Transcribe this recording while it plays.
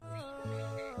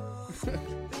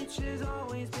Bitches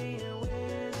always being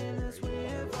weird in this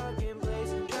weird fucking place.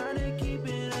 Trying to keep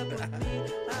it up with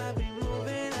me. I be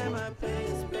moving at my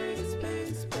pace, pace,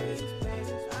 pace, pace,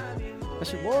 pace. I be moving.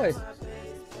 That's your boy.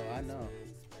 Oh, I know.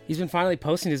 He's been finally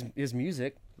posting his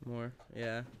music. More.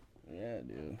 Yeah. Yeah,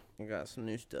 dude. We got some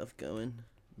new stuff going.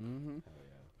 Mm-hmm.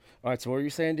 All right, so what were you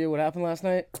saying, dude? What happened last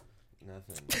night?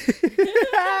 Nothing.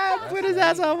 Put his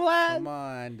ass on blast. Come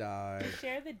on, dog.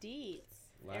 Share the deets.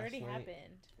 It already happened.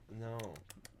 No.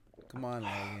 Come on,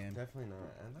 Logan. Definitely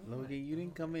not. Logan, you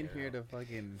didn't come in here to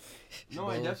fucking. No,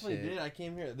 I definitely did. I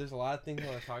came here. There's a lot of things I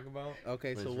want to talk about.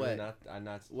 Okay, but so it's what? Really I'm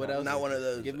not. What else? Not one of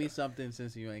those. Give me something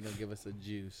since you ain't gonna give us a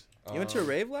juice. You went to a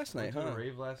rave last night, Went huh? to a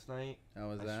rave last night. How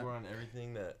was I that? swear on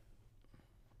everything that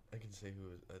I can say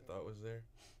who I thought was there.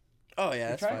 Oh yeah,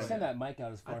 that's Try to fine. send that mic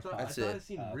out as I far as thought possible. I'd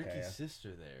seen Oh, okay, Ricky's yeah. sister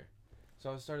there,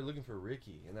 so I started looking for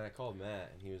Ricky, and then I called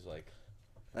Matt, and he was like,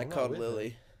 I "I'm not called with Lily.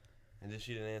 him." And then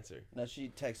she didn't answer. No, she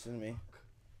texted me.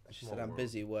 She Small said, "I'm world.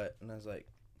 busy." What? And I was like,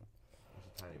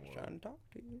 It's a tiny world. "Trying to talk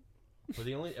to you." But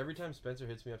every time Spencer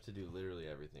hits me up to do literally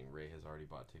everything, Ray has already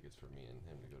bought tickets for me and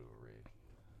him to go to a rave.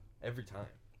 Every time,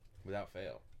 without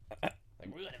fail. Like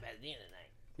we're gonna have a dinner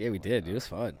tonight. Yeah, we did, dude. It was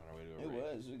fun. On our way to a It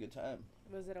rave. was a good time.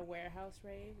 Was it a warehouse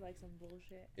rave? Like some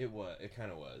bullshit? It was. It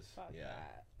kind of was. Fuck Yeah.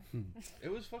 that. It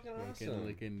was fucking awesome.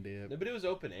 Licking dip. No, but it was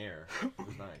open air. It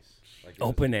was nice. Like it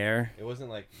Open air. It wasn't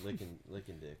like licking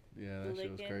dick. Yeah, that shit was Lick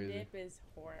and crazy. dip is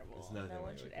horrible. It's nothing No one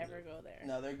like should Lick and ever Dip. go there.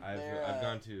 No, they're. I've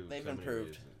gone to. They've so many improved.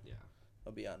 raves and- yeah.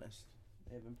 I'll be honest.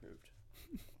 They've improved.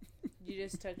 You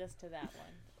just took us to that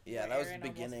one. Yeah, where that was the Aaron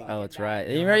almost beginning. fucking Oh, that's died. right.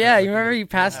 You remember you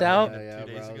passed Yeah, out? Yeah, 2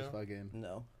 bro. days I was ago? fucking.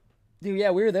 No. Dude,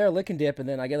 yeah, we were there licking dip, and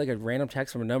then I get like a random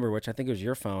text from a number, which I think was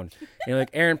your phone. And you're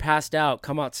like, Aaron passed out.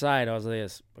 Come outside. I was like,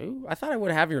 ooh, I thought I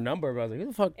would have your number, but I was like, who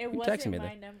the fuck? It Who wasn't texted me my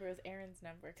that? number. It was Aaron's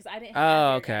number because I didn't Oh, have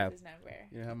your okay. guys' number.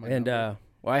 You have my And number?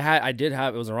 well, I did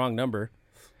have it was the wrong number,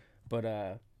 but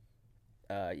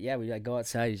yeah, we like go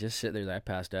outside. You just sit there. I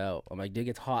passed out. I'm like, dude, it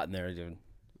gets hot in there, dude.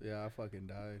 Yeah, I fucking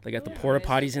died. They got the Yeah, porta it's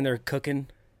potties in there cooking.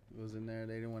 Was in there.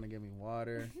 They didn't want to give me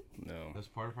water. No. Those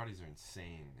porta potties are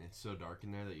insane. It's so dark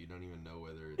in there that you don't even know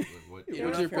whether it's like what. Yeah,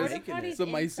 What we're you're not porta making it. potties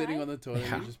Somebody inside? sitting on the toilet,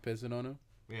 Yeah. you're just pissing on him.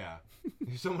 Yeah,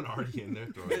 there's someone already in there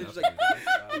throwing It's up. like-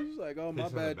 I'm just like, oh my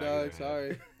It's on the bad, back of dog. their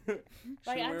Sorry.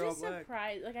 Like Should I'm wear all just black.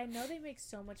 surprised. Like I know they make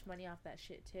so much money off that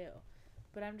shit too,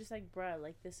 but I'm just like, bruh,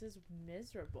 like this is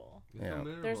miserable. It's Yeah.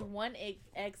 unbearable. There's one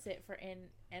exit for in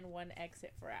and one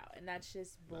exit for out, and that's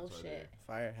just That's why bullshit.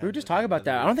 Fire. We were just talking about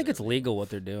that. I don't think it's legal what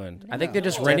they're doing. I think they're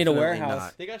just No. renting a Definitely warehouse.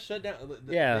 not. They got shut down.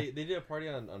 Yeah. They did a party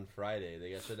on Friday.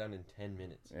 They got shut down in 10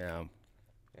 minutes. Yeah.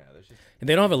 Yeah, there's just. And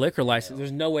they don't have a liquor license.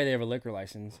 There's no way they have a liquor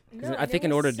license. 'Cause No, I think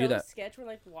in order to do that. sketch, we're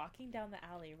like walking down the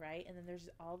alley, right, and then there's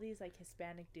all these like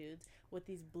Hispanic dudes with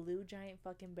these blue giant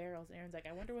fucking barrels, and Aaron's like,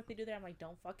 I wonder what they do there. I'm like,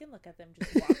 don't fucking look at them,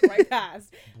 just walk right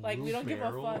past. Like we Blue don't give a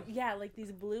barrel? fuck. Yeah, like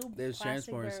these blue. There's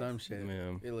plastic transporting barrels. some shit.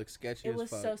 Yeah. It looks sketchy It as was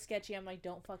fuck. so sketchy. I'm like,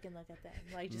 don't fucking look at them.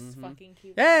 Like just Mhm. fucking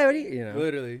keep. Hey, what do walking. you know?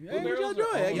 Literally. Blue Hey, what y'all barrels are doing?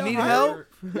 almost Y'all need never-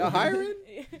 help? Y'all hiring?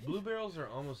 Blue barrels are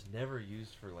almost never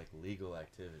used for like legal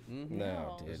activity. Mhm. No,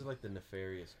 No. dude. Those are like the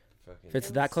nefarious fucking. If it's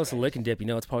It that was close to sketch. lick and dip, you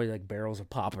know it's probably like barrels of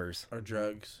poppers. Or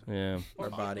drugs. Yeah. Our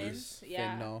Humans, bodies.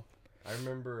 Yeah. Fentanyl. I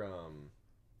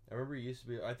remember you used to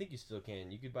be. I think you still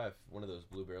can. You could buy one of those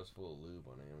blue barrels full of lube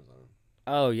on Amazon.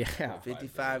 Oh yeah.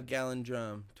 55-gallon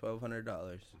drum.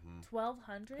 $1,200.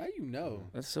 1,200. How you know?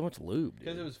 That's so much lube,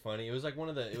 Because it dude. was funny. It was like one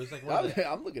of the. It was like one of the.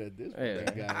 I'm looking at this Yeah.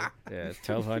 fucking guy. Yeah, it's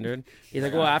 1,200. He's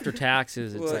like, well, after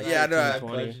taxes, it's Well, like yeah, I know, I 15,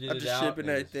 20. budgeted I'm it just out, shipping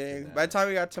and it's everything. just By the time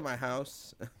we got to my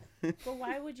house, But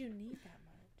why would you need that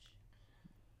much?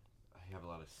 I have a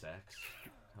lot of sex. I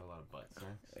have a lot of butt sex.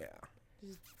 yeah.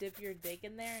 Just dip your dick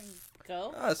in there and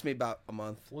go. Oh, that's me about a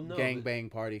month. Well, no. Gang bang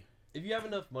party. If you have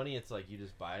enough money, it's like you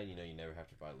just buy it. You know, you never have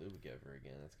to buy lube ever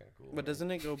again. That's kind of cool. But right?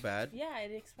 doesn't it go bad? Yeah,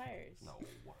 it expires. No.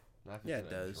 Not if Yeah, it's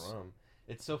it in a does. Drum.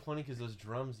 It's so funny because those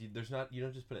drums, you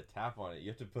don't just put a tap on it. You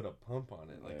have to put a pump on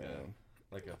it,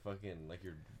 like a fucking like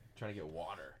you're trying to get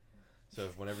water. So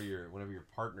if whenever your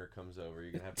partner comes over,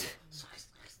 you're gonna have to.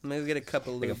 I'm gonna get a cup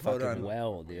of Like a lube. Hold fucking on.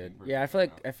 well, dude. Yeah, I feel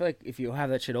like if you have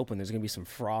that shit open, there's gonna be some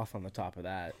froth on the top of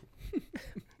that.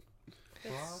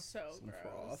 That's so Some gross.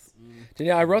 froth.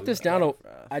 Danielle, I wrote this down. Froth.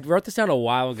 I wrote this down a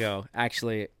while ago,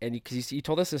 actually, and because you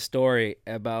told us a story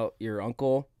about your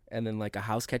uncle and then like a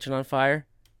house catching on fire.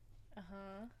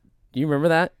 Do you remember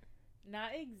that?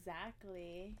 Not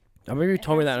exactly. I remember you It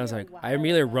told me has that, and I to was be a like, while I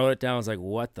immediately ago. wrote it down. I was like,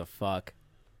 what the fuck?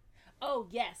 Oh,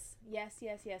 yes. Yes,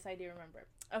 I do remember.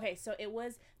 Okay, so it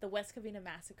was the West Covina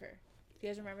Massacre. Do you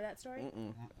guys remember that story?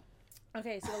 Mm-mm.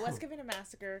 Okay, so the West Covina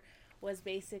Massacre was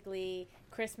basically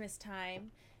Christmas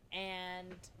time,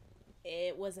 and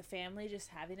it was a family just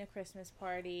having a Christmas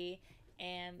party,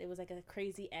 and it was like a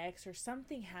crazy ex or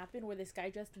something happened where this guy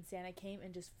dressed in Santa came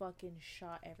and just fucking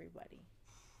shot everybody.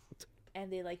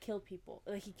 And they like killed people.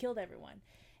 Like he killed everyone.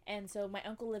 And so my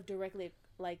uncle lived directly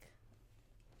like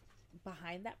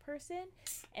behind that person,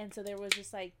 and so there was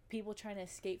just like people trying to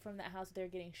escape from that house they were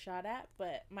getting shot at,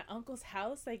 but my uncle's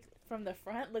house like from the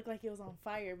front looked like it was on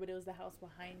fire, but it was the house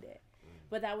behind it.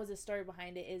 But that was the story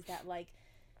behind it, is that like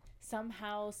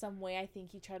somehow, some way, I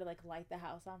think he tried to like light the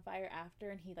house on fire after,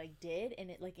 and he like did, and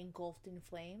it like engulfed in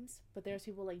flames. But there's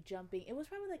people like jumping. It was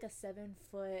probably like a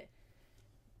 7-foot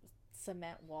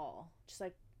cement wall, just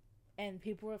like, and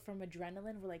people were from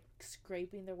adrenaline were like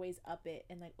scraping their ways up it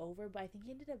and like over. But I think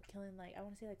he ended up killing like, I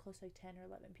want to say like close to like 10 or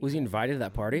 11 people. Was he invited to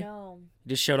that party? No. He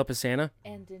just showed up as Santa?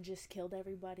 And then just killed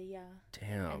everybody, yeah.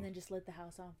 Damn. And then just lit the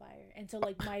house on fire. And so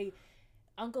like my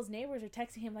uncle's neighbors are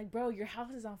texting him like, bro, your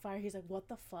house is on fire. He's like, what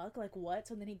the fuck? Like what?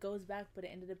 So then he goes back, but it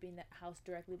ended up being that house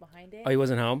directly behind it. Oh, he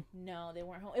wasn't home? No, they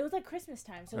weren't home. It was like Christmas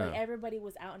time, so like everybody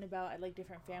was out and about at like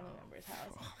different family members'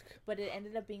 house. But it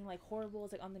ended up being like horrible.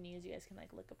 It's like on the news. You guys can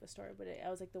like look up the story. But it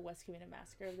was like the West Covina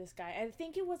massacre of this guy. I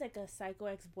think it was like a psycho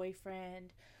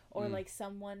ex-boyfriend or like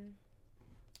someone,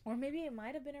 or maybe it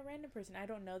might have been a random person. I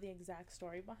don't know the exact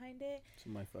story behind it.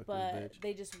 Somebody fucking But bitch.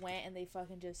 they just went and they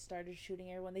fucking just started shooting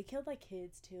everyone. They killed like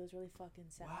kids too. It was really fucking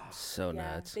sad. So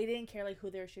Yeah, nuts. they didn't care like who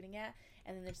they were shooting at,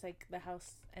 and then just like the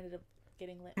house ended up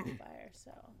getting lit on fire.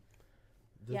 So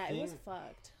The yeah, it was thing-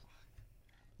 fucked.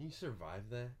 You survive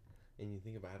that, and you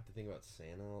have to think about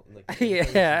Santa. And, like, Yeah,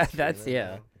 Santa that's- now.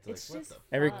 yeah. It's like, just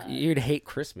what fucked. You'd hate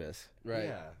Christmas. Right.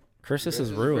 Yeah. Christmas is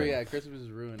is ruined. Yeah, Christmas is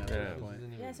ruined at Yeah. that point.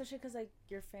 Yeah, especially because like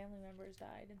your family members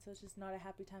died, and so it's just not a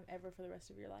happy time ever for the rest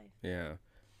of your life. Yeah.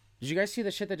 Did you guys see the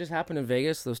shit that just happened in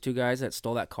Vegas? Those two guys that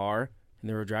stole that car and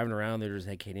they were driving around. They were just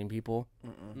like hitting people.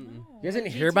 No. You guys didn't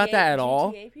Like hear about that at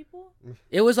all? GTA people?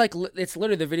 It was like it's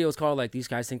literally the video is called like these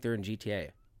guys think they're in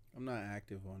GTA. I'm not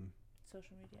active on.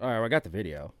 Social media. All right, well, I got the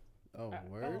video. Oh,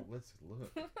 word. Let's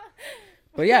look.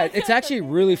 But yeah, it's actually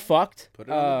really fucked. Put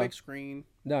it on the big screen.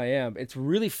 No, yeah, it's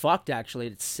really fucked. Actually,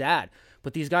 it's sad.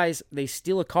 But these guys, they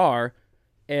steal a car,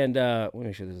 and let me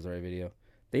make sure this is the right video.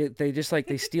 They just like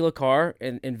they steal a car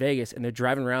in Vegas, and they're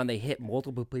driving around. They hit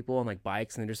multiple people on like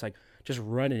bikes, and they're just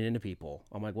running into people.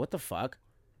 I'm like, what the fuck?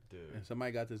 Dude. And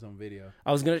somebody got this on video.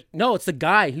 I was gonna no, it's the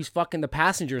guy who's fucking the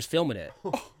passengers filming it.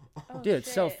 Oh, Dude,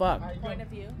 it's so shit. fucked. Point of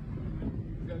view.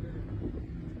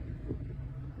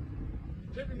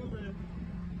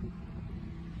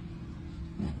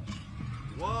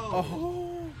 Whoa.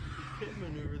 Oh. Pit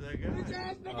maneuver that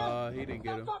guy. He didn't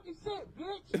get him.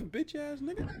 Bitch ass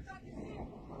nigga.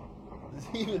 Does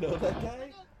he even know that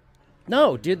guy?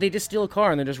 No, dude, they just steal a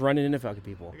car and they're just running into fucking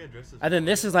people. That guy dressed as And then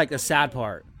this is like the sad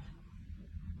part.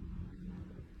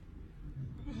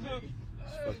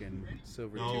 It's fucking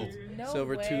silver No. tooth. No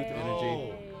Silver tooth way.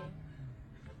 energy.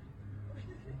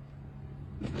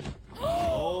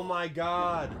 Oh my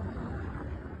god.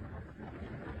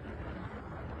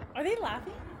 Are they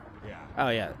laughing? Yeah. Oh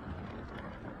yeah.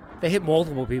 They hit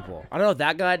multiple people. I don't know if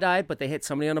that guy died, but they hit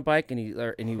somebody on a bike and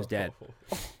he was dead.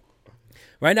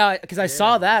 Right now, because I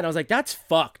saw that and I was like, that's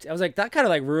fucked. I was like, that kind of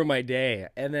like ruined my day.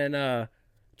 And then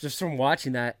just from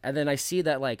watching that, and then I see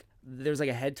that like there's like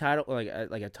a head title, like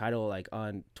a title like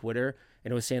on Twitter,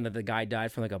 and it was saying that the guy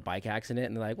died from like a bike accident,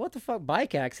 and they're like, what the fuck,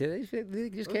 bike accident? They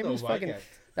just came and just fucking.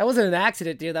 That wasn't an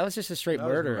accident, dude. That was just a straight That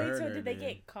was murder. Wait, so Murder, did they dude.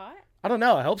 get caught? I don't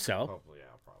know. I hope so. Probably, yeah,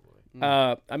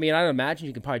 probably. I mean, I'd imagine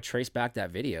you can probably trace back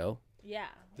that video. Yeah.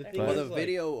 The I thing mean, Well, is, the like-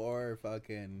 video or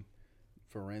fucking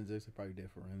forensics. They probably did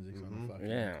forensics on Mhm. the fucking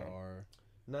Yeah. car.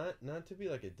 Not to be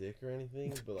like a dick or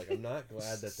anything, but like I'm not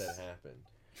glad that happened.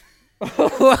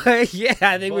 Yeah,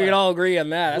 I think we can all agree on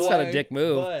that. That's not a Why? dick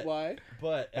move. Why?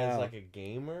 But as Oh. like a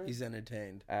gamer, He's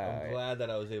entertained. I'm glad that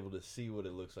I was able to see what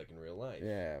it looks like in real life.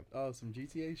 Yeah. Oh, some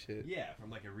GTA shit. Yeah, from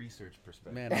like a research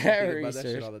perspective. Man, I think about that Research.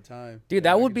 shit all the time. Dude,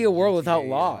 that Like, would be a world without GTA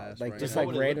law. last Like, right just now. like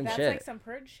What it random That's shit. like some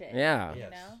purge shit. Yeah. Yes. You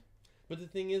know? But the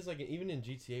thing is, like, even in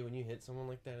GTA, when you hit someone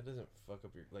like that, it doesn't fuck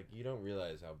up your like. You don't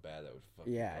realize how bad that would fuck.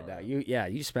 Yeah, your no, car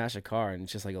up. you smash a car and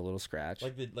it's just like a little scratch.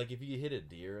 Like if you hit a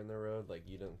deer in the road, like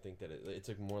you don't think that it's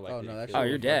like more like. Oh no, that shit Oh, will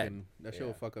you're dead. fucking- That shit Yeah.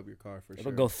 will fuck up your car for It'll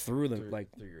sure. go through the through,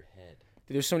 like. through your head.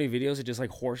 There's so many videos of just like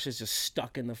horses just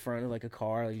stuck in the front of like a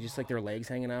car, like just like their legs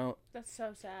hanging out. That's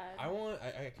so sad. I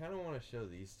kind of want to show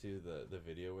these two the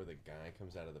video where the guy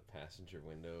comes out of the passenger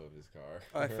window of his car.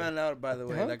 Oh, I found out, by the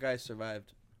way, Huh? that guy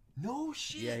survived. No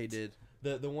shit. Yeah, he did.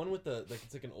 The one with the like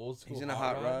it's like an old school. He's in a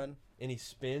hot rod. and he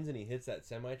spins and he hits that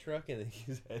semi truck and then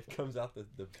his head comes out the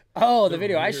Oh, the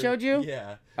video I rear- showed you.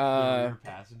 Yeah. The Uh, rear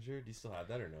passenger. Do you still have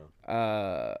that or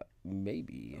no?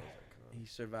 maybe. Oh, He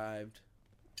survived.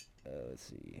 Let's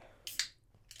see.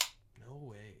 No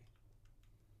way.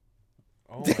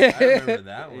 Oh, I remember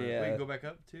that one. Yeah. Wait, go back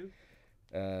up too.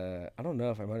 I don't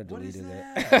know if I might have What is deleted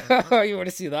that? it. You want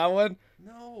to see that one?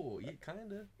 No, yeah,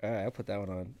 kinda. All right, I'll put that one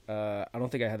on. I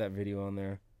don't think I had that video on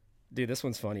there. Dude, this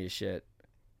one's funny as shit.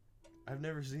 I've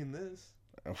never seen this.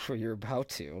 Oh, you're about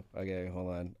to. Okay,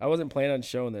 hold on. I wasn't planning on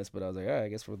showing this, but I was like, all right, I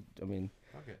guess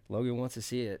Okay. Logan wants to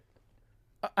see it.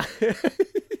 I'm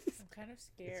kind of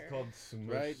scared. It's called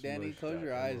Smush. Right, Danny? Close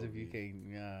your eyes if you MOV. can.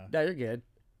 Yeah. No, you're good.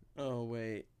 Oh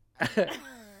wait.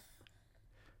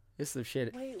 It's some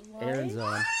shit Wait, what? Aaron's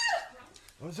on.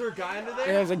 Oh, is there a guy under Yeah, there?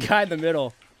 there's a guy in the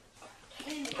middle.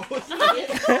 His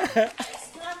fucking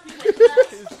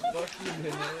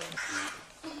hands.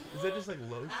 Is that just like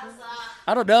lotion?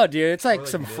 I don't know, dude. It's like like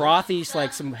some milk? frothy,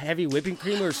 like some heavy whipping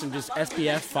cream or some just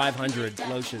SPF 500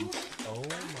 lotion. Oh my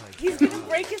He's god. gonna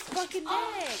break his fucking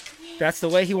neck. That's the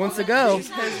way he wants to go. His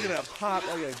head's gonna pop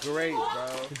like a grape, bro.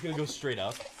 He's gonna go straight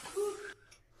up.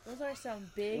 Those are some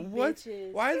big What?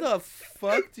 bitches. Why the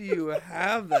fuck do you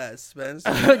have that,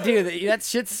 Spencer? Dude, that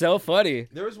shit's so funny.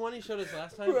 There was one he showed us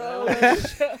last time. Bro.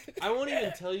 I won't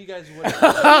even tell you guys what it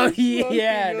was. Oh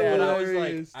yeah, fucking But dude. I was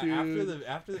like, hilarious,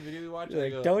 after the video we watched, Like, I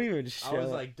go, don't even I show was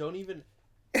it. like, don't even.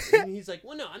 And he's like,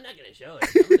 well, no, I'm not gonna show it.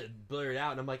 I'm gonna blur it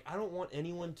out. And I'm like, I don't want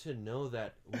anyone to know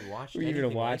that we watched. We even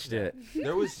anything watched like it. that.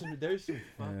 There's some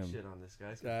fuck Damn. shit on this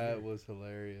guy's That computer. was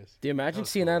hilarious. Do you imagine was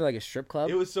seeing cool. that at like a strip club?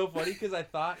 It was so funny because I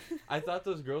thought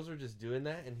those girls were just doing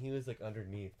that, and he was like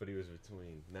underneath, but he was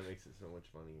between. And that makes it so much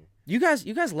funnier. You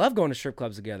guys love going to strip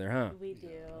clubs together, huh? We do.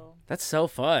 That's so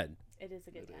fun. It is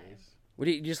a good It time. is. What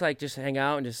do you just hang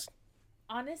out and just?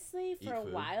 Honestly, Eat for a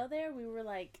food. while there, we were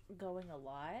like going a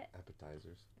lot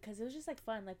Appetizers. because it was just like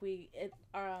fun. Like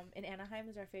in Anaheim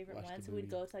is our favorite Watch one, the so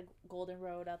we'd movie. go to like Golden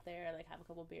Road out there, like have a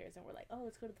couple beers, and we're like, oh,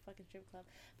 let's go to the fucking strip club.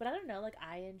 But I don't know, like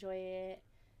I enjoy it.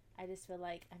 I just feel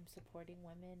like I'm supporting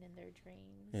women in their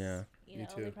dreams. Yeah. You Me know,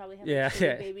 too. they probably have Yeah, like,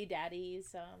 yeah. baby daddies,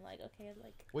 so I'm like, okay,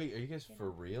 like, Wait, are you guys You for know.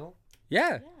 real?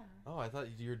 Yeah. yeah. Oh, I thought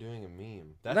you were doing a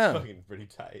meme. That's No. fucking pretty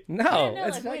tight. No, Yeah, no,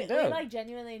 that's like fucking we dope. like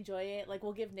genuinely enjoy it. Like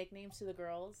we'll give nicknames to the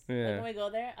girls. Yeah. Like when we go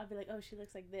there, I'll be like, oh, she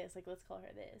looks like this. Like let's call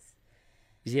her this.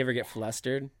 Does he ever get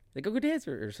flustered? Like, go dance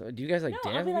or so? Do you guys like No,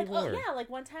 I'll dance be with like, people? oh or- yeah. Like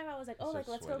one time I was like, oh, So like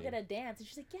let's go sweaty. get a dance, and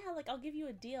she's like, yeah, like I'll give you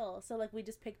a deal. So like we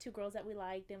just picked two girls that we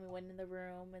liked, and we went in the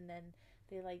room, and then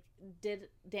they like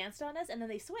danced on us, and then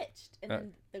they switched, and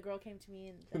then the girl came to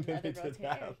me, and the other girl to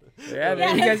her. Yeah,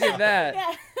 man, you guys did that.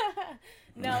 Yeah.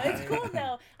 No, it's cool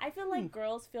though. I feel like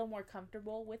girls feel more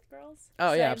comfortable with girls. Oh,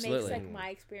 so yeah, it absolutely. makes like my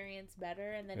experience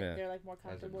better, and then Yeah. they're like more As a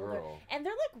comfortable. girl. And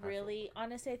they're like feel really,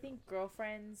 honestly, I think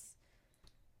girlfriends.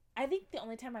 I think the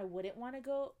only time I wouldn't want to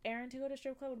go, Aaron, to go to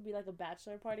strip club would be like a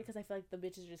bachelor party because I feel like the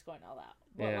bitches are just going all out.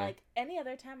 But Yeah. like any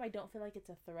other time, I don't feel like it's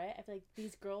a threat. I feel like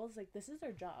these girls, like this is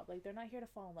their job. Like they're not here to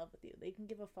fall in love with you. They can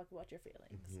give a fuck about your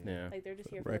feelings. Yeah. Like they're just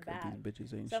For here the for the record, bag. these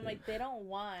bitches ain't So I'm shit. like, they don't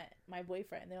want my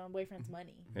boyfriend. They want boyfriend's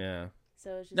money. Yeah.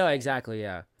 So it's just No, like, exactly.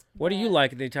 Yeah. What do you but-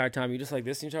 like the entire time? You just like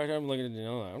this the entire time? Looking at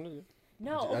I'm just,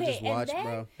 No, I okay, just watch, and then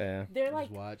bro. yeah. they're Just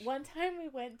like, watch. one time we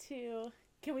went to,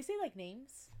 can we say like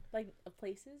names? Like of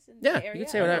places in Yeah, the area? you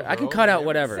can say Yeah. whatever. I can Girls cut out and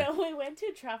whatever. So we went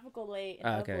to Tropical Lake in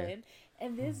Oh, okay. Upland,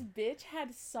 and this bitch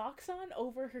had socks on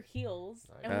over her heels,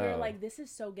 and we were Oh. like, "This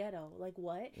is so ghetto. Like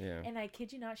what?" Yeah. And I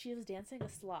kid you not, she was dancing a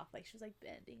sloth. Like she was like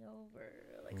bending over,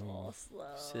 like all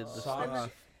slow. Sid the Socks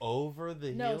Sloth. over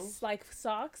the No, heels. like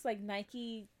socks, like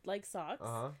Nike like socks, Uh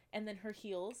huh. and then her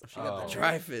heels. She got Oh. the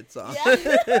dry fits on.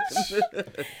 Yeah.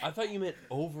 I thought you meant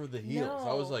over the heels.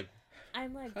 I was No. like,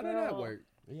 I'm like, How girl, did that work?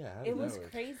 yeah. How it does was that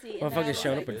work? crazy. and then I Motherfucker's was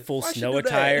showing like- up in full Why'd she snow do that?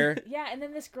 attire. Yeah, and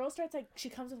then this girl starts like she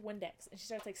comes with Windex and she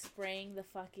starts like spraying the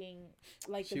fucking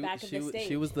like the back of the stage.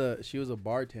 She was a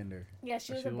bartender. Yeah,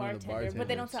 she was she a was one of the bartender, but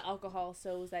they don't bartenders. sell alcohol,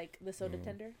 so it was like the soda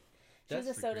tender. She was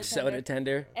That's a soda freaking- tender. Soda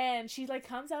tender. And she like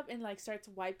comes up and like starts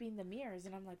wiping the mirrors,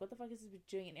 and I'm like, "What the fuck is this bitch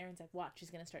doing?" And Aaron's like, "Watch, she's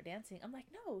gonna start dancing." I'm like,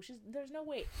 "No, there's no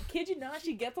way." Kid you not,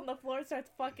 she gets on the floor and starts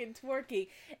fucking twerking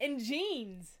in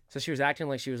jeans. So she was acting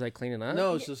like she was like cleaning up.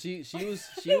 No, so she was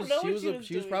don't know what she was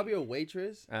she was doing. probably a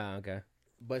waitress, Oh, okay.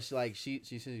 but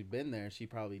she's been there. She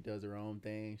probably does her own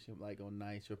thing. She'll like on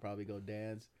night. She'll probably go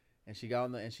dance. And she got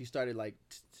on and she started like,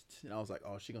 and I was like,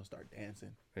 oh, she gonna start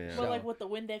dancing. Yeah. But like with the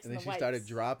Windex And and then the she wipes. started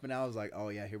dropping. I was like, oh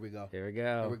yeah, here we go. Here we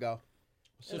Here go. we go.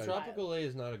 So It's Tropical Lay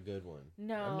is not a good one.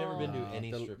 No. I've never been to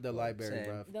any the strip the club. library, Same.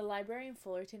 bro. The library in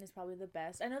Fullerton is probably the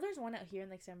best. I know there's one out here in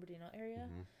like San Bernardino area,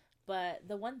 Mhm. But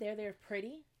the one there, they're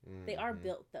pretty. They are Mhm.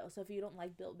 built though, so if you don't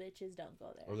like built bitches, don't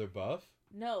go there. Or they're buff.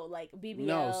 No, like BBLs.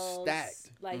 No,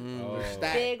 stacked. Like Oh.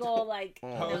 Stacked. big old like. Oh.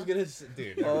 you I was know. gonna say,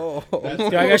 dude. Oh.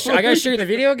 Dude, I gotta show you the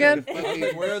video again. I was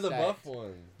like, where are the Stacked. buff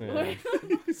ones? Yeah.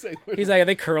 He's like, He's like, are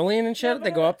they curling and shit? No,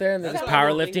 They go up there and they're That's just what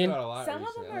I've been thinking powerlifting. about a lot Some of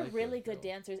recently. them I are like really those, good though.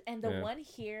 dancers, and the Yeah. one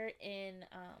here in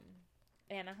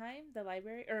Anaheim, the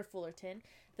library or Fullerton,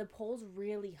 the pole's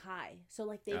really high, so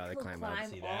like they Oh, they could climb climb up.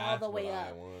 See, all the that's way what I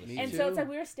up. wanna Me see. And so it's too. like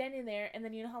we were standing there, and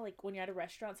then you know how like when you're at a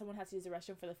restaurant, someone has to use the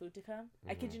restroom for the food to come.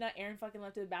 I kid Mhm. you not, Aaron fucking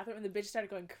left to the bathroom, and the bitch started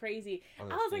going crazy. On I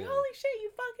the was like, feeling. holy shit,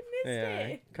 you fucking missed Yeah,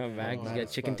 it. come back. Oh, You that's get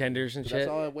chicken fuck. tenders and That's shit.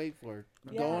 all I wait for.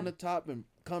 Go Yeah. on the top and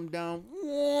come down.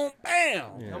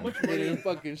 Bam. Yeah. How much And then money?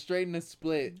 fucking straight in the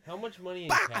split. How much money in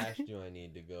cash do I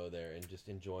need to go there and just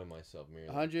enjoy myself merely?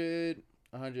 100,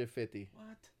 150.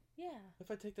 What? Yeah. If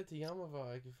I take that to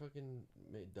Yamava, I could fucking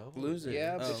make double. Lose it.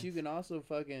 Yeah, Oh. but you can also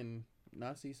fucking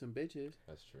not see some bitches.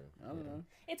 That's true. I don't know.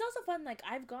 It's also fun. Like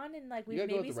I've gone and like we've gotta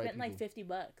go maybe with the right spent like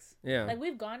people. $50. Yeah. Like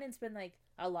we've gone and spent like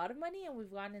a lot of money, and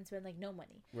we've gone and spent like no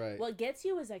money. Right. What gets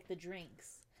you is like the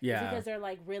drinks. Yeah. Because they're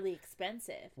like really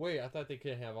expensive. Wait, I thought they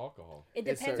couldn't have alcohol. It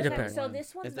It's depends. certain on Depends. So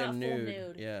this one's If they're not full nude,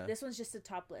 nude. yeah. This one's just a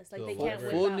topless. Like So they full- can't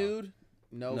whip Full out. nude,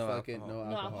 no, No fucking alcohol. no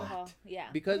No alcohol. alcohol. Yeah.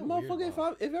 Because What a weird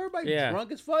motherfucker, if everybody Yeah.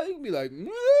 drunk as fuck, you can be like,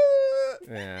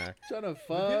 Yeah. trying to But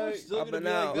people are fuck. still up gonna and be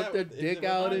out. like With that their with- dick with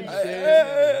out the and money.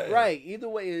 shit. Right, either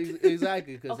way,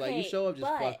 exactly. Because like you Okay, show up just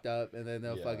but- fucked up, and then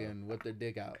they'll Yeah. fucking whip their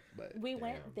dick out. But We Damn.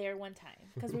 went there one time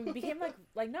because we became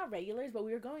like not regulars, but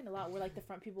we were going a lot. Where like the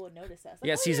front people would notice us. Like,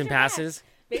 You "Oh, got season you're back." passes.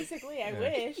 Basically, I Yeah.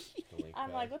 wish. The link I'm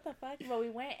back. like, what the fuck? But we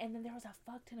went, and then there was a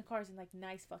fuck ton of cars and like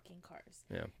nice fucking cars.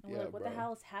 Yeah. And we're Yeah, like, what bro. the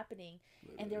hell is happening?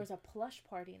 And there was a plush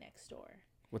party next door.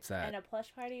 What's And that? a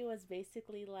plush party was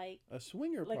basically like a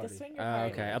swinger a party. swinger Oh,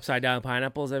 party. okay. Upside down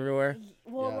pineapples everywhere.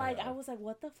 Well, Yeah. like I was like,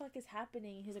 what the fuck is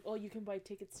happening? He's like, oh, you can buy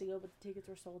tickets to go, but the tickets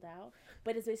were sold out.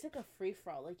 But it's basically a free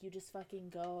for all. Like you just fucking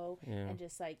go Yeah. and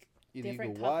just like Either you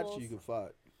different can watch, or couples. you can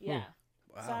fuck. yeah.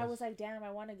 Wow. So I was like, damn,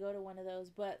 I want to go to one of those,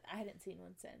 but I hadn't seen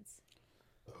one since.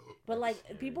 But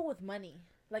like people with money,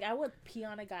 like I would pee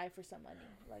on a guy for some money,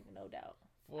 like no doubt.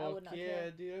 I would Fuck not yeah,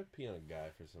 care. dude. I'd pee on a guy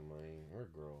for some money or a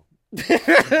girl.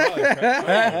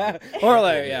 Or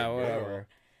like, yeah, whatever.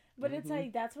 But it's Mhm.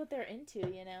 like that's what they're into,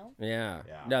 you know? Yeah.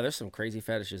 Yeah. No, there's some crazy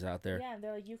fetishes out there. Yeah, and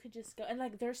they're like, you could just go, and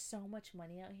like there's so much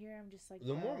money out here. I'm just like,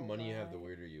 The more bro, money you have, the what?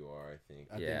 weirder you are. I think.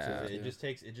 I Yeah. think so, It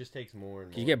too. just takes more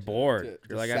and more. You get bored. to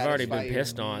You're like, I've already been satisfy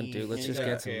pissed your on, dude. Let's needs. just You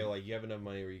get gotta some. pay, like you have enough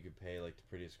money where you could pay like the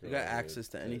prettiest girl. You got to- access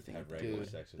to anything. have regular Dude,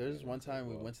 sex with there's women one as time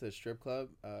we well. went to the strip club,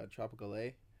 Tropical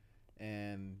A,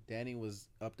 and Danny was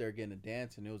up there getting a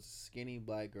dance, and it was a skinny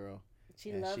black girl. She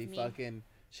and loved she me. fucking,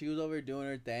 she was over doing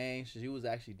her thing. She was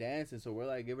actually dancing, so we're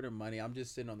like giving her money. I'm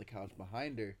just sitting on the couch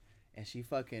behind her, and she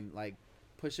fucking like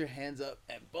pushed her hands up,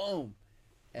 and boom,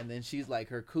 and then she's like,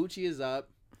 her coochie is up,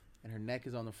 and her neck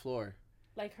is on the floor.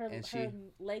 Like her and her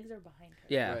legs are behind her.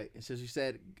 Yeah. Right. And so she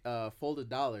said, fold $1.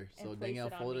 So And place Danielle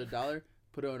it on folded me. $1,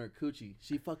 put it on her coochie.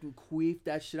 She fucking queefed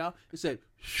that shit out. It said,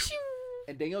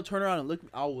 and Danielle turned around and looked.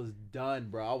 I was done,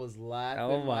 bro. I was laughing.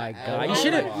 Oh my ass God. You off.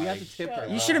 should've- We have to tip her.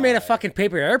 You should have made a fucking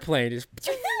paper airplane. Just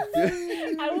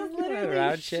I was literally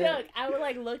Around shook. shit. I would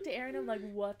like looked at Aaron. I'm like,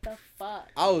 what the fuck?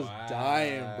 I was Wow.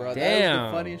 dying, bro. That was Damn.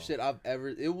 the funniest shit I've ever.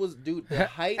 It was, dude. The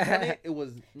height on it, it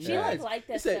was. She nuts. like liked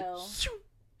It this said, though.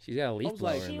 she's got a leaf was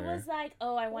blower like- in She there. was like,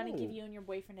 oh, I want to give Ooh. you and your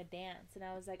boyfriend a dance, and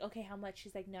I was like, okay, how much?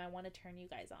 She's like, no, I want to turn you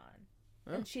guys on.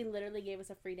 Huh? And she literally gave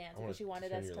us a free dance I wanna because she wanted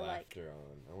turn us your to like. laughter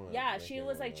on. I wanna Yeah, make she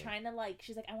was like everyone trying to like.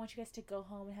 She's like, I want you guys to go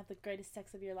home and have the greatest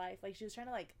sex of your life. Like she was trying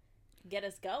to like get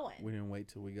us going. We didn't wait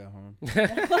till we got home.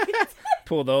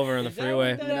 Pulled over on the Is that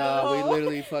freeway. what that- No, we No.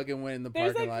 literally fucking went in the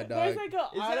There's parking like lot, there's dog. like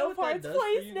a Is that auto what that parts does for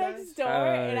place you next guys? door,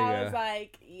 and I yeah. was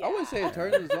like, yeah. I wouldn't say it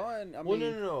turns us on. I Well,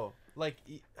 mean, no. Like,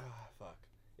 fuck.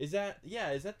 Is that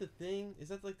the thing? Is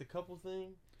that like the couple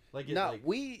thing? Like, it, no, like,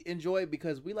 we enjoy it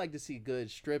because we like to see good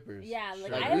strippers. Yeah,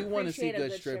 like, Like, I we wanna see appreciate a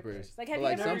good good strippers. Like, have But, you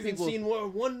like, ever some I've never people- even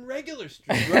seen one regular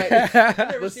strip. Right. I've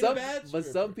never but seen a some, bad but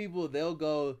stripper. some people they'll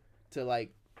go to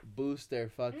like boost their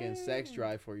fucking sex Mm.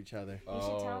 drive for each other. You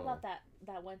should tell Oh. about that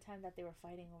one time that they were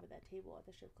fighting over that table at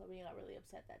the strip club and you got really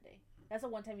upset that day. That's the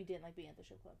one time you didn't like being at the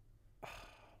strip club.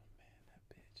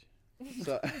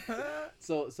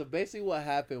 So basically what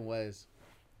happened was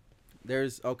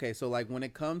so like when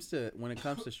it comes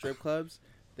to strip clubs,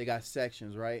 they got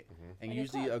sections, right? And Like a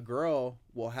usually club. a girl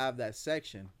will have that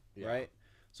section, Yeah. right?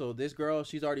 So this girl,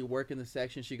 she's already working the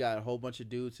section. She got a whole bunch of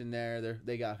dudes in there.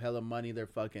 They got hella money. They're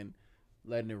fucking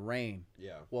letting it rain.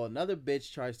 Yeah. Well, another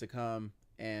bitch tries to come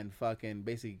and fucking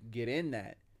basically get in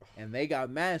that. and they got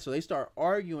mad, so they start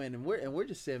arguing, and we're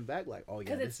just sitting back like, oh yeah,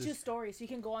 Because it's this two is. stories, so you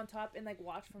can go on top and like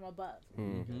watch from above.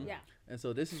 Mhm. Yeah. And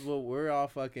so this is what we're all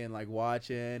fucking like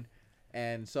watching,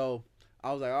 and so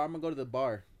I was like, oh, I'm gonna go to the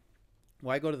bar.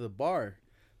 Well, I go to the bar.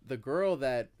 The girl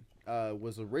that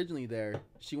was originally there,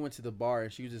 she went to the bar,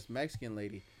 and she was this Mexican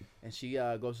lady, and she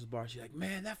goes to the bar. She's like,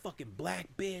 man, that fucking black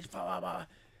bitch, blah blah blah.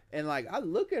 And like I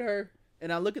look at her,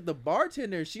 and I look at the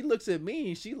bartender. She looks at me,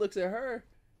 and she looks at her,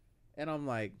 and I'm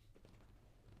like,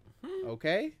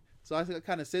 okay. So I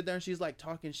kind of sit there, and she's like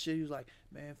talking shit. He was like,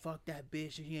 man, fuck that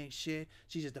bitch. She ain't shit.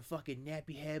 She's just a fucking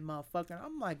nappy head motherfucker.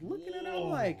 I'm like looking at her, I'm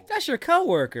like, That's your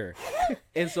coworker.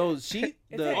 and so she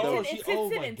It's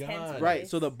an intense right. place.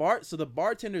 So the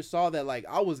bartender saw that like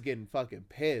I was getting fucking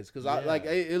pissed because I Yeah. like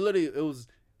it literally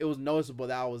it was noticeable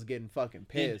that I was getting fucking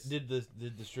pissed. Did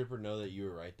the stripper know that you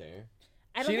were right there?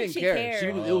 I don't She think didn't she care. cared.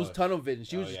 She was it was tunnel vision.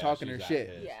 She was just talking her she's shit.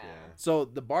 that pissed, Yeah. So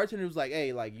the bartender was like,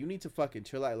 hey, like you need to fucking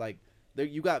chill out. Like there,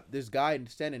 you got this guy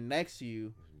standing next to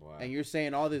you. Wow. And you're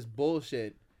saying all this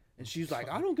bullshit, and she's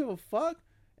like, I don't give a fuck.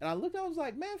 And I looked, I was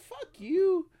like, man, fuck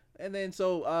you. And then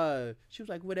so she was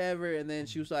like, whatever. And then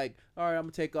she was like, all right, I'm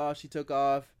gonna take off. She took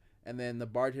off, and then the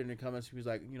bartender comes. She was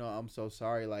like, you know, I'm so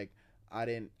sorry. Like I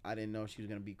didn't know she was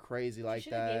gonna be crazy like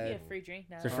Should have gave you that. a free drink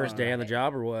now. It's her that first you day on the have it.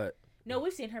 job or what? No,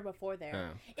 we've seen her before there.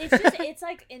 Oh. It's just it's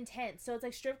like intense. So it's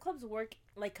like strip clubs work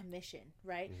like commission,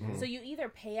 right? Mm-hmm. So you either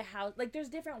pay a house, like there's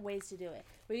different ways to do it.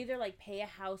 But you either like pay a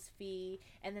house fee,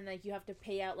 and then like you have to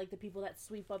pay out like the people that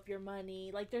sweep up your money.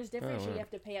 Like there's different Oh, shit wow. you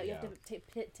have to pay out. You have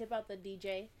to tip out the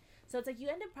DJ. So it's like you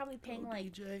end up probably paying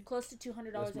like DJ. close to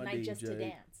 $200 That's a my night just to DJ.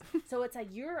 dance. So it's like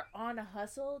you're on a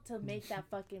hustle to make that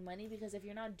fucking money, because if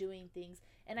you're not doing things,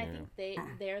 and I think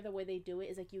they're the way they do it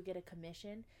is like you get a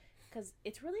commission. Because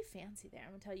it's really fancy there.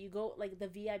 I'm gonna tell you, you go like the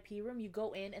VIP room. You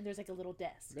go in and there's like a little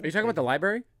desk, Are you talking about the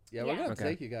library? Yeah, we're Yeah. gonna Okay.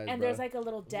 take you guys. and bro. there's like a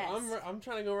little desk. I'm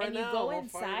trying to go right and now. you go I'll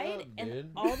fire it inside, up, and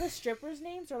dude. all the strippers'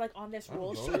 names are like on this I'm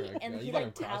roll going sheet, right and now. he You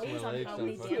like gotta cross tallies my on legs how so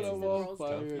many fucking dances the I'm girls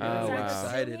all do. fired Oh, up. So I'm wow.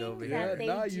 Excited assuming over that here. they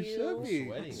Nah, you do, should be.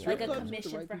 Sweating. Strip like a clubs with the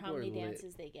commission right for how people are many lit.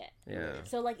 dances they get. Yeah.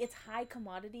 So like it's high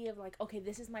commodity of like, okay,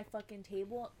 this is my fucking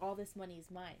table, all this money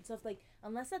is mine. So if like,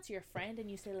 unless that's your friend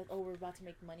and you say like, oh, we're about to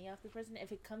make money off the person,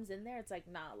 if it comes in there, it's like,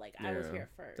 nah, like I was Yeah. here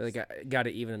first. They got to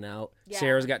even it out. Yeah.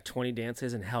 Sarah's got 20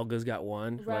 dances and Helga's got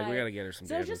one. Like we Right. gotta get her some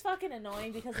So it's dances. just fucking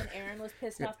annoying because then Aaron was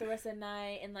pissed off the rest of the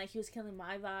night, and like he was killing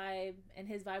my vibe, and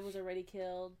his vibe was already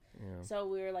killed. Yeah. So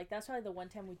we were like, that's probably the one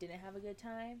time we didn't have a good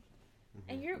time.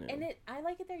 And you're Yeah. and it, I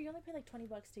like it there. You only pay like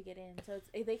 $20 to get in, so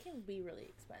they can be really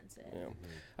expensive. Yeah.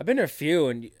 I've been to a few,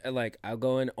 and like I'll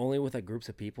go in only with like groups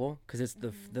of people because it's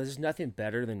there's nothing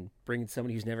better than bringing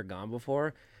somebody who's never gone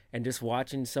before and just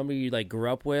watching somebody you like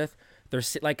grew up with. They're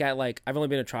like at like I've only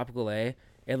been to Tropical A,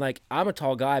 and like I'm a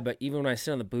tall guy, but even when I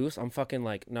sit on the booth, I'm fucking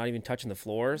like not even touching the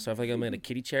floor. So I feel like I'm in a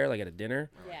kiddie chair like at a dinner.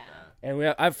 Yeah. And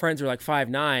I have friends who are like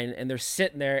 5'9", and they're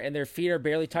sitting there, and their feet are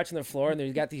barely touching the floor, and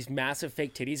they've got these massive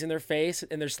fake titties in their face,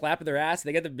 and they're slapping their ass. And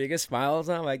they got the biggest smiles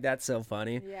on. I'm like, that's so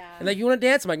funny. Yeah. And like, you want to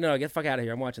dance? I'm like, no, get the fuck out of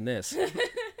here. I'm watching this. You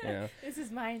know? This is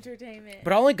my entertainment.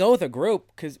 But I only go with a group,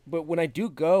 but when I do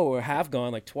go or have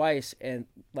gone like twice, and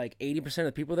like 80% of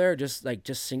the people there are just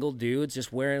single dudes,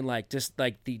 just wearing like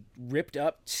the ripped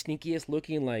up, sneakiest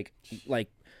looking like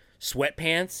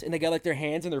sweatpants, and they got like their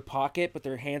hands in their pocket, but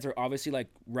their hands are obviously like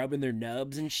rubbing their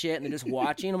nubs and shit, and they're just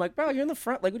watching. I'm like, bro, you're in the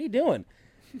front. Like, what are you doing?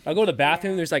 I'll go to the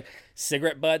bathroom. There's like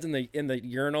cigarette butts in the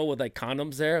urinal with like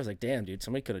condoms there. I was like, damn, dude,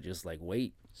 somebody could have just like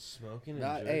wait. Smoking and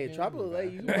Nah, jerking. hey, Tropical A,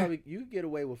 you probably you could get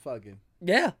away with fucking.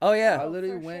 Yeah. Oh yeah. I Oh,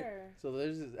 literally for went. sure. So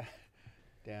there's this.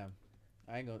 Damn,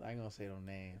 I ain't gonna say no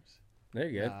names. There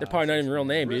you go. Nah, They're probably not it's even real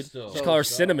name, dude. Bristol. Just call her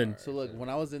So- Cinnamon. So look, when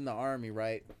I was in the army,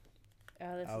 right?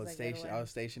 Oh, this I is was a good stationed. one. I was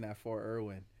stationed at Fort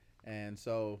Irwin, and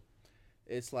so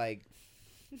it's like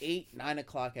 8-9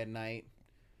 o'clock at night.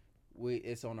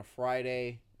 It's on a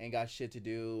Friday. Ain't got shit to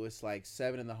do. It's like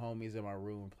 7 of the homies in my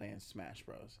room playing Smash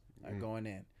Bros. Like going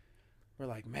in. We're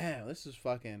like, man, this is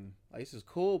fucking like this is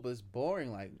cool, but it's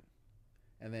boring. Like,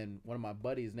 and then one of my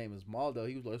buddies, his name is Maldo.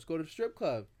 He was like, let's go to the strip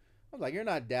club. I was like, you're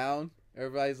not down.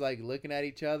 Everybody's like looking at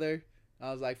each other.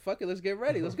 I was like, fuck it, let's get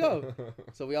ready. Let's go.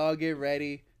 So we all get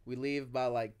ready. We leave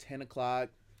about like 10 o'clock.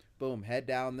 Boom, head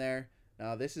down there.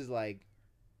 Now this is like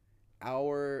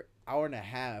hour and a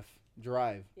half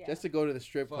drive Yeah. just to go to the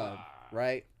strip club,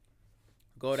 right?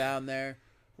 Go down there.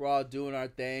 We're all doing our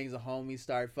things. The homies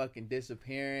start fucking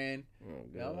disappearing. Oh,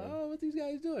 You know, God. oh, what these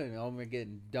guys doing? Oh, we're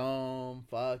getting dumb,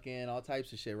 fucking, all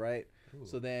types of shit, right? Ooh.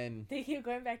 So then, They keep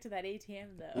going back to that ATM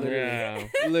though. Literally.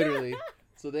 Yeah. literally,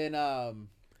 so then,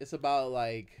 it's about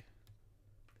like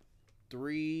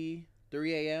 3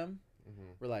 a.m.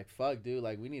 Mhm. We're like, fuck, dude,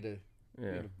 like we need to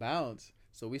Yeah. bounce.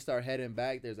 So we start heading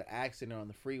back. There's an accident on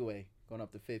the freeway going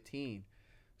up to 15.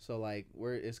 So like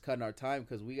it's cutting our time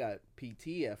because we got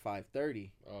PT at 5:30.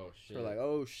 Oh shit. We're like,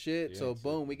 oh shit. Yeah, So it's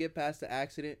boom, we get past the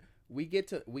accident. We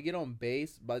get on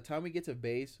base. By the time we get to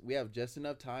base, we have just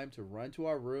enough time to run to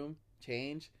our room,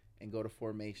 change, and go to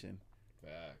formation.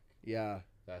 Back. Yeah.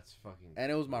 That's fucking.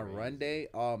 And it was my crazy. run day.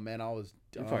 Oh man, I was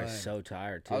I'm done. probably so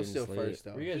tired too. I was still didn't sleep. first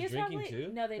though. Were you guys He's drinking probably,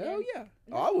 too? No, they Hell didn't. yeah.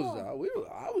 No.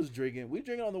 I was drinking. We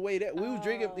drinking on the way there. We was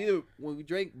drinking Oh. either when we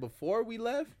drank before we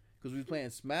left because we was playing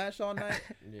Smash all night.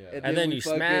 Yeah. And then we you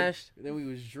fucking- smashed. Then we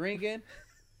was drinking,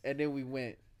 and then we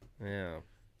went. Yeah.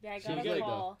 Yeah, I So got you a gotta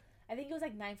call. I think it was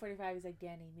like 9:45. He's like,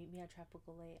 Danny, meet me at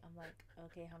Tropical Late. I'm like,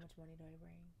 okay, how much money do I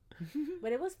bring?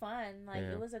 But it was fun. Like,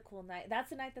 Yeah. it was a cool night. That's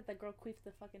the night that the girl queefed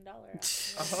the fucking dollar out.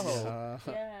 Oh.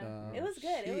 Yeah, it was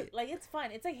good. It was like, it's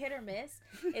fun. It's like hit or miss.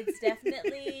 It's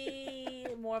definitely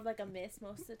more of like a miss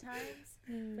most of the times,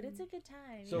 but it's a good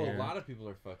time. So Yeah. a lot of people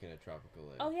are fucking at Tropical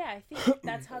Lake. Oh yeah, I think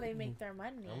that's how they make their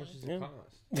money. How much does Yeah. it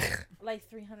cost? Like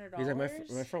 $300. He's like,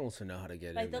 my friend wants to know how to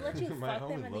get Like in they'll there. let you My fuck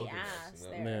them homie in the Logan ass wants to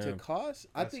know. there. Yeah. To cost,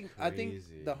 I That's think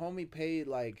crazy. the homie paid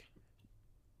like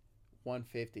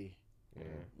 $150. Yeah.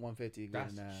 $150 good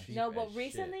That's enough. cheap. No, as but shit.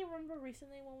 recently, remember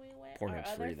recently when we went, Pornhub's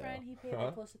our other free, though. friend, he paid Huh?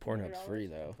 like close to $300. Pornhub's free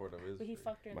though. Pornhub is But he free.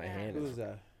 fucked her in My the ass. hand Who's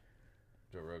that?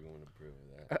 Joe Rogan would approve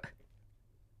of that.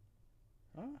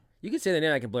 Huh? You can say the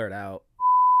name. I can blur it out.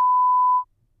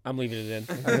 I'm leaving it in.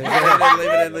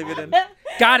 Leave it in.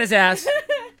 Got his ass.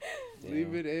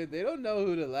 Leave it in. They don't know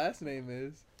who the last name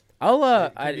is. I'll It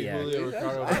could I, be yeah. Julio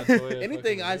Ricardo Montoya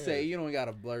Anything fucking I say, Ramirez. you don't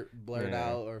gotta blurt Yeah.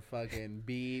 out or fucking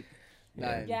beep. Yeah.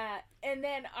 Nothing. Yeah, and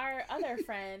then our other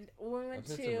friend, when we went I've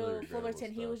said some really to regrettable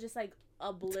Fullerton, he stuff. was just like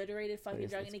obliterated fucking Yes,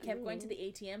 drunk, and he that's kept going to cool. the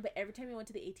ATM. But every time he went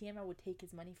to the ATM, I would take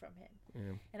his money from him.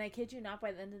 Yeah. And I kid you not,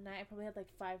 by the end of the night, I probably had like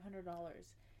 $500,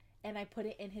 and I put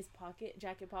it in his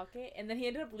jacket pocket, and then he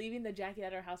ended up leaving the jacket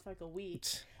at our house for like a week.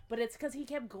 But it's because he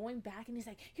kept going back, and he's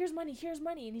like, here's money,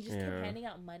 and he just kept Yeah. handing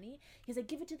out money. He's like,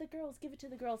 give it to the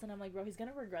girls, and I'm like, bro, he's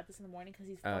gonna regret this in the morning because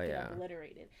he's Oh, fucking yeah.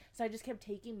 obliterated. So I just kept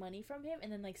taking money from him and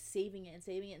then like saving it,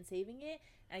 and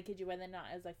I kid you, by then not,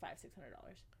 it was like $500-$600.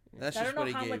 That's I just don't what know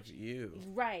he how gave much- you.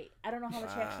 Right. I don't know how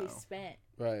much he actually Wow. spent.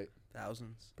 Right.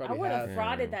 Thousands. Probably I would have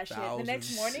half. frauded that shit. The next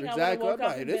Thousands. morning, I Exactly. would have woke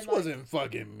up Right. and This been wasn't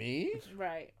fucking me. like,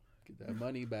 right. Get that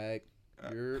money back.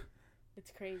 You're It's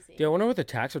crazy. Dude, I wonder what the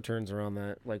tax returns are on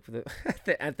that. Like for the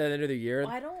at the end of the year. Well,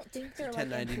 I don't think they're like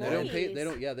 1099. they don't pay. employees. They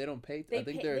don't. Yeah, they don't pay. They I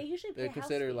think pay- they usually pay they're house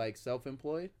considered fee. like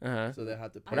self-employed, Uh huh. so they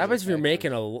have to. Pay What happens if you're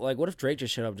taxes. making what if Drake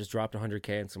just shut up, just dropped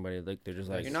 100K and somebody like they're just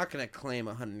Like, like. you're not gonna claim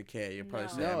 100K. You're probably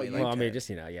No. saying, No, I you- mean, Well, I mean, like,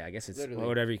 just I guess it's Literally.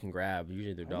 whatever you can grab.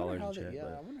 Usually they're I wonder dollars how and they- shit. yeah,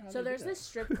 I but- wonder how So they do there's that. this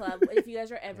strip club. If you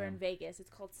guys are ever in Vegas, it's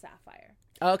called Sapphire,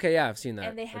 Oh, okay, yeah, I've seen that.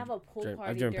 and they have a pool I've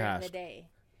party driven during past. the day.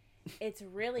 It's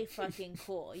really fucking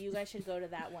cool. You guys should go to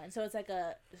that one. So it's like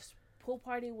a pool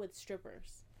party with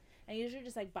strippers. And you usually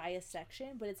just like buy a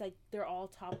section, but it's like they're all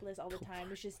topless all the time.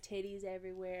 There's just titties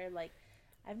everywhere. Like,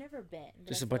 I've never been. but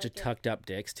Just I a bunch feel of like tucked up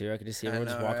dicks too. I could just see I everyone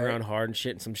just know, walking right? around hard and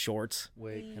shit in some shorts.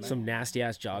 Wait, can Some I nasty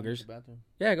ass go to joggers. the bathroom?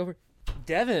 Yeah, go for it.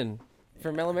 Devin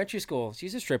from elementary school.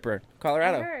 She's a stripper, I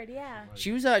Colorado. heard, yeah.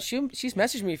 She was she's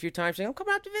messaged me a few times saying I'm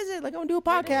coming out to visit. Like I want to do a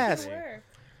Where does podcast. she work?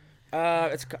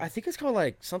 I think it's called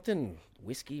like something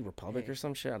Whiskey Republic or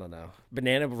some shit. I don't know.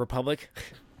 Banana Republic.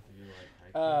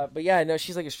 But yeah, no,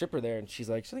 she's like a stripper there, and she's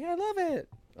like, I love it.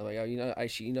 I'm like,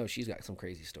 oh, she's got some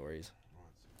crazy stories.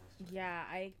 Yeah,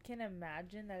 I can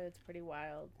imagine that it's pretty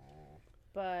wild.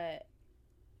 But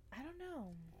I don't know.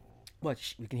 What?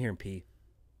 We can hear him pee.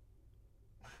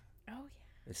 Oh, yeah.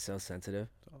 It's so sensitive.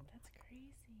 That's crazy.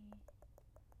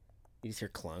 You just hear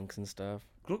clunks and stuff.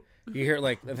 You hear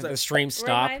like the stream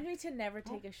stop. Remind me to never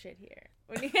take a shit here.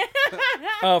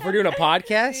 Oh, if we're doing a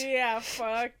podcast? Yeah,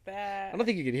 fuck that. I don't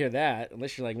think you could hear that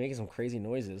unless you're like making some crazy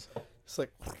noises. It's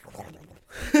like,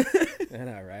 I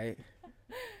know, right?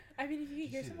 I mean, if you can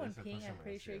hear see, someone that's the peeing, first I'm time I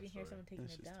pretty see sure you that can hear story. someone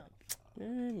taking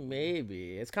a dump.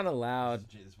 Maybe. It's kind of loud.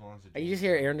 This belongs to You just James.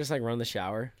 hear Aaron just like run the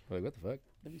shower. Like, what the fuck?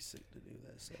 that'd be sick to do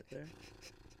that set there.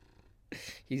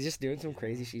 He's just doing some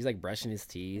crazy shit. He's like brushing his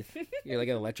teeth. You're like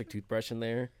an electric toothbrush in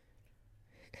there.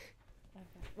 Okay.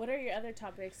 What are your other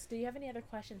topics? Do you have any other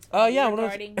questions yeah, when I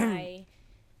was- regarding my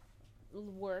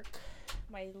work,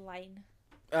 my line?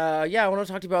 Yeah, I want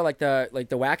to talk to you about like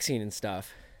the waxing and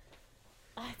stuff.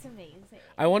 Oh, it's amazing.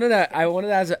 I wanted to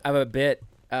as a bit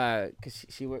because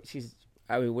she's.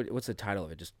 I mean, what's the title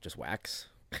of it? Just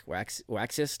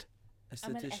waxist.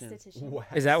 I'm an Esthetician. esthetician.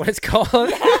 Is that what it's called?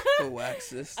 A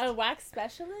waxist. A wax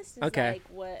specialist is Okay. like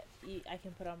what I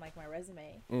can put on like my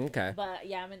resume. Okay. But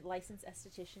yeah, I'm a licensed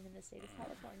esthetician in the state of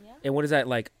California. And what does that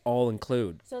like all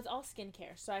include? So it's all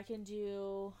skincare. So I can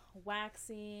do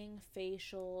waxing,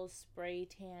 facials, spray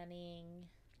tanning.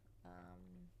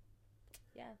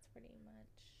 Yeah, it's pretty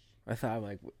much. I thought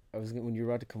like I was when you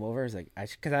were about to come over, I was like,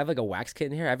 because I have like a wax kit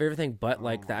in here. I have everything but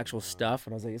like the actual stuff,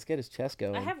 and I was like, let's get his chest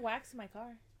going. I have wax in my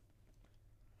car.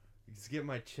 Just get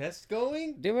my chest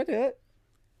going Do it.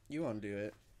 You won't do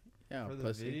it. Yeah, for the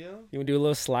pussy. video. You want to do a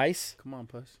little slice? Come on,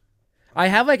 puss. I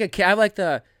have like I have like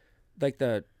the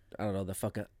I don't know the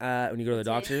fucking when you go to the The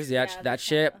doctors, tape? yeah, Yeah, that the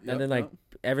shit, tape. and then like Yep.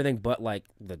 everything but like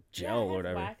the Yeah, gel I or have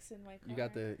whatever. wax in my car. You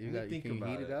got the. You me got. think Can you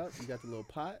heat about it it. up? You got the little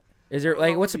pot. Is there I don't know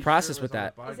like if what's I'll the be process shirtless with on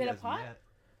that? the Is it a podcast pot? yet.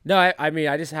 No, I mean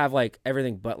I just have like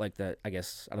everything but like the I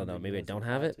guess I don't know maybe I Use the don't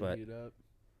have pot it to but heat up.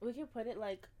 We could put it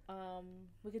like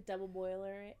we could double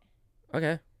boiler it.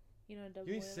 okay. You know, double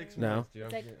Give me boiler. 6 No. months, dude.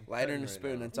 It's I'm like- getting Lighter and a pregnant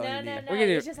spoon. right now. That's all No, you no, need. no. We're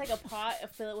gonna It's do- just like a pot,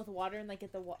 fill it with water, and like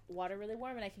get the water really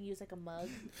warm, and I can use like a mug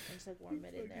and just like warm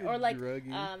it in there. Or like Druggy.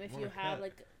 if Wanna you have cut.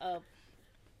 like a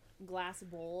glass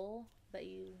bowl that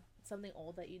you something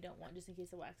old that you don't want, just in case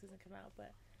the wax doesn't come out.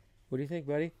 But What do you think,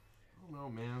 buddy? I don't know,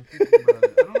 man. I'm thinking about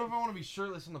it. I don't know if I want to be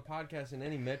shirtless on the podcast in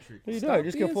any metric. What are you Stop doing?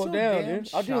 Just go being pull so it down, damn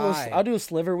dude. I'll shy. do a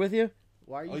sliver with you.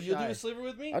 Why are you Oh, shy? you'll do a sliver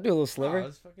with me? I'll do a little Oh, sliver.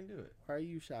 let's fucking do it. Why are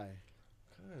you shy?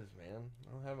 Cause, man,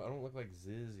 I don't look like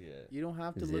Ziz yet. You don't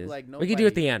have to Ziz. look like nobody. We can do it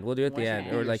at the end. We'll do it at the Once you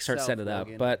end, do or like start yourself, setting it up.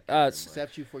 Logan. But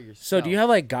Accept you for yourself. so do you have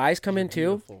like guys come in You're too?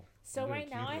 beautiful. so You're right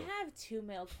now I cute. have 2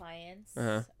 male clients.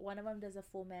 Uh-huh. One of them does a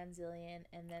full manzillion,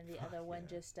 and then the other one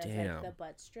yeah. just does Damn. like the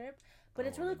butt strip. But I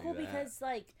it's really wanna cool do that. because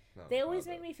like No, they always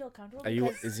brother. make me feel comfortable. Are you?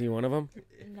 because, Is he one of them?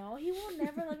 No, he will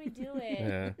never let me do it.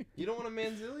 Yeah. You don't want a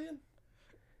manzillion?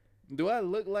 Do I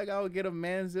look like I would get a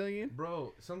manzillion?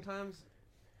 Bro, sometimes...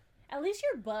 At least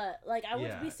your butt. Like I would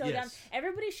Yeah, be so yes. down.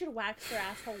 Everybody should wax their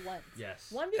asshole once.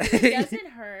 Yes. One, because it doesn't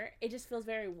hurt. It just feels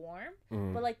very warm.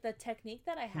 Mm. But like the technique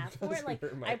that I have for it, Doesn't like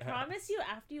hurt my I ass. promise you,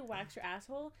 after you wax your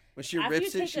asshole, When she after you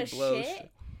rips it, take she a blows.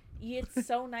 shit, it's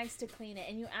so nice to clean it,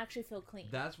 and you actually feel clean.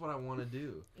 That's what I want to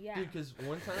do. Yeah. Dude, because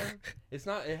one time,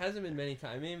 it hasn't been many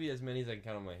times, maybe as many as I can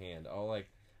count on my hand. I'll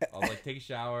take a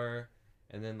shower,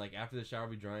 and then like after the shower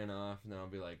will be drying off, and then I'll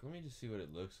be like, let me just see what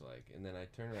it looks like. And then I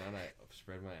turn around, I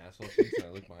spread my asshole cheeks, and I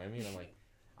look behind me, and I'm like,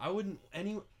 I You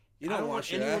don't don't want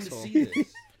wash your anyone asshole. to see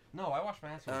this. No, I wash my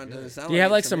asshole. It good. doesn't sound Do you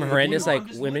have it like to some me. horrendous Well, no, like I'm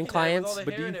just women looking at it with clients? all the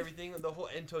But hair do you, and everything, the whole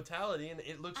in totality, and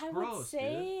it looks I gross, would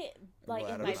say, like Well,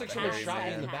 in it my looks like someone past, shot you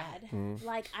I've in the back. had, Mm.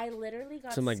 like I literally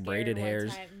got Some, like, scared braided one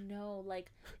hairs. time. No,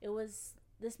 like it was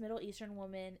this Middle Eastern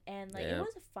woman, and like Yeah. it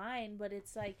was fine, but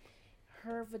it's like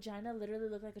her vagina literally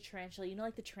looked like a tarantula. You know,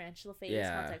 like the tarantula face.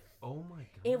 Yeah. How it's like, Oh my god.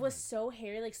 it was so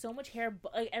hairy, like so much hair.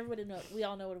 But like everybody know, we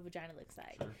all know what a vagina looks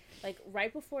like. Sure. Like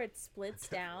right before it splits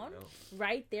down, No.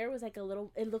 right there was like a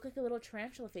little. It looked like a little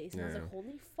tarantula face, and I was Yeah. like,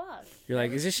 "Holy fuck!" you're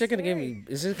like, That is was this shit gonna give scary. me?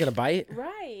 Is this gonna bite?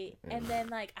 Right. And then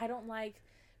like I don't like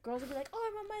girls will be like,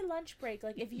 "Oh, I'm on my lunch break."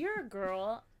 Like if you're a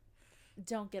girl,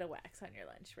 don't get a wax on your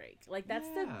lunch break. Like that's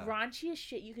the Yeah. raunchiest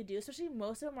shit you could do. Especially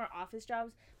most of them are office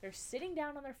jobs. They're sitting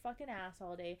down on their fucking ass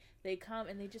all day. They come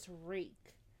and they just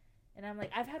reek. And I'm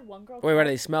like, I've had one girl. Wait, what come,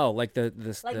 do they smell? Like the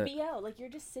like the. BO. Like you're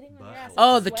just sitting on your ass. Butthole.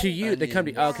 Oh, like, the to sweating. you. They come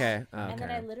to. Yeah. Okay. And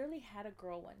then I Okay. literally had a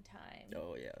girl one time.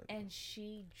 Oh yeah. And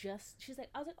she's like,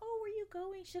 I was like, oh, where you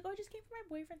going? She's like, oh, I just came from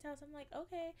my boyfriend's house. I'm like,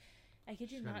 okay. I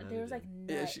kid you She got not. nutted There was like in.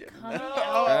 nut she- coming No. out.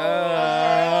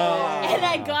 Oh. And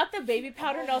I got the baby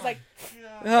powder and I was like,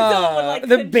 Oh, would, like,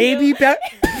 the congeal. baby back.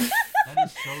 That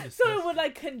is so so disgusting. it would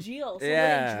like congeal. So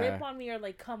Yeah. it wouldn't drip on me or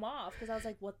like come off. Because I was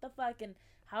like, what the fuck? And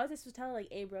how is I supposed to tell her, like,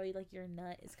 hey, bro, you, like, your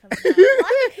nut is coming out?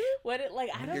 Like, what it, like,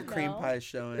 I don't Your know. cream pie is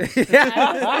showing.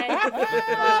 I was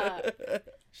like, fuck.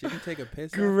 She can take a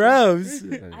piss. Gross.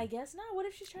 I guess not. What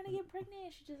if she's trying to get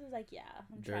pregnant? She just was like, yeah,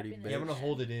 I'm Dirty trapping Yeah, I'm this gonna shit.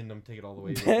 hold it in. I'm gonna take it all the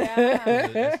way. Yeah.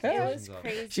 Yeah. It was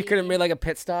crazy. She could have made like a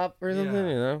pit stop or something, Yeah.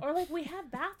 you know. Or like we have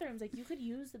bathrooms. Like you could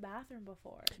use the bathroom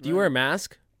before. Do you wear a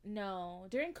mask? No,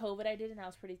 during COVID I did, and I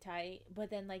was pretty tight. But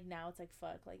then like now it's like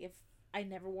fuck. Like if I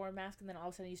never wore a mask, and then all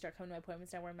of a sudden you start coming to my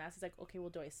appointments and I wear a mask, it's like okay, well,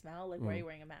 do I smell? Like why are you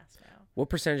wearing a mask now? What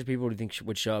percentage of people do you think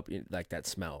would show up like that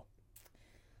smell?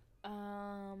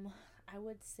 I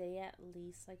would say at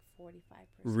least like 45%.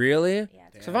 Really? Yeah.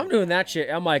 it's So if I'm doing that shit,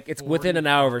 I'm like, it's within an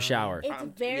hour of a shower.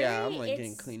 It's very, I'm, like,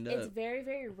 getting it's, cleaned it's up. very,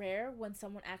 very rare when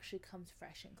someone actually comes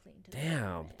fresh and clean to the Damn,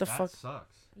 appointment. what the That fuck?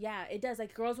 sucks. Yeah, it does.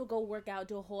 Like girls will go work out,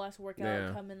 do a whole ass workout,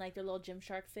 Yeah. come in like their little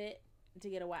Gymshark fit to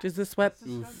get a wax. Does the sweat That's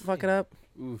disgusting. fuck it up?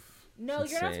 Oof. No,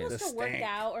 It's you're not insane. supposed The to work stank.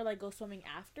 out or like go swimming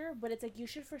after, but it's like you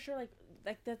should for sure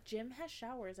like the gym has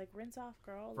showers. Like rinse off,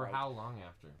 girl. For like, how long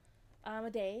after? A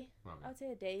day. Okay. I would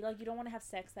say a day. Like, you don't want to have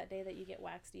sex that day that you get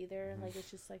waxed either. Like,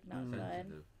 it's just like not fun.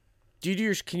 Sensitive. Do you do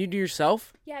your? Can you do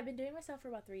yourself? Yeah, I've been doing myself for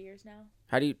about 3 years now.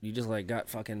 How do you just like got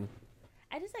fucking?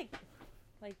 I just like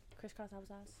crisscross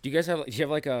applesauce. Do you guys have? Do you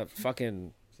have like a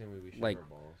fucking Same way we shave Like- our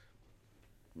balls.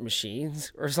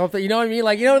 machines or something? You know what I mean?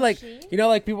 Like like Machine?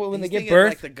 like people when He's they give thinking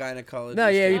birth. like the gynecologist. No,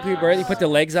 yeah, you Oh. put the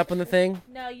legs up on the thing.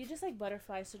 No, you just like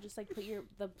butterfly. So just like put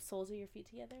the soles of your feet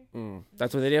together.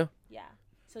 That's what they do. Yeah.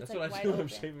 So it's That's like what I wide do when I'm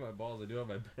open. shaving my balls. I do it on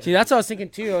my back. See, that's what I was thinking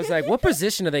too. I was like, what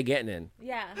position are they getting in?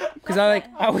 Yeah. Because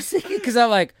I was thinking, because I'm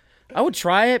like, I would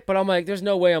try it, but I'm like, there's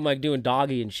no way I'm like doing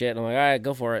doggy and shit. And I'm like, all right,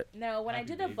 go for it. No, when I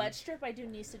Happy do the baby. butt strip, I do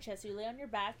knees to chest. So you lay on your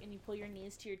back and you pull your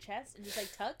knees to your chest and just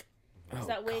like tuck. Oh, So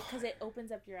that way, because it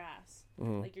opens up your ass,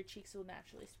 Mhm. like your cheeks will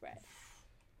naturally spread.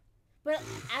 But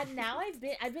now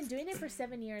I've been doing it for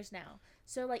 7 years now.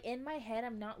 So like in my head,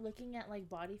 I'm not looking at like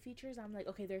body features. I'm like,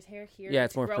 okay, there's hair here. Yeah,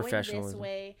 it's more growing professionalism. this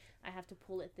way. I have to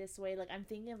pull it this way. Like I'm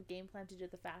thinking of a game plan to do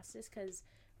it the fastest. Because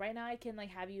right now I can like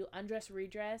have you undress,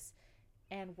 redress,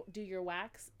 and do your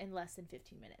wax in less than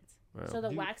 15 minutes. Wow. So the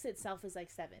Do you- wax itself is like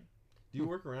 7. Do you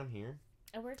work around here?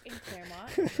 I work in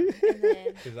Claremont, and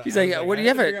then 'Cause He's I like, was what do I you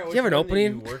have to a- figure out do you have which an one that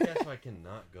opening? You work at, so I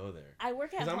cannot go there. I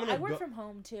work at 'Cause I'm home. gonna I work go- from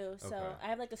home too, so Okay. I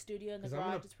have like a studio in the 'Cause I'm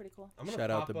garage. gonna- It's pretty cool. I'm gonna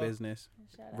Shout out pop the up- business.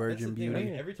 Shout out. Virgin That's the thing, Beauty.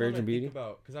 like, every time Virgin I Beauty. think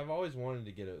about, because I've always wanted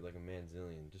to get like a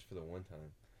manzillion just for the one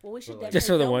time. Well, we should But, like- definitely Just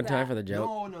for the film one time that. for the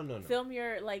joke. No. Film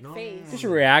your like No. face. Just a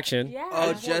reaction. Yeah.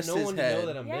 Oh, I just want just no his one to know head.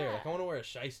 that I'm there. Yeah. Like, I want to wear a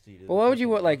shiesty. to Well, the why would you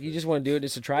fucking want? Like, you office. just want to do it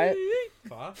just to try it?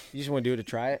 Huh? You just want to do it to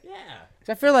try it? Yeah. 'Cause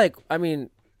I feel like, I mean,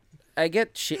 I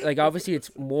get like obviously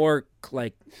it's more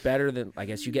like better than I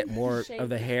guess you get more of the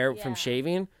Shaving, hair yeah. from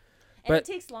shaving. And but- it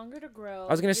takes longer to grow.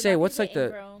 I was gonna You're say, not what's, get like, the-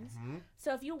 ingrowns.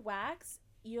 So if you wax,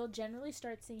 you'll generally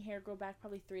start seeing hair grow back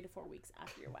probably 3 to 4 weeks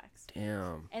after you're waxed.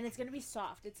 Damn. And it's gonna be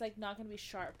soft. It's like not gonna be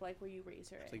sharp like where you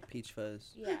razor it. It's like peach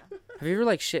fuzz. Yeah. Have you ever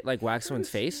like shit like wax someone's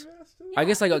face? Yeah. I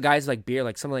guess like a guy's like beard,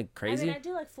 like something like I crazy. mean, I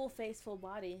do like full face, full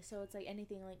body, so it's like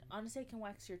anything. Like honestly, I can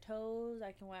wax your toes.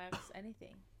 I can wax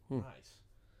anything. Nice.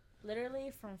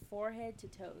 Literally from forehead to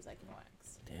toes, I can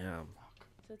wax. Damn.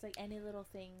 So it's like any little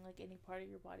thing, like any part of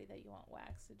your body that you want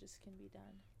waxed, it just can be done.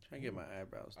 Trying to get my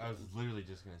eyebrows I was done. literally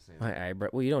just gonna say that. My eyebrow.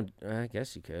 Well, you don't. I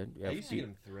guess you could. I used to get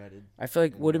them threaded. I feel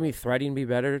like wouldn't be threading be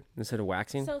better instead of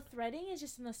waxing? So threading is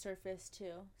just on the surface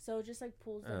too. So it just like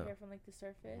pulls the Oh. hair from like the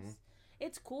surface.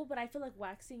 It's cool, but I feel like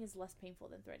waxing is less painful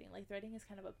than threading. Like threading is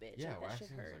kind of a bitch. Yeah, like, that shit waxing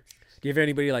is hurts. Do you have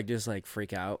anybody like just like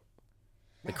freak out?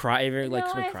 Like cry, ever like no,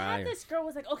 someone I've cry? had this girl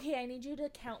was like, okay, I need you to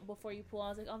count before you pull. I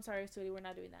was like, I'm sorry, sweetie, we're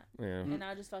not doing that. Yeah. And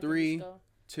I'll just fucking 3, just go.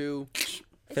 2. It's just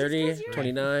 30, 'cause you're-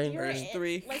 29. You're There's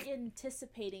 3. like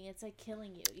anticipating. It's like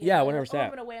killing you. Yeah, know? 100%. Oh, I'm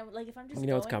gonna wait. Like if I'm just You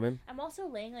know what's going, coming. I'm also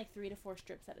laying like 3 to 4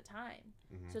 strips at a time.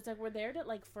 Mhm. So it's like we're there to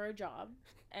like for a job,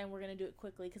 and we're gonna do it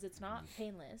quickly because it's not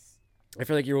painless. I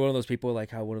feel like you're one of those people, like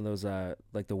how one of those,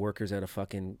 like the workers at at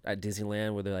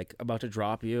Disneyland, where they're like about to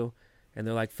drop you, and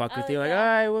they're like fuck with Oh, you, like yeah. all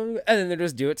right, well, and then they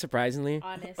just do it surprisingly.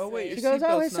 Honestly. Oh, wait, She your goes, oh,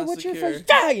 seatbelt's so not what's your secure. first?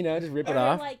 Yeah, you know, just rip Or it they're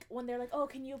off. like when they're like, oh,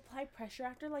 can you apply pressure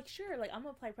after? Like sure, like I'm gonna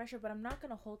apply pressure, but I'm not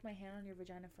gonna hold my hand on your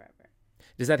vagina forever.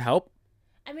 Does that help?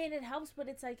 I mean, it helps, but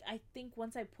it's like I think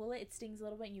once I pull it, it stings a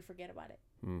little bit, and you forget about it.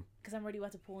 Mm. Because I'm already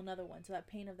about to pull another one, so that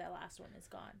pain of that last one is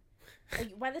gone.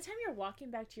 Like by the time you're walking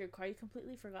back to your car, you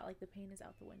completely forgot. Like the pain is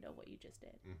out the window of what you just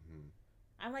did. Mhm.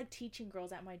 I'm like teaching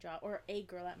girls at my job, or a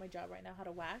girl at my job right now, how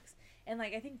to wax, and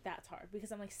like I think that's hard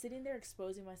because I'm like sitting there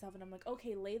exposing myself, and I'm like,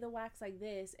 okay, lay the wax like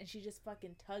this, and she's just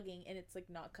fucking tugging, and it's like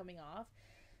not coming off.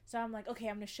 So I'm like, okay,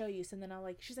 I'm gonna show you. So then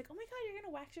she's like, oh my god, you're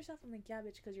gonna wax yourself? I'm like, yeah,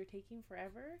 bitch, because you're taking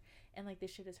forever, and like this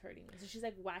shit is hurting me. So she's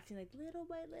like waxing like little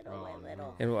by little Oh, by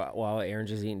little. And while Aaron's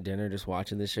just eating dinner, just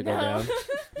watching this shit go No. down,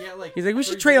 Yeah, like he's like, we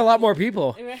for should train a lot more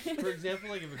example- people. For example,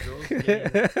 like if a girl's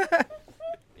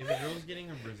getting,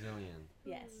 a Brazilian,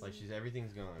 Yes. like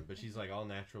everything's gone, but she's like all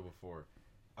natural before.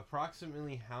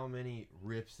 Approximately how many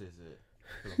rips is it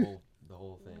for the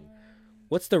whole thing?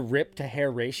 What's the rip to hair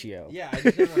ratio? Yeah, I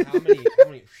just don't know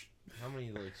how many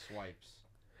like swipes.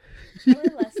 Probably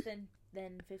less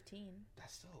than 15.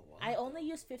 That's still a lot. I only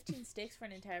use 15 sticks for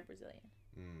an entire Brazilian,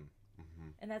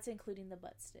 and that's including the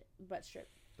butt strip. The butt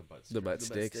The strip. butt The best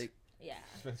sticks. steak. Yeah.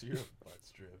 Spencer, you're a butt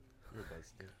strip. You're a butt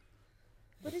strip.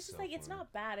 But it's just So like it's funny.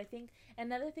 not bad. I think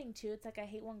another thing too. It's like I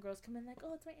hate when girls come in like,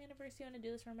 oh, it's my anniversary. I want to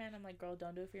do this for a man. I'm like, girl,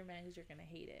 don't do it for your man because you're gonna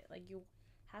hate it. Like you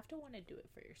have to want to do it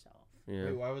for yourself Yeah.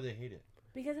 Wait, why would they hate it?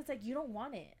 because it's like you don't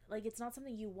want it. Like it's not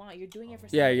something you want. You're doing it for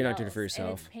Yeah, somebody you're not doing it else, for and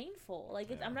yourself. it's painful. Like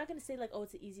it's, I'm Yeah. not gonna say like, oh,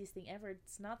 it's the easiest thing ever.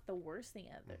 It's not the worst thing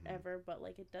ever, but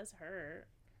like it does hurt.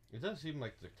 It does seem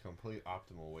like the complete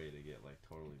optimal way to get like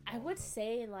totally. I bald would up.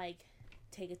 say like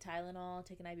take a Tylenol,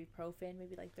 take an ibuprofen,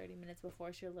 maybe like 30 minutes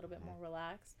before, so you're a little bit more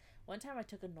relaxed. One time I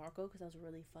took a Norco because I was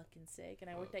really fucking sick, and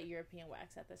I worked at European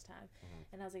Wax at this time.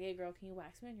 And I was like, hey girl, can you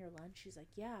wax me on your lunch? She's like,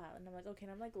 yeah. And I'm like, okay.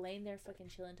 And I'm like laying there fucking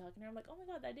chilling, talking to her. I'm like, oh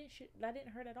my god, that didn't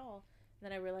hurt at all.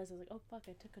 And then I realized I was like, oh fuck,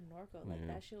 I took a Norco. Like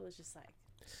that shit was just like.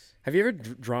 Have you ever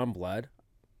drawn blood?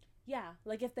 Yeah,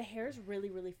 like if the hair is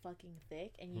really, really fucking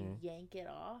thick and you yank it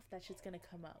off, that shit's gonna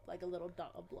come up like a little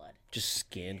dot of blood. Just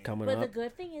skin coming But up. the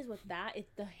good thing is with that, if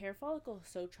the hair follicle is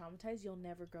so traumatized, you'll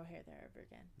never grow hair there ever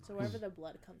again. So wherever the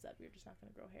blood comes up, you're just not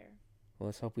gonna grow hair. Well,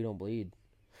 let's hope we don't bleed.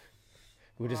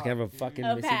 We're just gonna have a fucking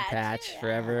A missing patch yeah.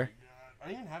 forever. I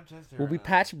don't even have chest hair. We'll be right now.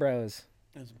 patch bros.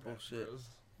 That's bullshit.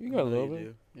 You got a No, little you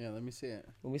bit. do. Yeah, let me see it.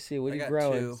 Let me see. What I are you got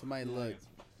growing? two. Somebody look.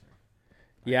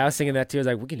 Yeah, I was thinking that too. I was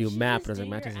like, we can do You a should map, just but I was like, do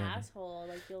Matt your doesn't have it. asshole.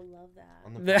 Like you'll love that.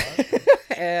 On the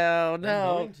pod? Hell I'm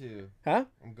no. going to. Huh?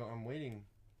 I'm waiting.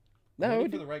 No, I'm we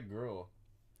waiting for do- the right girl.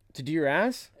 to do your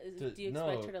ass? Do you expect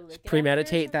no. her to lick it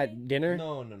Premeditate after or that something? dinner?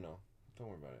 No. Don't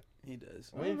worry about it. He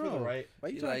does. I'm waiting for the right. Why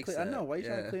you He trying to likes clean? I that, know. Why you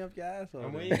trying yeah. to clean up your asshole?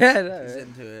 I'm then? waiting. He's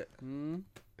into it. Hmm?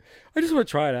 I just want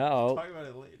to try it Talk out. about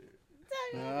it later.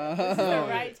 This is the Oh.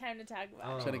 right time to talk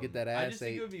about it. Trying to get that I ass just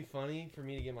think ate. it would be funny for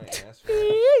me to get my ass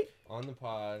wrapped on the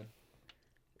pod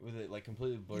with it like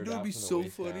completely blurred know out it'd be from the so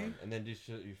waist funny? down, and then just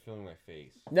you're filming my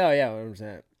face, No, yeah,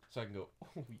 100%. so I can go,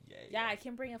 oh yeah. Yeah, I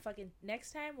can bring a fucking.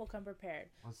 Next time we'll come prepared.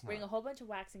 Let's Bring a not. whole bunch of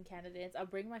waxing candidates. I'll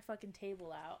bring my fucking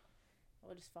table out.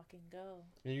 We'll just fucking go.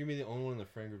 And you're gonna be the only one in the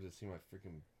friend group that see my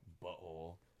freaking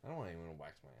butthole. I don't want anyone to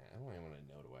wax my ass. I don't want anyone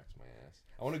to know to wax my ass.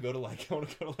 I want to go to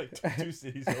like two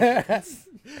cities.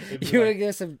 It'd be You want to like,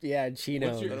 get some, yeah, Chino.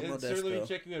 what's your, Little sir, let me Modesto.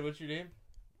 check you out. What's your name?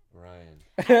 Ryan.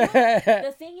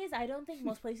 The thing is, I don't think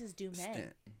most places do men.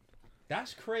 Stan.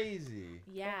 That's crazy.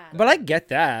 Yeah. But I get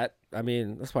that. I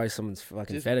mean, that's probably someone's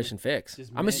fucking Just- fetish and fix. just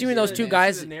I'm men assuming see those the- two see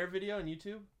guys. The Nair video on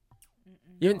YouTube.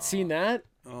 You haven't seen that?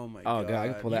 Oh my Oh, god. God, I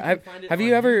can pull You that. can find it Have on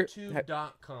you ever?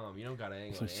 YouTube.com. You don't gotta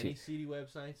hang Some on any shit. CD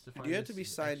websites to find. You have to this be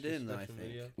signed extra in, though, I special think.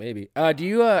 video. Maybe. Do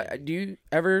you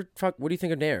ever fuck? What do you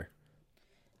think of Nair?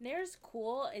 Nair's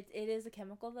cool. It is a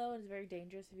chemical though. It's very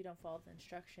dangerous if you don't follow the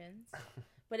instructions.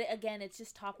 But again, it's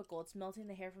just topical. It's melting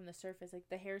the hair from the surface. Like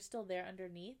the hair's still there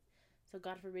underneath. So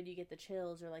God forbid you get the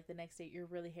chills or like the next day you're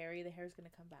really hairy. The hair's gonna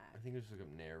come back. I think there's like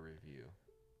a Nair review.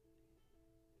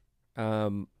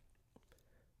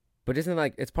 But isn't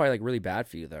like it's probably like really bad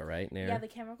for you though, right? Nair. Yeah, the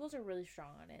chemicals are really strong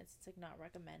on it. It's like not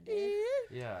recommended.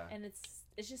 Yeah. And it's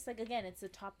just like again, it's a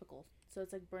topical. So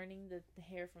it's like burning the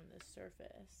hair from the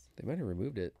surface. They might have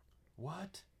removed it.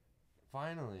 What?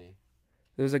 Finally.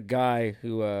 There was a guy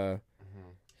who Mhm.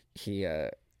 he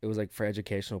it was like for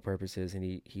educational purposes, and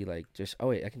he like just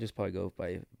I can just probably go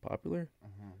by popular.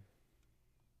 Mhm.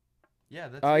 Yeah.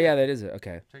 That's. Oh it. yeah, that is it.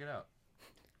 Okay. Check it out.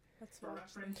 Let's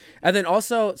watch them. And then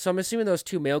also, so I'm assuming those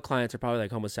two male clients are probably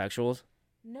like homosexuals.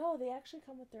 No, they actually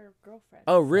come with their girlfriend.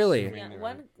 Oh really? Assuming Yeah,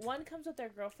 they're one comes with their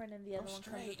girlfriend and the other one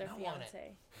comes with their straight, I want it.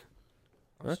 fiance.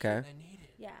 I'm Okay. straight, I need it.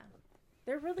 Yeah,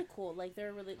 they're really cool. Like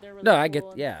they're really No, I get-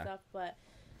 cool and yeah. stuff. But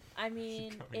I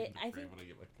mean, I think When I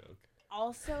get my Coke.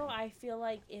 also I feel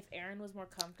like if Aaron was more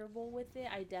comfortable with it,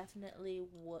 I definitely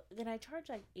would. Then I charge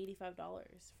like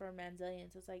 $85 for a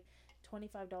manzillion, so it's like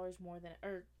 $25 more than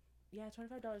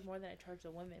 $25 more than I charge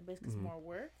the women, but it's 'cause more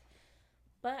work.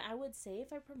 But I would say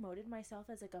if I promoted myself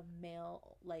as like a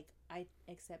male, like I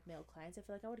accept male clients, I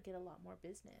feel like I would get a lot more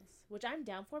business, which I'm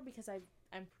down for because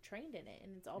I'm trained in it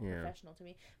and it's all Yeah. professional to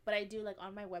me. But I do like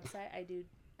on my website, I do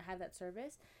have that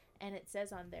service, and it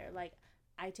says on there like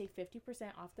I take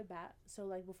 50% off the bat. So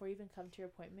like before you even come to your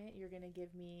appointment, you're gonna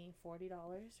give me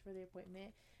 $40 for the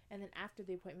appointment, and then after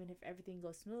the appointment, if everything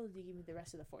goes smooth, you give me the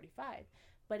rest of the $45.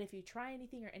 But if you try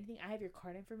anything or anything, I have your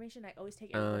card information. I always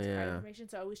take everyone's card yeah. information,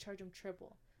 so I always charge them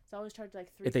triple. So I always charge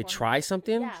like $300. If they try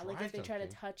something, yeah, like Try if they try to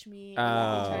something. touch me, or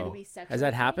if they try to Oh. be sexual. has that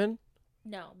with me. happened?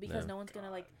 No, because No. no one's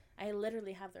gonna like. I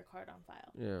literally have their card on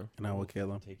file. Yeah. And I will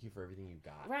kill him. Take you for everything you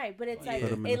got. Right, but it's Yeah. like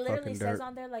Put 'em in it the literally fucking says dirt.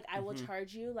 on there like I will Mhm.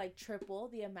 charge you like triple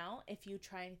the amount if you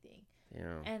try anything,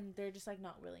 Yeah. and they're just like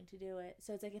not willing to do it.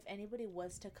 So it's like if anybody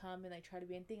was to come and like try to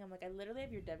be anything, I'm like I literally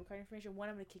have your debit card information. One,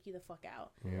 I'm gonna kick you the fuck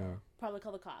out. Yeah. Probably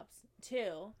call the cops.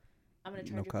 Two, I'm gonna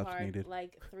charge No your cops card needed.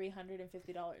 like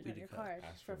 $350 on Need a your cop. card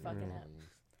Ask for for fucking money. up.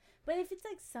 But if it's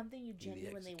like something you the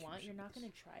genuinely want, you're not gonna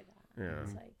executions. try that. Yeah.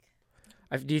 It's like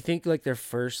Do you think like their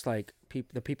first like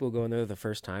the people who go in there the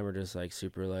first time are just like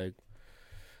super like?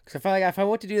 Because I feel like if I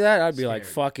went to do that, I'd be like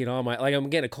Scared. fucking on my like I'm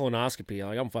getting a colonoscopy.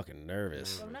 Like I'm fucking nervous.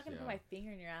 so I'm not gonna put Yeah. my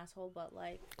finger in your asshole, but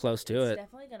like Close to it's it.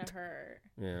 definitely gonna hurt.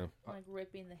 Yeah. Like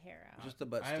ripping the hair out. Just a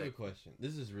butt I have a stick. question.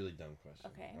 This is a really dumb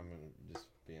question. Okay. I'm gonna just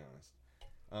be honest.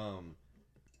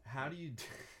 How do you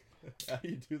How do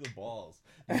you do the balls?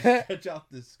 You stretch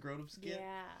out the scrotum skin?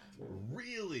 Yeah.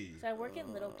 Really? So I work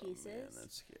in little Man, pieces.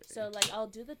 that's scary. So like I'll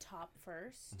do the top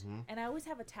 1st, Mhm. and I always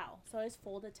have a towel. So I always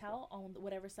fold a towel on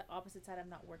whatever opposite side I'm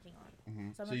not working on.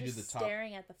 Mhm. So I'm So not you do just the top.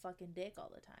 staring at the fucking dick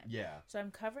all the time. Yeah. So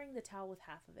I'm covering the towel with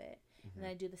half of it, and Mm-hmm. then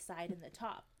I do the side and the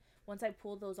top. Once I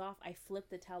pull those off, I flip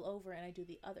the towel over and I do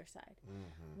the other side.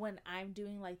 Mm-hmm. When I'm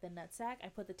doing like the nutsack, I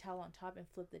put the towel on top and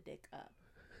flip the dick up.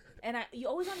 And you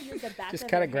always want to use the back Just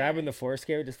of kind your of grabbing hand. the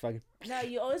foreskin, just fucking. No,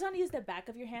 you always want to use the back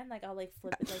of your hand. Like I'll like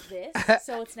flip it like this,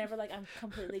 so it's never like I'm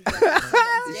completely grabbing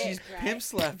someone's She's dick, right? pimp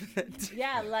slapping it.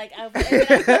 Yeah, like and then I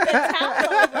put the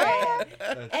towel over it.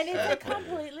 That's And it's so like funny.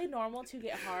 completely normal to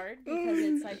get hard because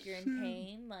it's like you're in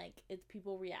pain. Like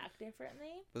people react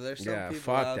differently. But there's some Yeah, people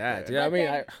fuck out that, there. dude. Yeah, I But mean,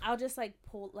 then I'll just like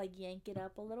yank it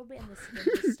up a little bit, and the skin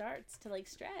just starts to like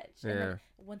stretch. And Yeah. then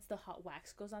once the hot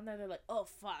wax goes on there, they're like, "Oh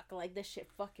fuck!" Like this shit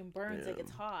fucking burns. Like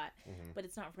it's hot, Mhm. but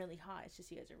it's not really hot. It's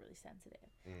just you guys are really sensitive.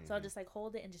 Mhm. So I'll just like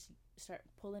hold it and just start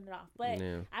pulling it off. But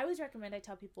Yeah. I always recommend. I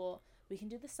tell people we can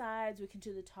do the sides, we can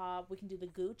do the top, we can do the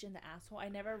gooch and the asshole. I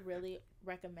never really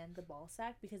recommend the ball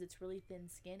sack because it's really thin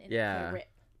skin and it Yeah. can rip.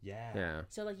 Yeah. Yeah.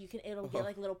 So like it'll get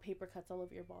like little paper cuts all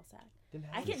over your ball sack. Then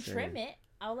how I do you- can trim it.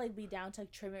 I'll like be down to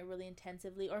like trim it really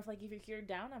intensively, or if you're here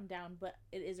down, I'm down. But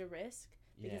it is a risk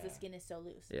because the Yeah. skin is so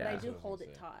loose. Yeah. But I That's do what I was hold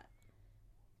gonna it say. taut.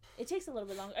 It takes a little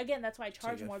bit longer. Again, that's why I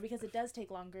charge Take a- more because it does take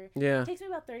longer. Yeah. It takes me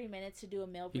about 30 minutes to do a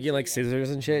male. You get like procedure.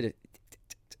 scissors and shit.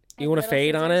 I You have want to little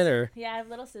fade on it, scissors. or Yeah, I have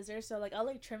little scissors, so like I'll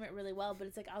like trim it really well. But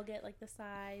it's like I'll get like the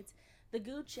sides, the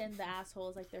gooch and the asshole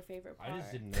is like their favorite part. I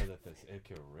just didn't know that it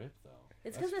could rip though.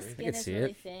 It's That's because the crazy. skin can is see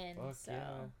really it. thin. Fuck So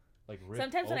yeah. Like rip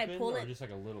Sometimes when I open pull or it- just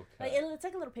like a little cut. like it's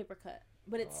like a little paper cut,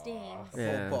 but it stings.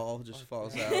 Yeah. Whole ball just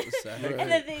falls out the side.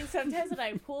 And the thing, sometimes when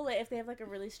I pull it, if they have like a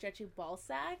really stretchy ball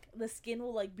sack, the skin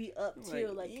will like be up too.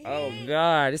 Like, oh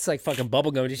god, it's like fucking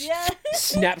bubblegum. Just yeah.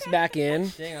 snaps back in.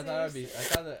 Dang, I thought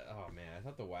I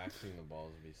thought the waxing the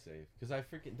balls would be safe because I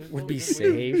freaking there's Would no be good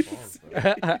way to do safe. balls,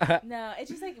 though. No, it's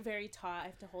just like very taut. I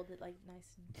have to hold it like nice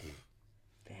and.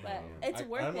 But Damn. it's I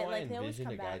worth don't know it. why Like they I always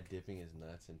envisioned come a guy back. dipping his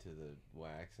nuts into the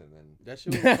wax and then That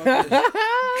shit will fucking,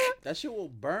 that shit will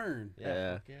burn.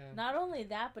 Yeah. fuck yeah. Not only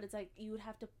that, but it's like you would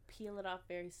have to peel it off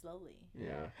very slowly.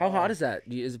 Yeah. How hot is that?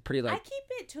 Is it pretty I like? keep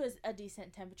it to a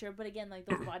decent temperature, but again, like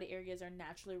those body areas are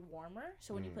naturally warmer.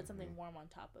 So when you put something warm on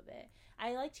top of it,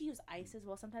 I like to use ice as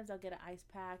well. Sometimes I'll get an ice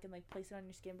pack and like place it on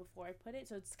your skin before I put it,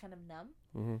 so it's kind of numb.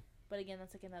 Mhm. But again,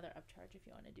 that's like another upcharge if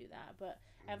you want to do that. But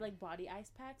I have like body ice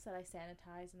packs that I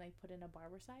sanitize and I put in a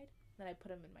barber side. Then I put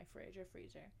them in my fridge or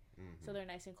freezer, so they're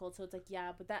nice and cold. So it's like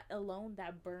but that alone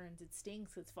that burns. It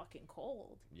stings. It's fucking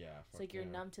cold. Yeah. It's like you're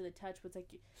numb to the touch, but it's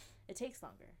like it takes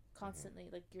longer. Constantly,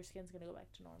 like your skin's gonna go back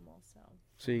to normal. So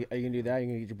So are you gonna do that? You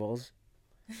gonna get your balls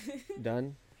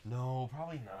done? No,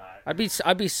 probably not.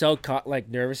 I'd be so like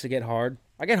nervous to get hard.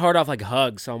 I get hard off like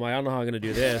hugs, so I'm like, I don't know how I'm gonna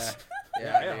do this. Yeah,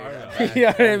 Yeah, dude, hard that enough. back. You know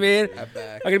what I mean? That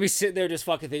back. I'm gonna be sitting there just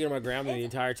fucking thinking of my grandma the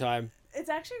entire time. it's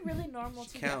actually really normal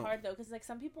to get Count. hard though, because like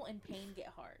some people in pain get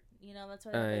hard. You know, that's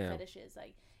what Oh, the yeah. fetish is.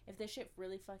 Like if this shit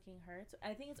really fucking hurts,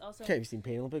 I think it's also Okay, have you seen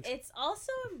Pain Olympics? it's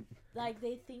also like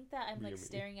they think that I'm like Yummy.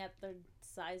 staring at the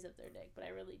size of their dick, but I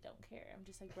really don't care. I'm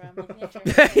just like, bro, I'm looking at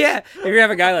your head. Yeah. If you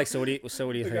have a guy like, so what do you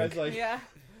The think? guy's like, Yeah.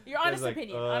 Your Guy's honest like,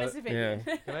 opinion. uh, Honest opinion.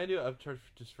 can I do an upcharge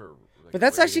just for? Like, But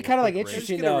that's a actually rating, kinda, like, quick rating?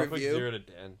 interesting, Just gonna though. Quick review. 0 to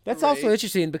 10. That's Right. also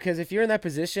interesting because if you're in that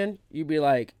position, you'd be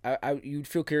like, you'd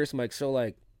feel curious. I'm like, so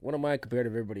like, what am I compared to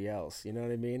everybody else? You know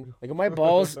what I mean? Like, are my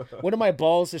balls, what are my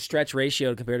balls to stretch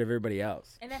ratio compared to everybody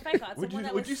else? And if I got Would someone you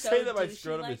that would was you so say that my douchey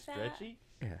scrotum like is that, stretchy?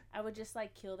 I would just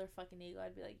like kill their fucking ego.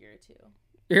 I'd be like, you're a 2.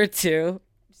 You're a 2.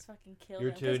 Just fucking kill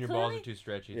You're them. 2 and your balls are clearly- too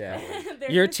stretchy. Yeah.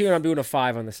 they're You're a just- 2 and I'm doing a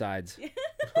 5 on the sides.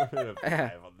 Five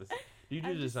on this. Do you do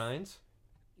I'm just- designs?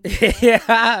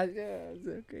 Yeah,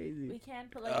 so crazy. We can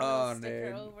put like a Oh, little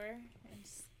sticker nerd. over and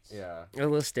just Yeah. A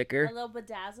little sticker. a little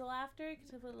bedazzle after.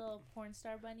 To put a little porn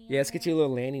star bunny. Yeah, let's get you a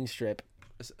little landing strip.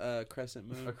 Crescent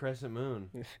moon. A crescent moon.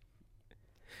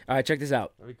 All right, check this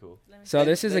out. That'd be cool. So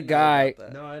this is a They know guy. about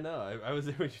that. No, I know. I was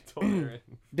there when you told me. Right?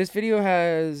 This video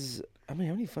has, I mean,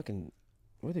 how many fucking,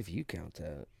 where the view count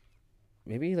at?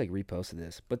 Maybe he like reposted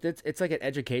this, but it's like an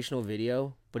educational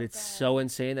video, but it's so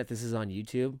insane that this is on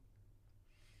YouTube.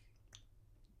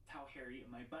 How hairy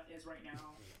my butt is right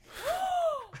now.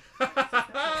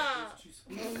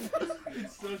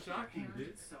 It's so shocking,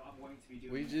 dude. So I'm going to be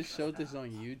doing We just showed this on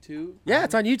YouTube. Yeah,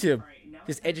 it's on YouTube. All right, now Just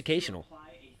it's time to educational. Apply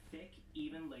a thick,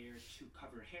 even layer to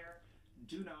cover hair.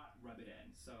 Do not rub it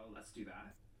in. So let's do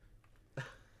that.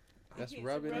 That's He's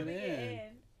rubbing it in.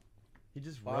 He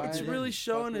just Why It's the really fuck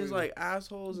showing his we- like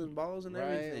assholes and balls and Right?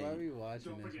 everything. Why are we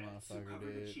watching Don't this forget to motherfucker, cover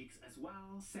the dude? cheeks as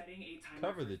well. Setting a timer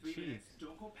Cover for the 3 minutes. cheeks.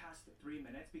 Don't go past 3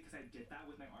 minutes because I did that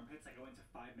with my armpits. I go into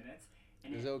 5 minutes.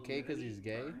 And Is it okay 'cause he's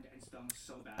gay? literally burned and stung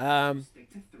so bad. So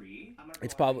stick to 3. I'm gonna go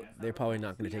It's ahead probably and they're stop probably it.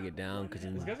 not going to We take it have down 1 because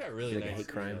minute This guy's left. got really It's like a nice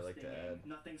hate crime. skin, I like to add.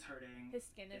 Nothing's hurting. His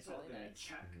skin is It's all really good. nice.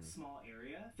 Check small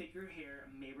area. Thicker hair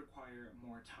may require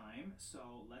more time,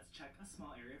 so let's check a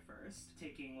small area first.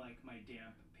 Taking like my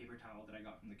damp paper towel that I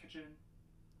got from the kitchen.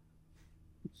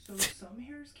 So some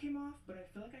hairs came off, but I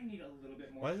feel like I need a little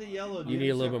bit more. Why is it time. yellow? I'm You need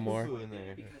a little bit gonna more. swipe In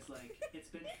there. it because like it's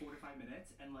been 4 to 5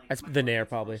 minutes and like That's my the Nair, armpits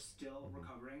are probably. still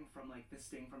recovering from like the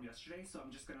sting from yesterday, so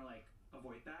I'm just gonna like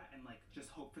avoid that and like just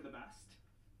hope for the best.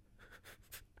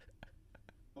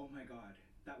 Oh my god,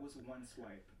 that was one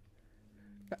swipe.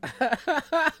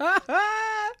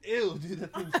 Ew, dude,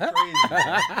 that thing's A crazy.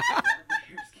 lot of the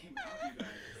hairs came out, you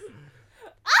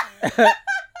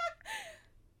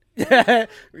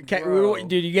guys. Bro.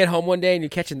 Dude, you get home one day and you're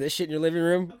catching this shit in your living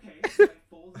room. Okay, so I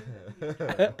folded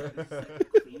it. This is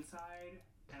like the clean side,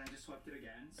 and I just swept it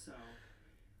again. So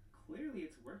clearly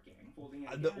it's working. Folding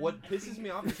it again. What I pisses think me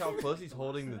off is how the close he's last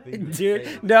holding of the it. thing. to his Dude,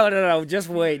 face. no, just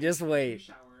wait.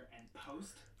 Shower and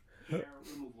post hair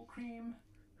removal cream.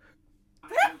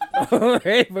 I will just-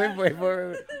 Wait. Come back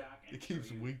and It keeps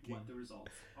show you winking. What the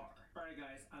results are. Alright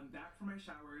guys, I'm back from my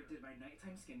shower, did my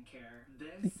nighttime skincare.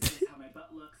 This is how my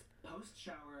butt looks post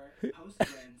shower, post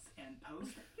rinse, and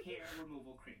post hair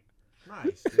removal cream.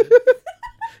 Nice, dude.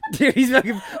 Dude, he's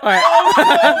fucking. All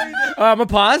right, I'm gonna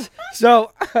pause.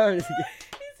 So, He's flexing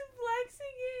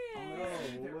it. No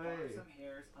There way. are some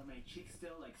hairs on my cheeks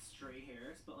still, like stray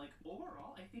hairs, but like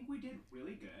overall, I think we did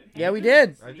really good. Yeah, we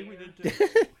did. I think we did Nair too.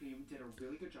 Cream did a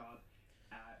really good job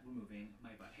at removing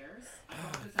my butt hairs. I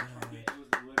bought this at Target. It was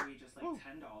literally just like $10.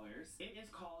 It is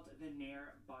called the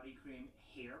Nair Body Cream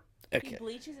Hair. He okay.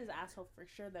 bleaches his asshole for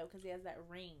sure though, because he has that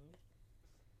ring.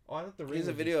 Oh, I thought the ring Here's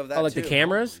a was video just- of that Oh, like too. the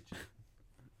cameras?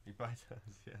 He probably does,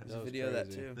 yeah. There's a video of that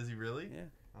crazy. too. Does he really? Yeah.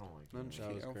 Oh my I'm god. just That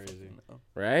kidding. was I don't crazy. fucking know.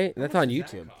 Right? That's on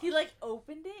YouTube. He like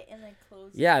opened it and then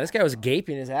closed Yeah, it. this guy was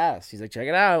gaping his ass. He's like, check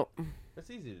it out. That's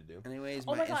easy to do. Anyways,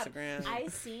 Oh my my god, Instagram. I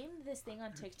seen this thing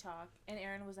on TikTok, and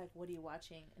Aaron was like, "What are you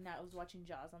watching?" And I was watching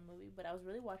Jaws on the movie, but I was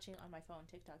really watching on my phone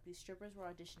TikTok. These strippers were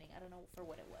auditioning. I don't know for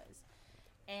what it was,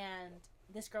 and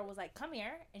this girl was like, "Come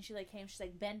here," and she like came. She's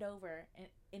like, "Bend over," and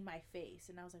in my face,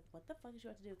 and I was like, "What the fuck is she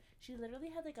about to do?" She literally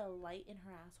had like a light in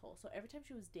her asshole, so every time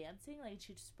she was dancing, like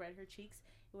she'd spread her cheeks,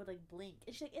 it would like blink,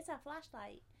 and she's like, "It's a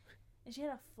flashlight," and she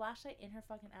had a flashlight in her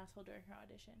fucking asshole during her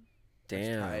audition.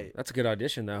 Damn. tight. That's a good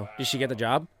audition, though. Did she get the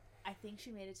job? I think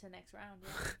she made it to the next round.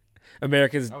 Yeah.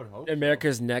 America's I would hope so.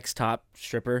 America's next top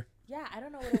stripper. Yeah, I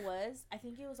don't know what it was. I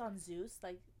think it was on Zeus.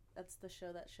 Like, that's the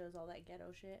show that shows all that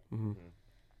ghetto shit. Mhm.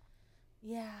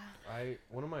 Yeah.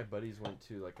 One of my buddies went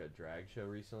to like a drag show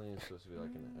recently. It's supposed to be like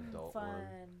an adult fun.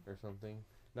 one or something.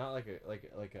 Not like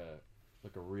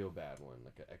a real bad one,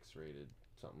 like an X-rated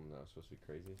something that was supposed to be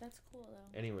crazy. That's cool,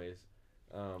 though. Anyways,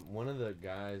 one of the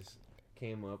guys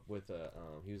came up with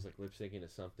he was like lip syncing to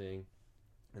something,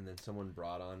 and then someone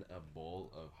brought on a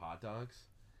bowl of hot dogs,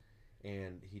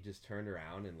 and he just turned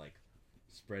around and like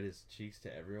spread his cheeks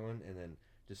to everyone, and then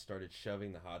just started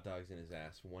shoving the hot dogs in his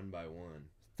ass one by one.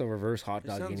 The reverse hot It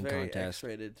dog sounds eating very contest.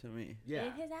 X-rated to me. Yeah,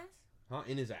 In his ass? huh?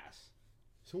 In his ass.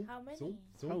 So, How many?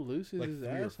 How loose is like his 3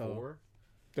 or asshole? 4.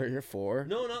 3 or 4.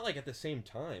 No, not like at the same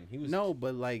time. He was No,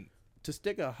 but like to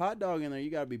stick a hot dog in there,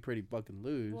 you gotta be pretty fucking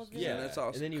loose. Well, Yeah, that's all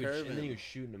and then he was curving.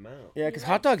 shooting them out. Yeah, He because likes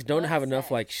hot dogs don't blood have enough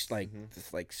sex. like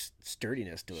Mhm.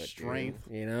 sturdiness to it. dude. Strength.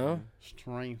 You know,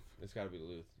 Strength. It's gotta be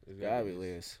loose. It's gotta be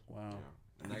loose. Wow.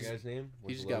 And that guy's name? He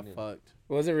was just got Logan. fucked.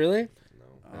 Was it really? No.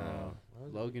 Oh,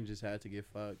 Logan just had to get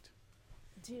fucked.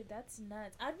 Dude, that's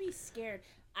nuts. I'd be scared.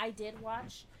 I did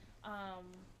watch,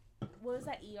 what was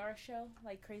that ER show?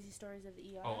 Like Crazy Stories of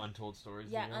the ER? Oh, Untold Stories.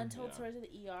 yeah, you know? Untold Yeah. Stories of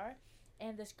the ER.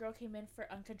 And this girl came in for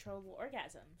uncontrollable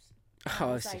orgasms. And Oh, I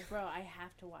I was see. like, bro, I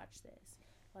have to watch this.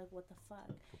 Like, what the fuck?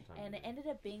 Full-time And it dude. ended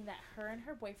up being that her and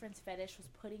her boyfriend's fetish was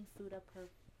putting food up her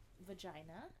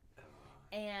vagina,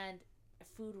 and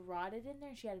food rotted in there,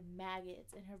 and she had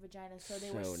maggots in her vagina, so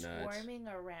they were So nuts. swarming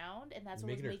around, and that's what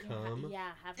was Making her making her, cum?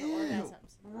 have her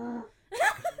orgasms.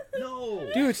 No.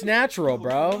 Dude, it's natural,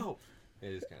 bro. No.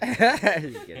 It is kind of.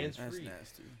 Just kidding. Hands That's free.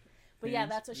 nasty. But yeah,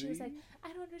 that's what she was like. Hands-free?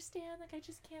 I don't understand. Like, I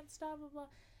just can't stop. Blah blah.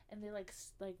 And they like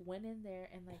went in there,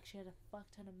 and like she had a fuck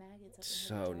ton of maggots.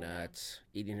 Up in her So vagina. nuts.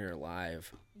 Eating her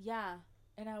alive. Yeah,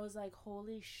 and I was like,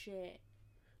 holy shit.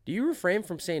 Do you refrain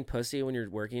from saying pussy when you're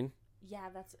working? Yeah,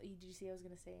 that's. Did you see? I was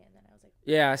gonna say it, and then I was like,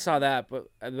 Yeah, I saw that,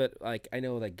 but like I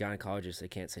know like gynecologists they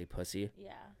can't say pussy,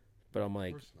 yeah. but I'm Of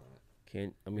like, course not.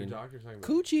 Can't. I Your mean, doctor's talking about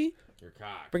Coochie. your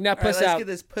cock. bring that All right, puss let's out. get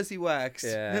this pussy wax.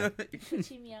 Yeah.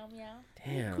 Coochie meow meow.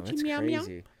 Damn, Coochie that's meow, meow.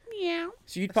 crazy. Meow.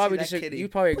 So you'd I probably see just that kitty.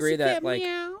 you'd probably agree that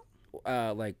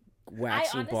Pussycat like I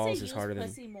waxing honestly balls use is harder than.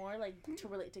 pussy more like to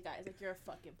relate to guys. Like you're a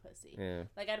fucking pussy. Yeah.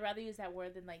 Like I'd rather use that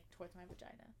word than like towards my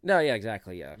vagina. No. Yeah.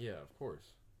 Exactly. Yeah. Yeah, of course.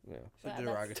 Yeah. It's But a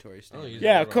derogatory I don't standard. use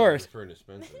Yeah, that of word course. For an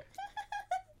dispenser.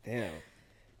 Damn.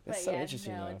 That's But so yeah,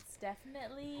 interesting no, though. it's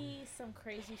definitely some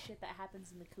crazy shit that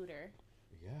happens in the cooter.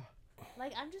 Yeah.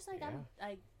 Like I'm just like Yeah. I'm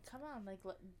like, come on, like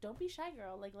don't be shy,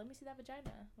 girl. Like let me see that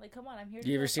vagina. Like come on, I'm here. to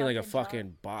You do ever seen like a job.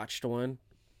 fucking botched one?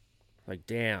 Like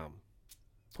damn.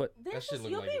 There's shit just,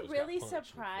 looked you'll like it be was got really punched in the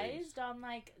surprised on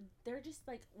like they're just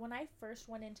like when I first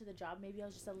went into the job, maybe I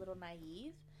was just a little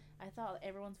naive. I thought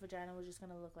everyone's vagina was just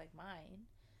gonna look like mine,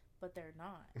 but they're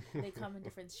not. They come in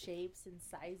different shapes and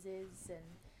sizes, and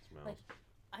Smells. like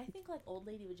I think like old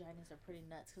lady vaginas are pretty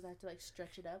nuts because I have to like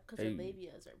stretch it up because their Hey.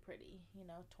 labias are pretty,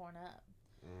 torn up.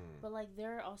 Mm. But like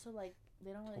they're also like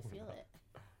they don't really Torn feel up.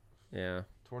 it. Yeah.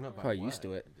 Torn up by Probably what? used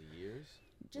to it. The years?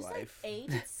 Just Life. like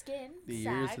age, skin, The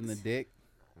sags. ears and the dick.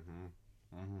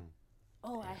 Mm-hmm. Mm-hmm.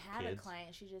 Oh, I Yeah, had a kids.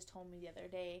 client. She just told me the other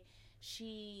day.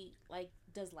 She like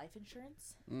does life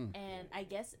insurance, Mm. and I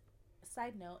guess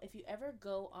side note, if you ever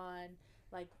go on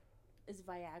like, is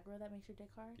Viagra that makes your dick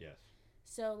hard? Yes.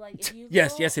 So like if you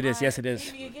Yes, go yes, it is. on- Yes, it is.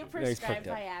 If you get No, he's prescribed fucked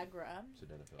up. Viagra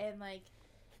Sildenafil. and like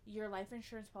your life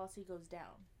insurance policy goes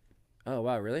down Oh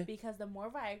wow, really? because the more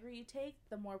Viagra you take,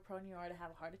 the more prone you are to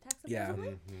have a heart attack. Yeah.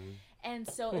 Supposedly. Mhm. And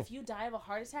so if you die of a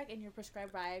heart attack and you're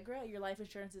prescribed Viagra, your life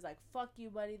insurance is like, fuck you,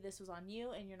 buddy. This was on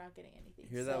you, and you're not getting anything.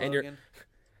 Hear that, So, And you're- Logan?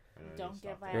 I know, you Don't need to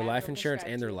get stop Viagra. Their life insurance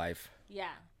prescribed and their to you. life.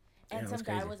 Yeah. Damn, And some that's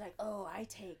guy crazy. was like, oh, I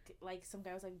take, like, some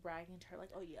guy was, like, bragging to her,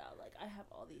 like, oh, yeah, like, I have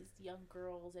all these young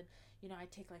girls, and, I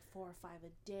take, like, 4 or 5 a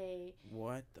day.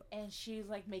 What the? And she's,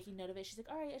 like, making note of it. She's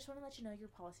like, all right, I just want to let you know your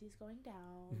policy is going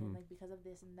down, and, like, because of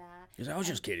this and that. He's like, I was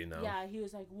And- just kidding though. Yeah, he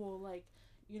was like, well, like,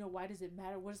 why does it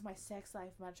matter? What does my sex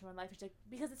life matter to my life? She's like,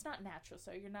 because it's not natural,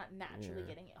 so you're not naturally Yeah.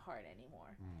 getting it hard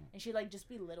anymore. Mm. And she, like, just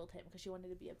belittled him because she wanted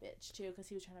to be a bitch, too, because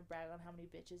he was trying to brag on how many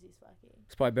bitches he's fucking.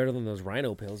 It's probably better than those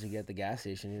rhino pills you get at the gas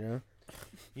station, you know?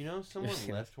 You know, someone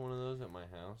Yeah. left one of those at my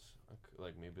house,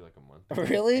 like maybe like a month. And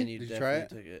Really? you Did you try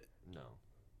definitely took it. No,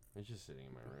 it's just sitting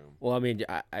in my room. Well, I mean,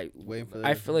 I Waiting for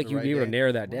I feel like the you'd right be able to day.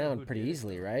 narrow that Wonder down who pretty did it,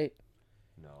 easily, though. right?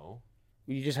 No,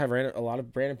 You just have a lot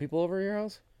of random people over your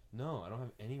house? no, I don't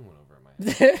have anyone over at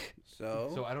my house.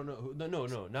 So, So I don't know. Who, no,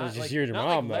 not just like you and your not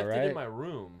mom, like though, left it right? in my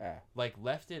room. Ah. Like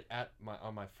left it at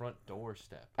on my front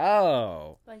doorstep.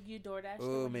 Oh. Like, you DoorDash.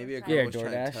 oh, maybe a girl. girl Yeah, was trying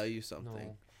DoorDash. to tell you No,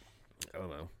 something. I don't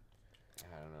know.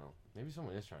 I don't know. Maybe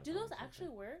someone is trying to. Do tell those me actually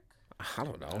something. work? I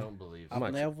don't know. I don't believe. I'm so.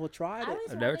 not- never tried I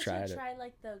always I've never wanted tried to it. try,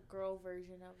 like, the girl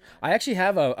version of it. I actually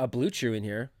have a Blue Chew in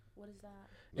here. What is that?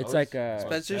 It's Those- like, those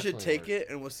Spencer should definitely take work. it,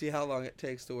 and we'll see how long it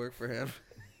takes to work for him.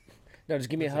 No, just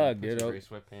give me a Put hug, some dude. gray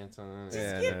Oh, sweatpants on. Just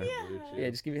Yeah, give no. me a Blue hug. Chew. yeah,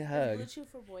 just give me a Is hug. Blue Chew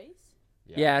for boys?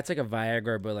 Yeah, it's like a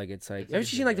Viagra, but like it's like. It's Have you like a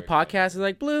seen like the generic podcast? It's Viagra.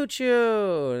 like Blue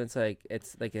Chew, and it's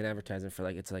like an advertisement for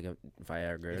like it's like a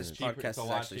Viagra. This and- Cheaper, podcast it's a is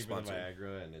lot actually cheaper than sponsored.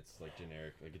 Viagra, and it's like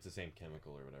generic, like it's the same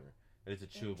chemical or whatever. But it's a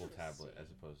chewable tablet as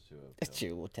opposed to a. It's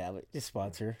chewable tablet. Just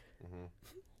sponsor. Mm-hmm.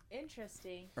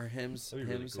 Interesting. Or Hims. That'd be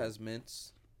really Hims cool. has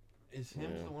mints. Is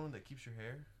Hims Yeah. the one that keeps your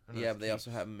hair? Or no, Yeah, it's but they also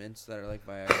Keeps. have mints that are like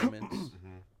Viagra mints. Mhm.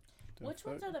 Which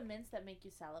ones are the mints that make you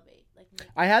salivate? Like, make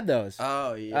I had those.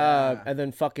 Oh yeah. And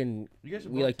then fucking You guys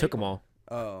should we both like took take them all.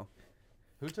 Oh.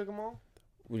 Who took them all?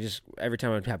 We just every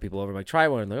time I'd have people over, I'm like, try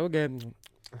one. Like, okay.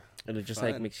 And it just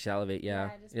like Fun. makes you salivate. Yeah,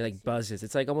 Yeah, it just it like makes you- buzzes.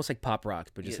 It's like almost like pop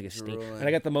rocks, but just Get like a steam. drooling. And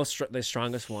I got the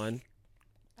strongest one.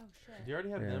 Oh, shit. Do you already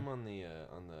have Yeah. them on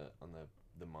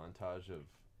the montage of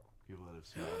people that have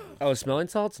smelled? those? Oh, smelling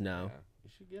salts? Yeah. No. You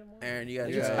should get them on. Aaron, you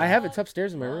gotta Yeah. try. I have it. It's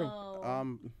upstairs in my room.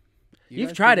 Oh. You You've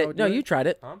guys tried think I it. would No, do you tried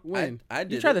it. Huh? When? I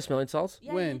did. You tried it. the smelling salts.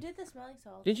 Yeah, When? you did the smelling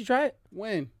salt. Didn't you try it?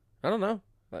 When? I don't know.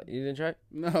 You didn't try it?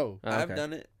 No. Oh, I've okay.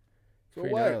 done it. For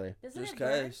Pretty what? gnarly. Doesn't Just it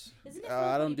burn? cause. Isn't it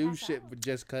I for don't when do you pass shit out?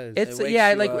 just cause. It's wakes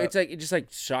yeah, you like up. it's like it just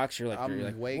like shocks you. Like I'm you're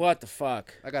like, awake. what the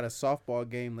fuck? I got a softball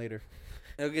game later.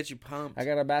 It'll get you pumped. I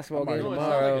got a basketball I'm game already- No, it's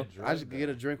not tomorrow. like a drug, I just get a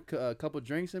though. drink, a couple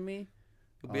drinks in me.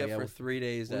 We'll be Oh, up yeah, for we- 3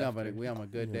 days We after. on a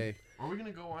good day. Are we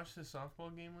gonna go watch the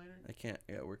softball game later? I can't.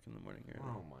 I got work in the morning early.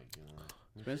 Oh my god.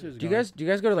 Me Spencer's too. Do you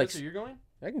guys go to like? Spencer, you're going?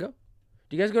 I can go.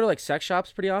 Do you guys go to like sex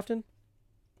shops pretty often?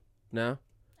 No.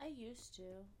 I used to.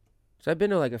 So I've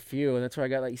been to like a few, and that's where I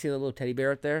got like you see the little teddy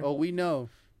bear up there. Oh, we know.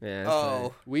 Yeah. That's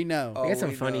Oh. We know. Oh, got some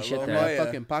we funny know. shit Lil there. That Moya.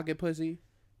 fucking pocket pussy.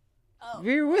 Oh.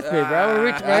 You're with me, bro.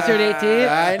 When I turned 18.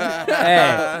 I know.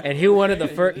 Hey, and who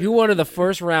wanted the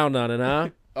first round on it, huh?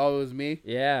 Oh, it was me.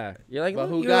 Yeah, you're like, But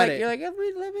who you're got like, it? You're like, let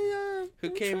me Who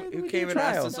let me came- try- let who me came do a and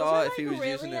asked trial. us Those all are, if he was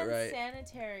really using it right.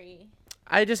 unsanitary.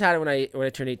 I just had it when I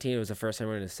turned 18. It was the first time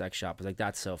I went to a sex shop. I was like,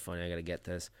 that's so funny. I gotta get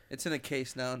this. It's in a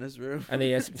case now in his room. And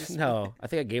then no, I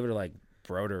think I gave it to like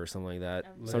Broder or something like that.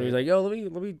 Oh. Somebody was like, yo,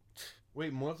 let me.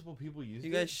 Wait, multiple people used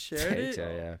You it? guys shared it? Yeah,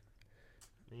 yeah.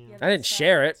 Man. Yeah, I didn't that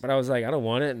share it, sucks. but I was like, I don't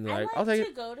want it, and I like, like I'll take to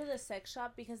it. go to the sex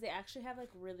shop because they actually have like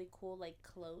really cool like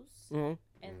clothes Mhm.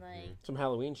 and Mhm. like Some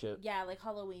Halloween shit. yeah, like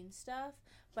Halloween stuff.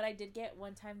 But I did get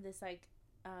one time this like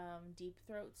deep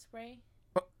throat spray.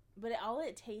 But all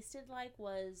it tasted like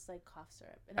was like cough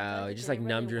syrup. And I feel Oh, like it it just like didn't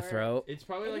numbed really your work. throat. It's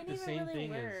probably It like the didn't same even really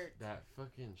thing as work. that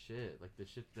fucking shit. Like the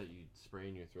shit that you spray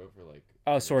in your throat for like.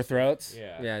 Oh, sore throats.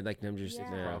 Yeah. Yeah, like numbed your.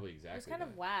 Yeah. Yeah. Probably It exactly. was kind of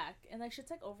that. whack, and like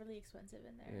shit's like overly expensive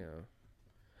in there. Yeah.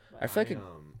 But- I feel like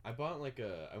I bought like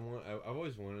a. I've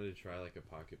always wanted to try like a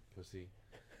pocket pussy,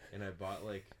 and I bought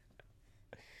like.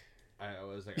 I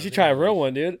was like. You I should was try in a real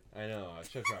relationship- one, dude. I know. I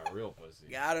should try a real pussy.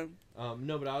 Got him.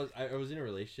 No, but I was in a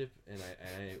relationship and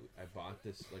I bought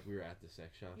this, like we were at the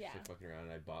sex shop just Yeah. like fucking around,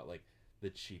 and I bought like the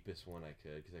cheapest one I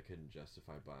could because I couldn't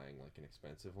justify buying like an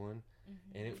expensive one,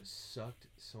 Mhm. and it sucked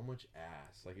so much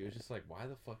ass. Like it was just like, why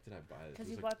the fuck did I buy this? Because It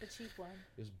you was, bought the cheap one.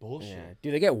 it was bullshit. Yeah,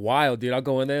 dude, they get wild, dude. I'll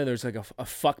go in there. And there's like a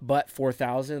fuck butt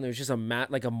 4,000. There's just a mat,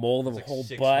 like a mold of It's a like whole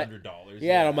butt. $600.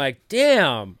 Yeah, and I'm like,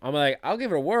 damn. I'm like, I'll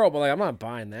give it a whirl, but like, I'm not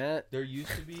buying that. there used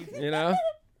to be, You know?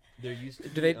 there used to.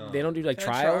 Do be, they don't do like Can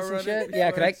I trials trial and run it shit? Yeah,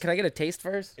 before can I get a taste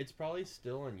first? It's probably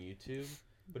still on YouTube,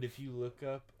 but if you look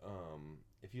up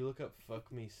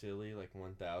 "fuck me silly" like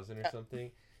 1000 or something,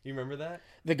 you remember that?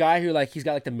 The guy who like he's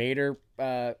got like the mater.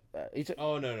 He's,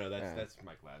 Oh no, that's Yeah. that's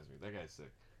Mike Lazarus. That guy's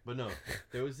sick. But no,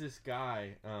 there was this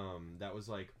guy that was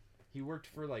like he worked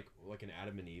for like an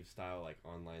Adam and Eve style like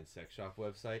online sex shop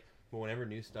website. But whenever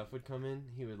new stuff would come in,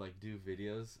 he would like do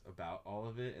videos about all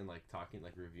of it and like talking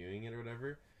like reviewing it or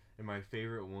whatever. And my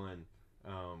favorite one,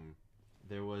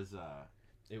 there was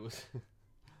it was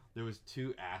there was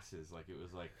two asses. Like it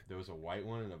was like there was a white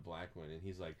one and a black one, and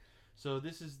he's like, so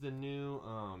this is the new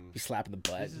he's slapping the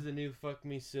butt. this is the new "Fuck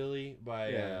Me Silly"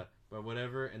 by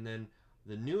whatever, and then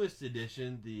the newest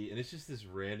edition, and it's just this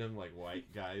random like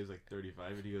white guy who's like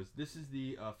 35, and he goes, "This is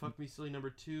the "Fuck Me Silly" number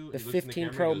 2." The He looks in 15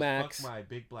 camera Pro and goes, Max. "Fuck my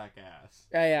big black ass."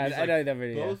 Yeah, He's I like, know that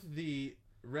video. Both the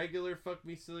regular "Fuck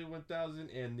Me Silly"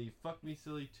 1000 and the "Fuck Me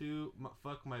Silly 2"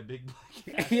 Fuck my big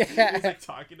black ass. Yeah. He's like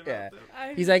talking about Yeah.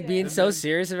 them. He's like being And so then-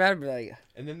 serious about it, but like,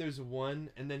 And then there's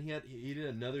one, and then he did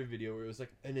another video where it was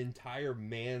like an entire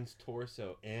man's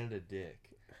torso and a dick.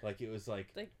 Like it was like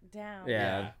Like down.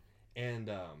 Yeah. And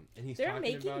he's They're talking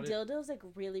making about it. dildos like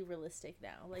really realistic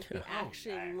now. Like they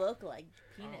actually yeah. look like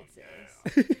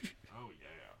penises. Oh yeah.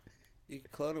 You can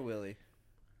clone a Willy.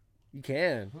 you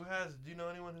can. Who has? Do you know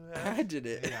anyone who I has? did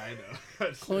it. Yeah, I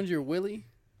know. Cloned your Willy?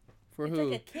 For It's who?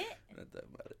 like a kit. Not talking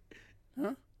about it.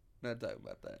 Huh? Not talking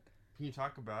about that. Can you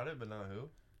talk about it, but not who?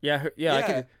 Yeah, I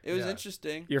could. it was Yeah.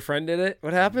 interesting. Your friend did it.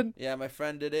 What happened? Yeah, my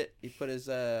friend did it. He put his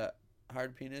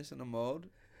hard penis in a mold,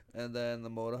 and then the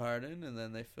mold hardened, and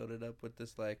then they filled it up with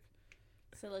this like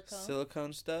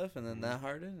silicone stuff, and then Mhm. that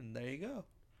hardened, and there you go.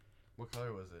 What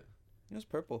color was it? It was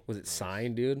purple. Was it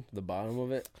signed, dude? The bottom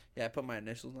of it. Yeah, I put my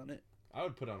initials on it. I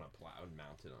would put on a plaque. I would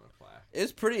mount it on a plaque.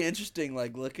 It's pretty interesting,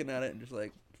 like looking at it and just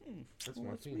like, That's oh,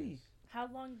 my that's penis. me. How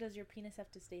long does your penis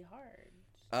have to stay hard?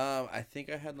 I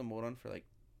think I had the mold on for like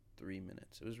 3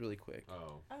 minutes. It was really quick.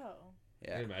 Oh. Oh. I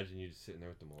Yeah, can imagine you just sitting there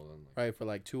with the mold on. Like, Right, for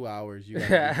like 2 hours. You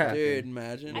gotta be dude, fucking-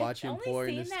 imagine. Why- Watching I've only porn,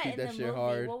 seen just that keep in that the shit movie.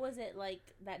 hard. What was it like?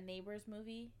 That Neighbors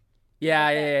movie? Yeah,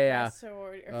 Like yeah, that- yeah, yeah. that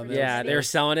sorority- or Oh, fraternity. Yeah, they were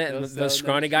selling it, and They'll the sell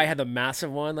scrawny that guy shit. had the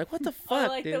massive one. Like, what the Oh, fuck,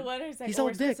 like dude? the one who's like, He's oh, all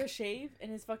we're supposed dick. to shave,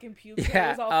 and his fucking pubes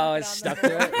Yeah. was all Oh, fucking it's on stuck the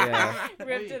to it? Yeah. ripped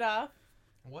Wait. it off.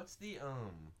 what's the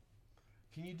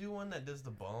Can you do one that does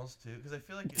the balls too? Because I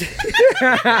feel like if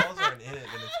the balls aren't in it,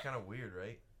 then it's kind of weird,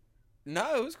 right?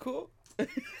 No, it was cool.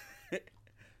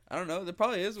 I don't know. There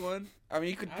probably is one. I mean,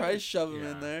 you could probably shove them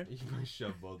in there. You can probably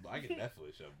shove both. I could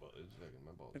definitely shove both. It's fucking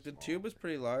my balls. Like the small. tube was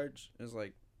pretty large. It was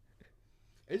like,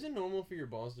 Is it normal for your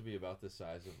balls to be about the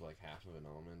size of like half of an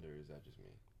almond, or is that just me?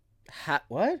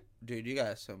 What? dude, you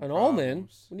got some An almond?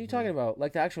 problems. What are you talking about?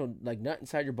 Like the actual like nut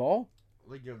inside your ball?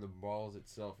 Like the balls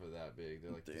itself are that big.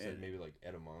 They're like they said maybe like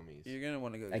edamames. You're gonna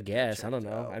want to go. I get guess. that I don't know.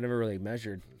 checked I out. never really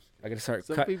measured. I gotta start.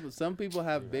 Some people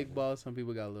have big balls. Some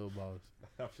people got little balls.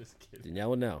 I'm just kidding. You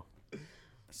never know.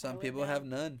 Some I people would have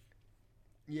know. none.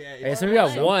 Yeah. Hey, some people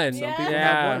got Some- one. some people have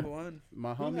yeah. One.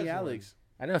 My Who homie has Alex,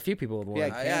 I know a few people with one. Yeah,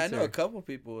 Yeah, I know cancer. a couple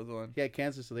people with one. he had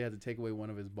cancer, so they had to take away one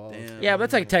of his balls. Damn. but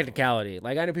that's like technicality.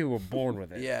 Like I know people were born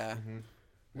with it. Yeah. Mhm.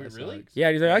 Wait, That really? sucks.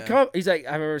 Yeah, he's like, I Yeah. come. He's like,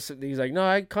 I remember. He's like, no,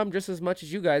 I come just as much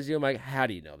as you guys do. I'm like, how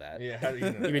do you know that? Yeah, how do you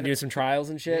know? You've been doing some trials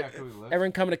and shit. Yeah, could we look?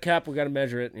 Everyone coming to Cup, we got to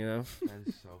measure it. You know. That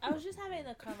is so I was fucking just having funny.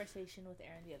 a conversation with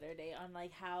Aaron the other day on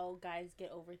like how guys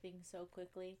get over things so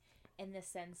quickly, in the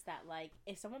sense that like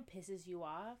if someone pisses you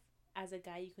off, as a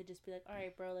guy you could just be like, all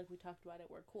right, bro, like we talked about it,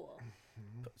 we're cool.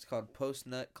 It's called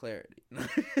post-nut clarity.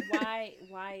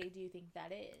 Why do you think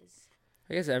that is?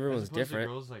 I guess As everyone's opposed to different.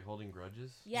 girls like holding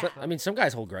grudges. Yeah. So- I mean, some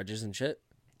guys hold grudges and shit.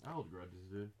 I hold grudges,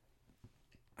 dude.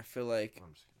 I feel like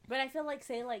I'm just kidding. But I feel like,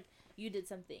 say like you did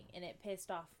something and it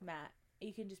pissed off Matt,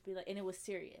 you can just be like, and it was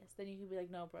serious. Then you can be like,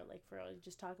 no, bro, like for real,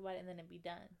 just talk about it and then it'd be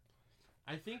done.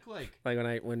 I think like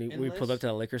Like when we pulled up Unless- to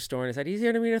the liquor store and he said he's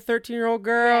here to meet a 13-year-old Yeah,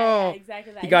 girl.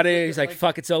 exactly that. He got He's in. like- He's like, like-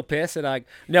 fucking so pissed. And like,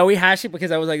 no, we hashed it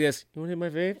because I was like this. You want to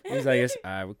hit my vape? He's like this.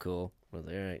 All right, we're cool. I was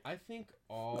like, all right. I think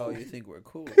all oh, you think we're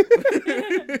cool?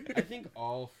 I think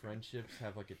all friendships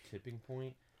have like a tipping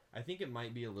point. I think it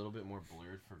might be a little bit more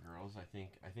blurred for girls. I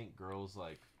think girls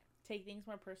like Take things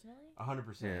more personally.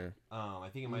 100%. I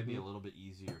think it might be a Mhm. little bit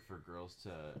easier for girls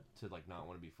to like not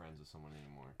want to be friends with someone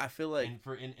anymore. I feel like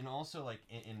And also like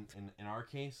in our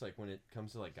case, like when it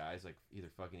comes to like guys like either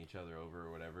fucking each other over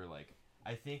or whatever, like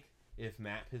I think if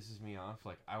Matt pisses me off,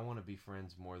 like I want to be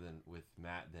friends more than with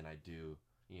Matt than I do,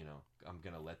 you know, I'm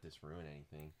gonna let this ruin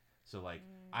anything. So like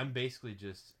I'm basically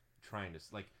just trying to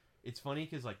like it's funny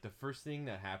because like the first thing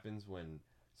that happens when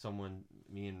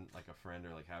me and like a friend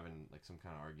are like having like some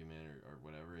kind of argument or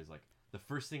whatever is like the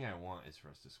first thing I want is for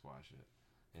us to squash it.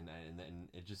 And then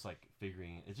it just like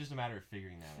it's just a matter of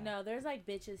figuring that out. No, there's like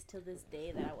bitches till this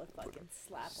day that I would fucking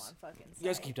slap on fucking side. You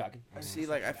guys keep talking. I see.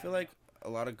 Like I feel like a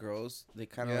lot of girls they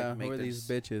kind of Yeah, like make who are their these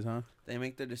bitches, huh? they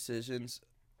make their decisions.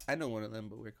 I know one of them,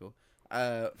 but we're cool.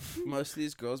 Most of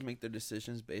these girls make their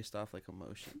decisions based off like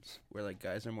emotions, where like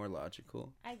guys are more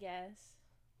logical. I guess.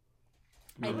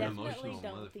 I'm I an definitely emotional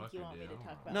don't think you motherfucker, want me dude. to I don't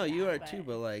talk know. about No, you that, are too,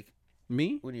 but like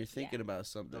Me? when you're thinking about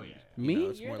something, Oh, yeah. Me? you know,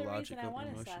 it's You're more the reason logical I than want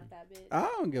to emotion. slap that bitch. I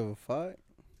don't give a fuck.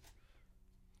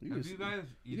 You Have just- you guys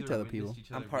you either tell the witnessed people.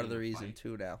 each other I'm part of the being in a reason fight?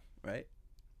 too now, right?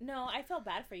 No, I felt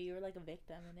bad for you. You were like a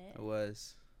victim in it. I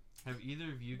was. Have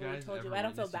either of you But we guys told you, ever I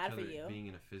don't feel witnessed bad each for other you. being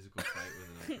in a physical fight with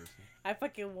another person? I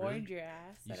fucking warned Really? your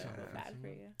ass You that I saw feel that bad for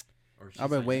somewhere? you. Or she's I've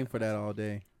been like, waiting for that all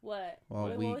day, What? all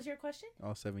What week, was your question?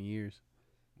 all 7 years.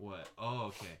 What? Oh,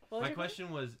 okay. What was My your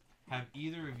question was, have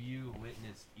either of you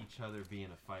witnessed each other be in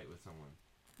a fight with someone?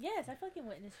 Yes, I fucking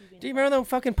witnessed you being. Do you remember that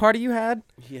fucking party you had?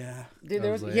 Yeah. Dude,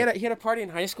 That was he had a party in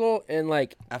high school and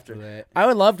like After That. I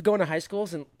would love going to high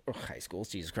schools and high schools.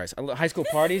 Jesus Christ, high school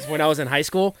parties when I was in high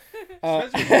school. Spencer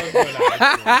loves going to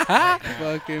high school.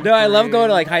 Fucking No, I love going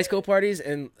to like crazy. high school parties,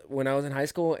 and when I was in high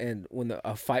school, and when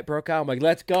a fight broke out, I'm like,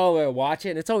 "Let's go and watch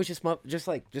it." And it's always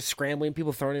just scrambling,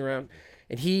 people throwing around.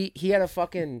 And he had a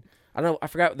fucking I don't know, I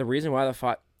forgot the reason why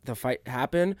the fight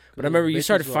happened, but I remember you bitches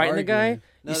started were fighting the guy. arguing.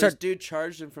 No, You this start dude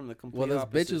charged him from the complete Well, those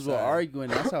opposite bitches were side. arguing.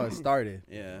 That's how it started.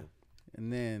 Yeah.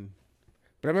 And then,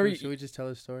 but I remember should we just tell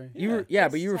the story? you were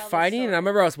Let's but you were tell the fighting, and story. I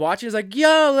remember I was watching. It was like,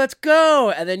 "Yo, let's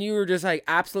go!" And then you were just like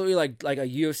absolutely like a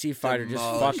UFC fighter, just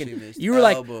Demolished him, fucking. his You were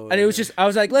like, elbow, and it was yeah. just I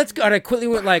was like, "Let's go!" And I quickly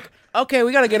went like, "Okay,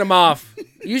 we gotta get him off."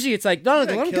 Usually it's like, "No,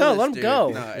 gotta let him kill go, this let him dude. go."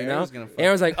 No, you know? Aaron's gonna fuck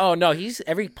Aaron's like, "Oh no,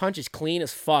 every punch is clean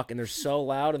as fuck, and they're so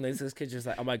loud." And this kid's just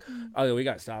like, I'm like, "Oh, yeah, we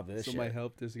gotta stop this Somebody shit."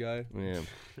 help this guy. Yeah.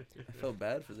 I felt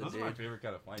bad for the Those are my dude. favorite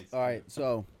kind of fights. All right,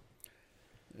 so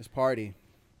this party,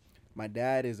 my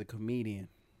dad is a comedian,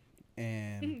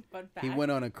 and Fun fact. he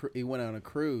went on a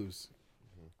cruise.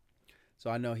 So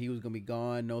I know he was gonna be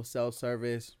gone, no cell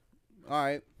service. All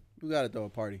right, we gotta throw a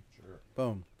party. Sure.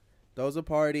 Boom, throws a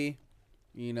party.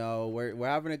 You know, we're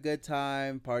having a good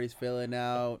time. Party's filling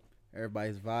out.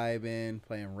 Everybody's vibing,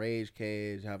 playing Rage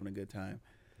Cage, having a good time.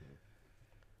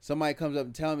 Somebody comes up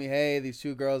and tell me, "Hey, these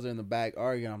two girls are in the back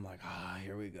arguing." I'm like,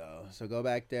 here we go. So go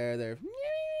back there. They're.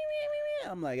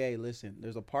 I'm like, hey, listen.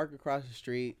 There's a park across the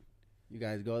street. You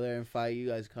guys go there and fight. You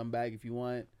guys come back if you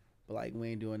want, but like we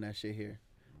ain't doing that shit here.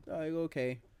 So I go,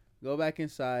 okay. Go back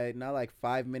inside. Not like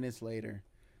 5 minutes later,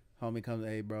 homie comes.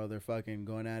 Hey, bro, they're fucking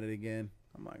going at it again.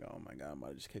 I'm like, oh my god, I'm about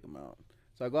to just kick them out.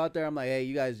 So I go out there. I'm like, hey,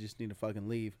 you guys just need to fucking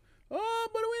leave. Oh,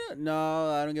 but we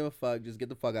no, I don't give a fuck. Just get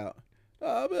the fuck out.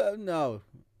 But no,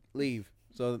 leave.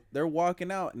 So they're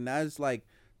walking out, and that's like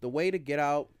the way to get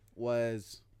out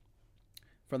was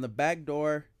from the back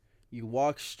door. You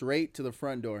walk straight to the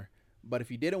front door. But if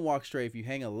you didn't walk straight, if you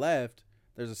hang a left,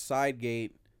 there's a side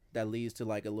gate that leads to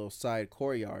like a little side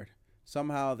courtyard.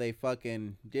 Somehow they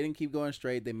fucking didn't keep going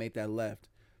straight. They made that left.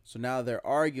 So now they're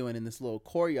arguing in this little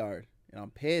courtyard. And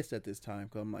I'm pissed at this time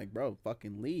because I'm like, bro,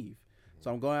 fucking leave.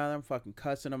 So I'm going out there, I'm fucking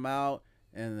cussing them out.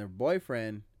 And their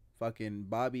boyfriend, fucking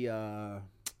Bobby,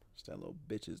 What's that little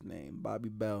bitch's name? Bobby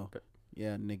Bell.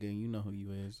 Yeah, nigga, you know who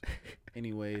you is.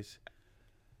 Anyways,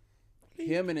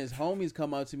 him and his homies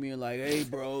come up to me and like, hey,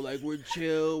 bro, like, we're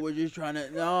chill. We're just trying to,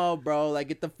 no, bro, like,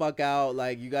 get the fuck out.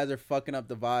 Like, you guys are fucking up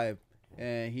the vibe.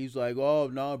 And he's like,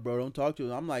 oh, no, bro, don't talk to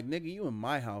him. I'm like, nigga, you in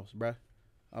my house, bro.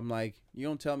 I'm like, you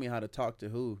don't tell me how to talk to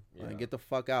who. Like, get the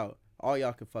fuck out. All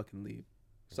y'all can fucking leave.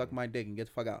 Suck my dick and get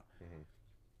the fuck out.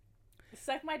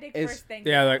 Suck my dick first, thank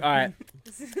Yeah, you. like, all right.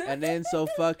 And then so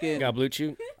fucking, Got blue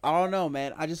chew? I don't know,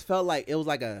 man. I just felt like it was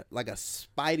like a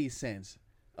spidey sense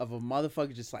of a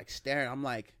motherfucker just like staring. I'm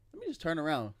like, let me just turn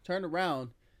around. Turn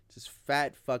around. Just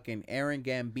fat fucking Aaron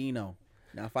Gambino.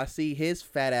 Now, if I see his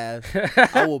fat ass,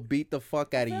 I will beat the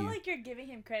fuck out of I feel you. like you're giving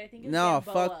him credit. I think it's No,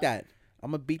 Gamboa. fuck that. I'm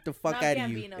going to beat the fuck Not out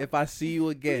of you. Gambino. If I see you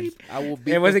again, I will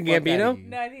beat It wasn't the fuck Gambino? out of you.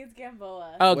 No, I think it's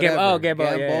Gamboa. Oh, Whatever.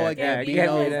 Gamboa. Gamboa, Yeah,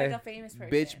 Gambino. is like a famous person.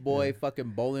 Bitch boy,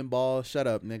 fucking bowling ball. Shut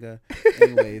up, nigga.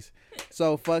 Anyways,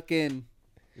 so fucking,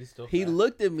 he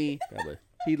looked at me. Probably.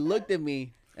 He looked at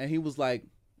me and he was like,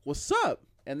 what's up?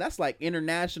 And that's like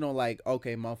international, like,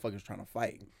 okay, motherfuckers trying to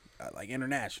fight. Like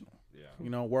international. Yeah.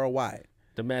 You know, worldwide.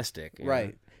 Domestic. Yeah.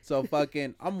 Right. So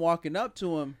fucking, I'm walking up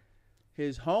to him.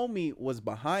 His homie was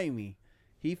behind me.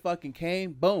 He fucking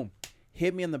came, boom,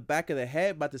 hit me in the back of the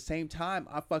head. But at the same time,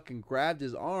 I fucking grabbed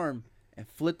his arm and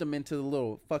flipped him into the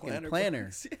little fucking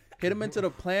planner. Hit him into the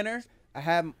planner. I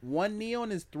had one knee on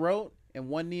his throat and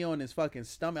one knee on his fucking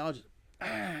stomach. I was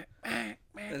just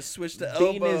And switch the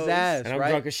beating elbows. his ass, And I'm right?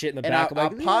 drunk as shit in the And back. I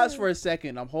I'm like, paused for a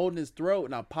second. I'm holding his throat,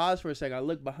 and I paused for a second. I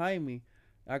look behind me.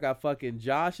 I got fucking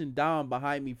Josh and Dom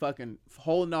behind me, fucking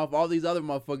holding off all these other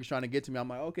motherfuckers trying to get to me. I'm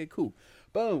like, okay, cool.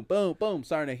 Boom, boom, boom.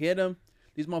 Starting to hit him.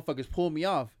 These motherfuckers pulled me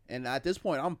off. And at this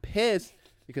point, I'm pissed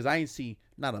because I ain't see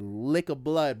not a lick of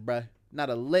blood, bruh. Not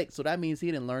a lick. So that means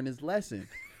he didn't learn his lesson.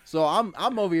 So I'm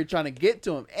over here trying to get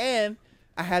to him. And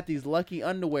I had these lucky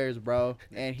underwears, bro.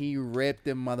 And he ripped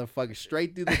them motherfuckers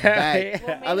straight through the back.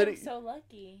 What I made literally- him so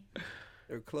lucky?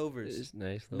 They're clovers. It's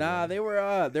nice. Nah, they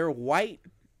were white.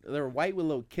 They were white with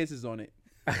little kisses on it.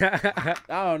 I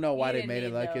don't know why You they didn't made it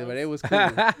need like it, but those. it was cool.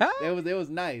 It was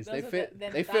nice. Those They are fit.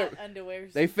 them They fat fit.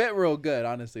 underwears. They fit real good.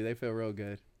 Honestly, they fit real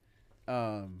good.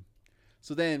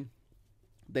 So then,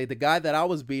 the guy that I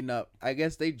was beating up, I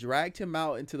guess they dragged him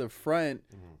out into the front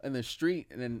in the street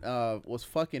and then was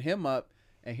fucking him up.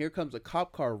 And here comes a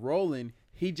cop car rolling.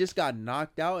 He just got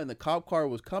knocked out, and the cop car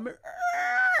was coming.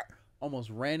 Almost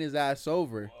ran his ass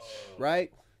over. Whoa.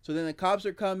 Right? So then the cops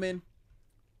are coming.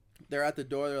 They're at the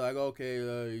door. They're like, okay,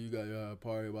 you got a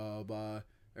party, blah, blah, blah.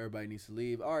 Everybody needs to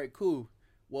leave. All right, cool.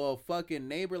 Well, fucking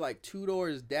neighbor, like 2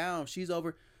 doors down, she's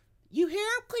over. You hear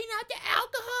them clean out the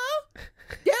alcohol?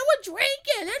 They were drinking.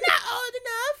 They're not old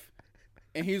enough.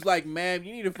 And he's like, ma'am,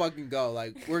 you need to fucking go.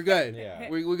 Like, we're good. Yeah.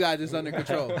 We got this under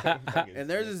control. And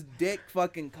there's this dick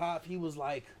fucking cop. He was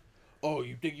like, oh,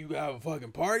 you think you can have a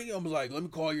fucking party? I was like, let me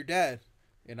call your dad.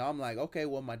 And I'm like, okay,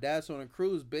 well, my dad's on a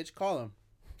cruise, bitch. Call him.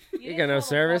 You got no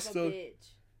service? So, bitch.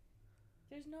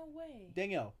 There's no way.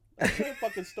 Danielle, that's a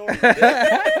fucking story.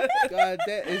 God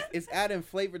damn, it's adding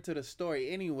flavor to the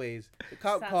story. Anyways, the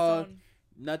cop called.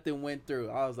 Nothing went through.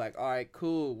 I was like, all right,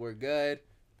 cool. We're good.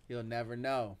 He'll never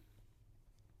know.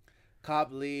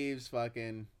 Cop leaves.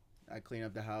 Fucking, I clean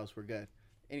up the house. We're good.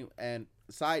 Anyway, and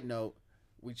side note,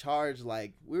 we charged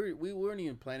like we weren't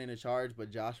even planning to charge,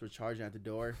 but Josh was charging at the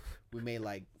door. We made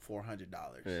like $400.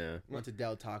 Yeah. Went to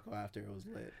Del Taco after it was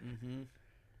lit. Mm-hmm.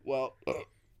 Well,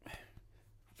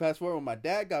 fast forward when my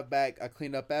dad got back, I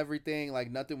cleaned up everything. Like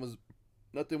nothing was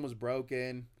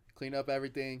broken. Cleaned up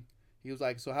everything. He was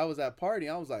like, "So how was that party?"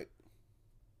 I was like,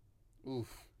 "Oof."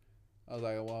 I was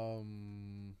like, "Well,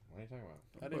 What are you talking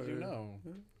about? how did you know?"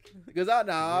 Because I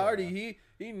already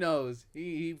he knows.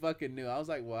 He fucking knew. I was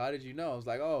like, "Well, how did you know?" I was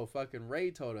like, "Oh, fucking Ray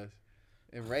told us."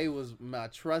 And Ray was my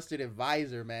trusted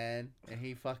advisor, man. And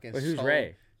he fucking. Wait, who's sold-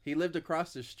 Ray? He lived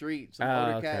across the street. Some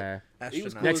Oh, older cat. okay. He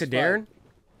was cool Next to as fuck. Darren?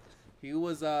 He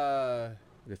was The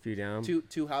few down?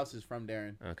 two houses from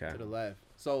Darren. Okay. To the left.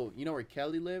 So you know where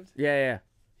Kelly lived? Yeah.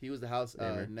 He was the house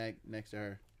Neighbor. next to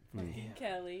her.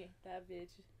 Kelly, that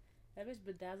bitch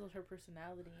bedazzled her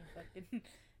personality in fucking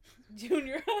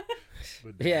junior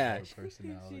high. Yeah.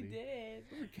 She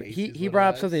did. He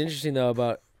brought up something interesting though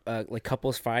about like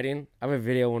couples fighting. I have a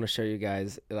video I want to show you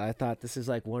guys. I thought this is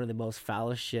like one of the most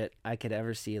foulest shit I could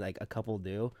ever see like a couple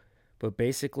do. But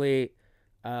basically,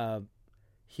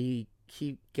 he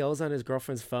goes on his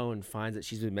girlfriend's phone and finds that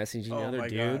she's been messaging other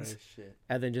dudes,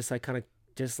 and then just watch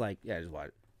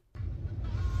it.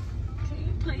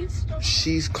 Please stop.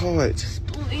 She's caught.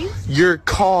 Please. You're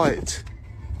caught.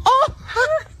 Oh!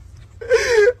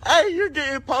 Hey, you're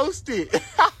getting posted.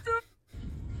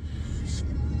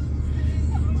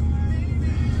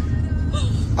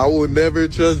 I will never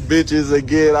trust bitches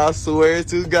again. I swear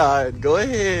to God. Go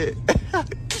ahead.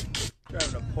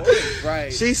 Driving a Porsche,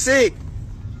 right? She's sick.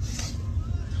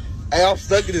 Hey, I'm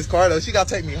stuck in this car though. She gotta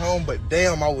take me home, but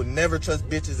damn, I would never trust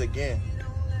bitches again.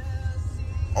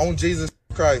 On Jesus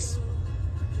Christ.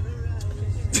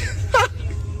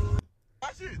 Why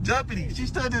she jumping? She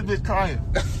stood this bitch crying.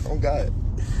 Oh God.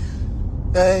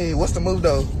 Hey, what's the move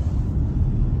though?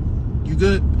 You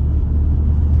good?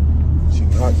 She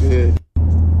not good.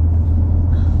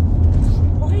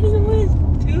 Why do you always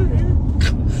do that?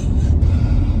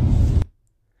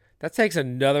 That takes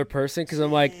another person because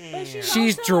I'm like, But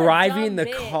she's also a driving dumb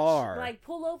the bitch. car. Like,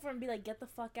 pull over and be like, get the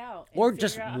fuck out. and Or figure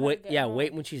just out how to wait. get Yeah, home.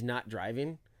 wait when she's not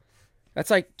driving. That's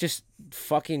like just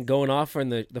fucking going off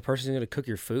and the person's going to cook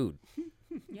your food.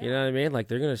 Yeah. You know what I mean? Like,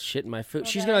 they're going to shit in my food.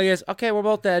 Well, She's going to guess, okay, we're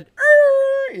both dead.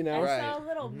 You know? I saw a Right.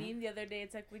 little meme the other day.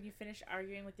 It's like when you finish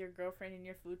arguing with your girlfriend and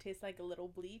your food tastes like a little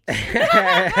bleach.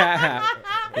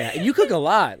 Yeah, you cook a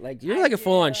lot. Like, you're I like a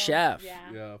full-on do. chef. Yeah.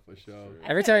 Yeah, for sure.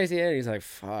 Every time I see it, he's like,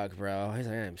 fuck, bro. He's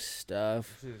like, I'm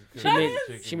stuffed.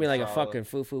 She made like a fucking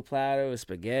fufu platter with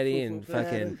spaghetti and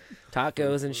fucking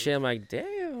tacos and shit. I'm like,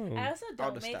 damn. I also All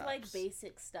don't the make stops. like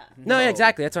basic stuff. No, yeah,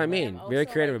 exactly. That's what I But mean. I'm Very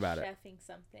also, creative like, about it. chefing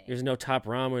something. There's no top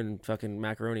ramen, fucking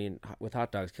macaroni and with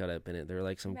hot dogs cut up in it. They're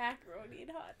like some. Macaroni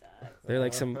and hot dogs. They're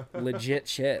like some legit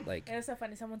shit. Like, It was so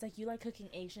funny. Someone's like, "You like cooking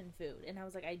Asian food?" And I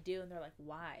was like, "I do." And they're like,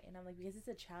 "Why?" And I'm like, "Because it's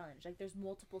a challenge. Like, there's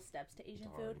multiple steps to Asian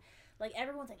food. Like,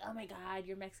 everyone's like, oh my God,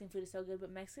 your Mexican food is so good.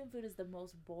 But Mexican food is the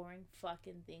most boring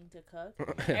fucking thing to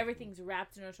cook. Everything's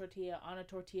wrapped in a tortilla, on a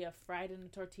tortilla, fried in a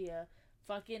tortilla.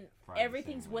 Fucking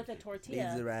everything's with a tortilla.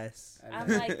 Needs the rice. I'm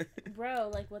like, bro,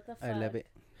 like, what the fuck? I love it.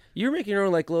 you're making your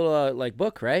own like little like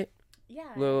book, right? Yeah.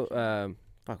 Little actually.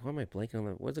 fuck. What am I blanking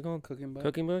on? What's it called? Cooking book.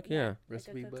 Cooking book. Yeah. Like a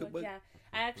Recipe cookbook, book. Yeah.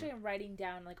 I actually am writing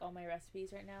down like all my recipes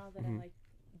right now that I'm like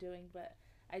doing, but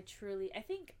I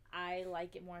think I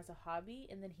like it more as a hobby,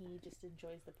 and then he just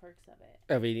enjoys the perks of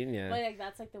it. Of eating, yeah. But like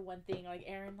that's like the one thing. Like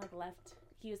Aaron like left.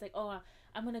 He was like, "Oh,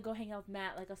 I'm gonna go hang out with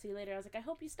Matt. Like I'll see you later." I was like, "I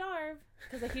hope you starve,"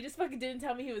 because like he just fucking didn't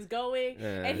tell me he was going.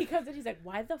 Yeah. And he comes in, he's like,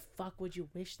 "Why the fuck would you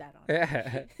wish that on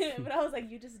me?" But I was like,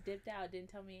 "You just dipped out, didn't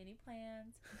tell me any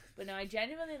plans." But no, I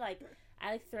genuinely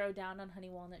I throw down on honey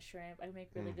walnut shrimp. I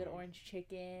make really good orange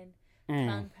chicken.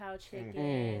 Kung Pao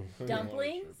chicken,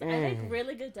 dumplings. I make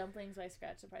really good dumplings by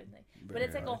scratch, surprisingly. But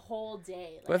it's like a whole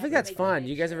day. Like, But I think have to that's make fun. a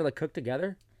You guys mixture. ever like cook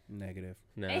together? Negative.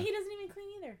 No. And he doesn't even clean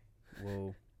either.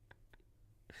 Whoa.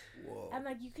 Whoa. I'm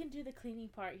like, you can do the cleaning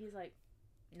part. He's like,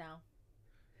 no.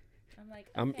 I'm like,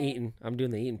 okay. I'm eating. I'm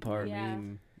doing the eating part. Yeah.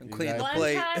 And clean the One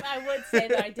plate. time, I would say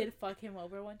that I did fuck him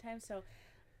over one time. So,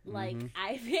 like,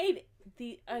 I made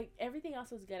everything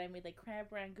else was good. I made like crab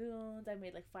rangoons. I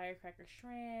made like firecracker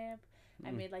shrimp. I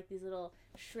made like these little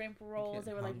shrimp rolls.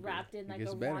 They were like wrapped in like a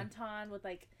wonton with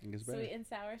like sweet and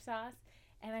sour sauce.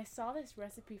 And I saw this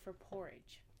recipe for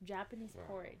porridge, Japanese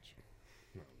porridge.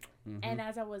 And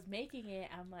as I was making it,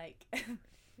 I'm like,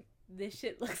 this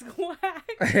shit looks whack.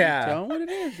 Yeah. Tell them what it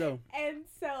is, though. And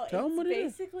so Tell 'em it's what it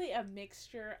is. basically a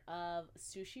mixture of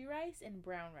sushi rice and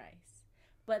brown rice.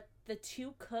 But the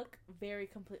two cook very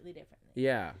completely differently.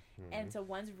 Yeah. And so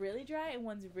one's really dry and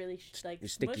one's really like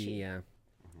Sticky. mushy. Yeah.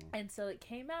 And so it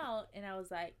came out and I was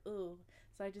like, ooh.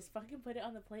 So I just fucking put it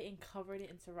on the plate and covered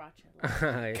it in sriracha.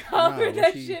 Like, covered Nah,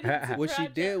 that shit in sriracha. What she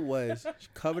did was she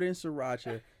covered it in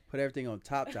sriracha, put everything on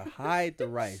top to hide the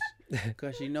rice,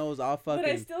 because she knows I'll But I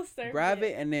fucking still served grab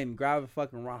it and then grab a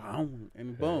fucking raw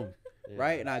and boom,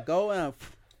 right? And I go and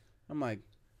I'm like,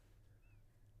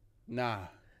 nah.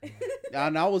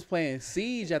 And I was playing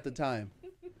Siege at the time.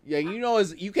 Yeah, you know,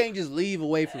 you can't just leave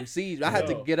away from Siege. I had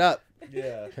to get up.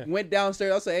 Yeah. Went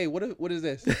downstairs. I said, "Hey, what is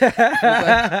this?"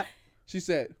 Like, she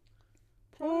said,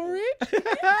 "Porridge."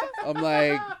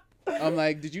 I'm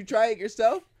like, "Did you try it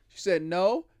yourself?" She said,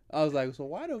 "No." I was like, "So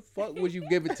why the fuck would you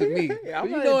give it to me?" I'm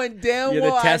You like, knowing damn you're the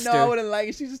well I know tester. I wouldn't like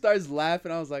it. She just starts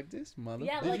laughing. I was like, "This mother."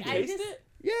 Yeah, Did like you I taste just it?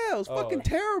 Yeah, it was Oh. fucking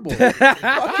terrible.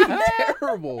 Fucking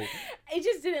terrible. it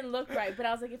just didn't look right. But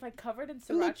I was like, if I covered in sriracha,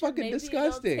 looked fucking maybe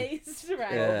disgusting. it'll taste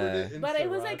right. Yeah. But it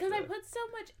was like, because I put so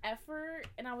much effort,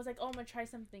 and I was like, oh, I'm gonna try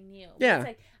something new. But Yeah. it's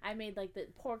like I made like the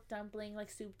pork dumpling, like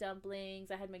soup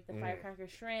dumplings. I had make the firecracker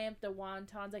shrimp, the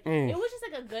wontons. Like it was just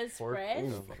like a good spread.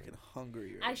 I'm fucking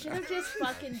hungry right I should have now. just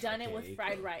fucking done it with eat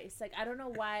fried them. rice. Like I don't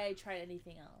know why I tried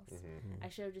anything else. I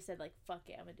should have just said like, fuck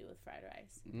it, I'm gonna do it with fried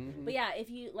rice. But yeah, if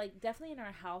you like, definitely in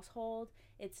our household,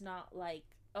 it's not like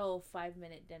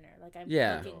 5-minute dinner. Like I'm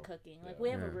Yeah. cooking. Like we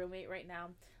have a roommate right now,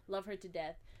 love her to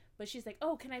death, but she's like,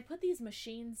 oh, can I put these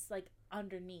machines like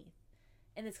underneath?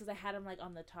 And it's because I had them like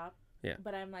on the top. Yeah.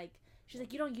 But I'm like, She's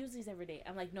like, you don't use these every day.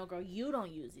 I'm like, no, girl, you don't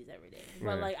use these every day. But,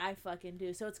 Right. like, I fucking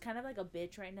do. So it's kind of like a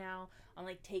bitch right now on,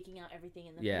 like, taking out everything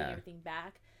and then Yeah. putting everything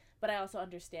back. But I also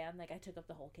understand, like, I took up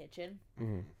the whole kitchen.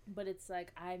 Mhm. But it's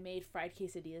like, I made fried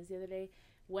quesadillas the other day.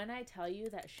 When I tell you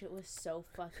that shit was so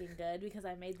fucking good because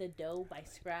I made the dough by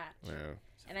scratch. Wow.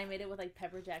 And I made it with, like,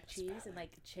 pepper jack cheese and,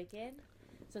 like, chicken.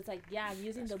 So it's like, yeah, I'm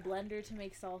using the blender to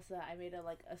make salsa. I made a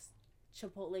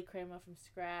chipotle crema from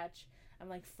scratch. I'm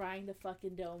like frying the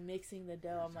fucking dough, mixing the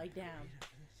dough. I'm like, damn.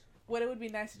 What it would be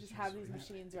nice to just have these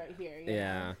machines right here. You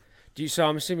Yeah. know? So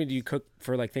I'm assuming, do you cook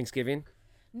for like Thanksgiving?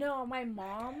 No, my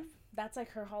mom, that's like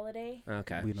her holiday.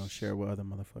 Okay. We don't share with other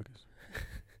motherfuckers.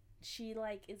 She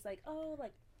like is like, oh,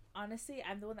 like honestly,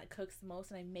 I'm the one that cooks the most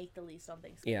and I make the least on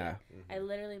Thanksgiving. Yeah. I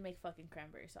literally make fucking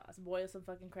cranberry sauce. Boil some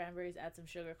fucking cranberries, add some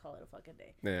sugar, call it a fucking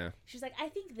day. Yeah. She's like, I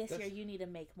think this year you need to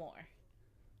make more.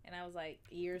 And I was like,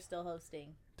 you're still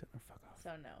hosting. Fuck off.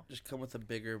 So no. Just come with a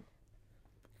bigger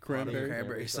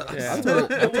Cranberry. sauce. Yeah. I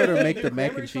told her to make the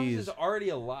mac Cranberry and sauce cheese. is already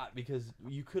a lot because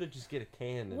you could have just get a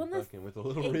can and Well, the- fucking with the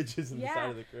little ridges in the side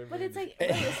of the cranberry. But it's like,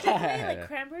 realistically, like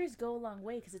cranberries go a long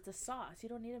way because it's a sauce. You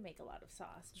don't need to make a lot of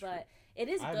sauce, but it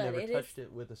is I've good. never It touched is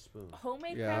it with a spoon.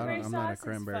 homemade Yeah, cranberry I'm not a sauce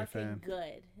cranberry is fucking fan.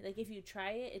 good. Like if you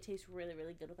try it, it tastes really,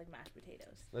 really good with like mashed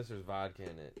potatoes. Unless there's vodka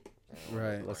in it.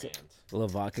 Right. Let's- Grand. A little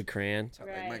vodka crayon. I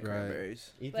like Right. my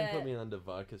cranberries. Ethan But- put me on the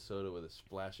vodka soda with a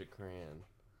splash of crayon.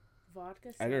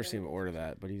 Vodka. I never soda. seen him order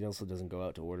that, but he also doesn't go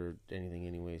out to order anything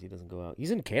anyways. He doesn't go out.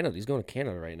 He's in Canada. He's going to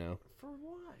Canada right now For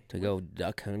why? to go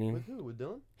duck hunting. With who? With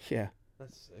Dylan? Yeah.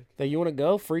 That's sick. Like, you want to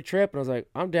go? Free trip? And I was like,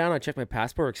 I'm down. I checked my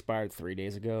passport. Expired 3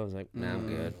 days ago. I was like, nah, I'm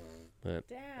good. But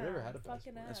Damn. I never had a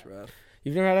fucking passport. up. That's rough.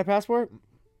 you've never had a passport?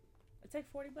 It's like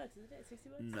 $40, isn't it?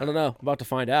 $60. I don't know. I'm about to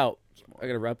find out. I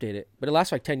got to update it. But it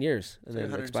lasts for like 10 years and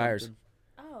then it expires.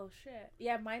 Oh shit.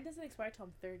 Yeah, mine doesn't expire till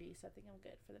I'm 30, so I think I'm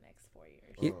good for the next 4 years.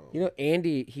 You know,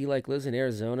 Andy, he like lives in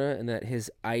Arizona and that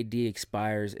his ID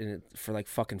expires in it for like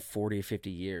fucking 40 or 50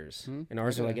 years. And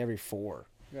ours are like every 4.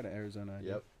 I got an Arizona ID.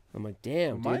 Yep. I'm like,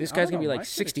 damn, Mine- dude, this I guy's don't going to be know, like my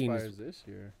shit 16. expires this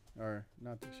year. Or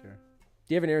not this year.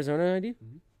 Do you have an Arizona ID?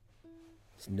 Mhm.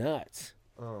 It's nuts.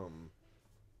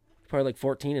 Probably like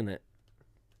 14 in it.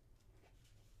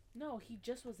 No, he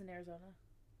just was in Arizona.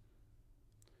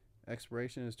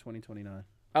 Expiration is 2029.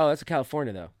 Oh, that's a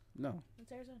California though. No.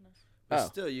 It's Arizona. But Oh.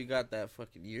 still, you got that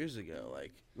fucking years ago.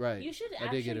 Like, Right. You should I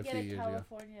actually did get a get few a years ago.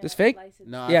 California This fake? license.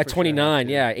 No, I Yeah, for sure 29. have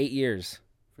to. Yeah, 8 years.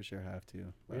 For sure have to. We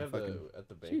But I have fucking at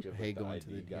the bank hate of like, the going to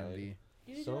the ID guide. DMV. You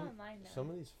can do it Some online now. some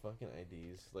of these fucking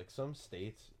IDs, like some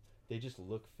states, they just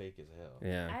look fake as hell.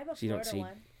 Yeah. I have a so you don't Florida see.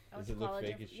 one. I went Does to it look college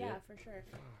fake and- as shit? Yeah, for sure.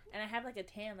 And I have like a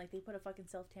tan. Like they put a fucking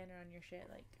self tanner on your shit.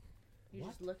 Like you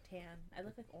just look tan. I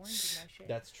look like orange in my shit.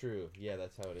 That's true. Yeah,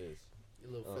 that's how it is. A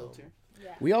little filter.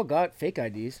 yeah. We all got fake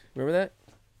IDs. Remember that?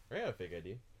 I got a fake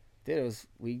ID. Did it was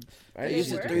we? I Did it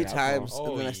used it work? 3 alcohol. times,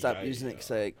 Oh, and then I stopped yeah, using it yeah.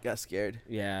 because I got scared.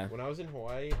 Yeah. When I was in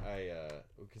Hawaii,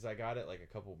 because I got it like a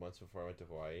couple months before I went to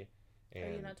Hawaii. And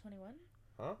Are you not 21?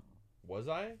 Huh? Was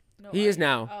I? No. He are is you?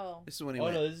 now. Oh. This is when he Oh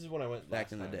went no, this is when I went back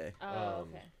last in the time. day. Oh,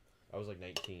 okay. I was like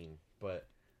 19, but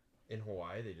in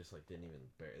Hawaii they just like didn't even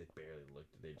barely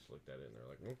looked. They just looked at it and they're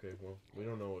like, okay, well we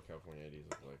don't know what California IDs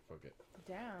look like. Fuck it.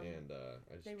 Damn. And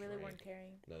I just They really drank. weren't caring.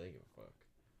 No, they give a fuck.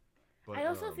 But, I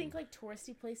also think like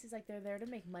touristy places, like they're there to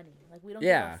make money. Like we don't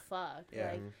Yeah. give a fuck.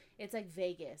 Yeah. Like it's like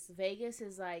Vegas. Vegas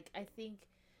is like, I think,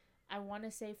 I want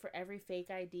to say for every fake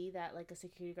ID that like a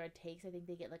security guard takes, I think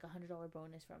they get like $100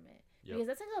 bonus from it. Yep. Because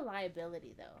that's like a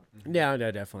liability though. Yeah, no,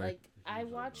 definitely. Like I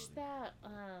watched that.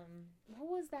 What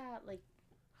was that like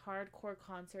hardcore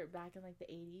concert back in like the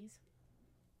 80s?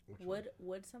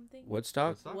 Wood something.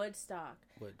 Woodstock. Woodstock.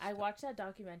 I watched that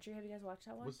documentary. Have you guys watched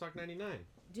that one? Woodstock '99.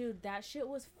 Dude, that shit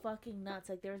was fucking nuts.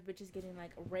 Like there was bitches getting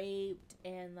like raped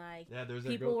and like Yeah, there's that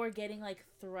people girl. were getting like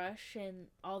thrush and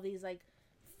all these like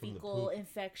From the fecal poop.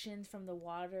 infections from the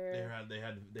water.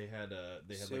 They had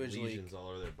like Sewage leak. lesions all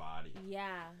over their body.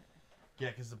 Yeah. Yeah,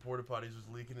 because the porta potties was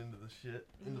leaking into the shit,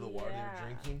 into the water they Yeah. were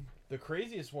drinking. The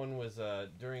craziest one was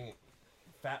during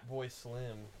Fat Boy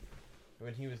Slim,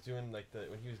 when he was doing like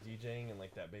when he was DJing and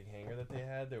like that big hangar that they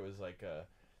had. There was like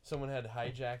someone had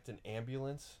hijacked an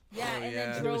ambulance. Yeah, Oh, and yeah. then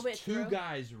And there drove was it two through.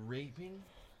 guys raping.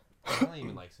 I don't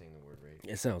even like saying the word rape.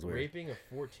 It sounds weird. Raping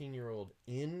a 14-year-old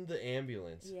in the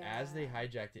ambulance as they Yeah.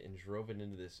 hijacked it and drove it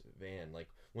into this van. Like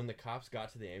when the cops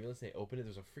got to the ambulance, they opened it.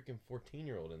 There was a freaking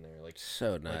 14-year-old in there. Like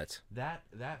So nuts. that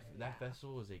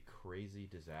festival was a crazy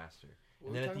disaster. What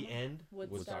And we then at talking the about? end,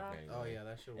 Woodstock. 99. Oh yeah,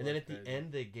 that shit. And then was at the crazy.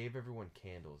 end, they gave everyone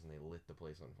candles and they lit the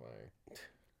place on fire.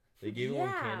 They gave everyone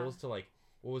Yeah. candles to like,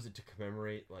 what was it, to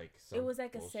commemorate like some It was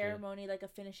like a bullshit. ceremony, like a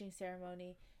finishing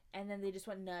ceremony. And then they just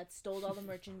went nuts, stole all the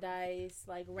merchandise,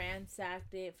 like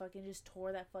ransacked it, fucking just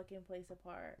tore that fucking place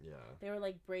apart. Yeah. They were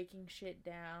like breaking shit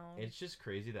down. It's just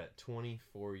crazy that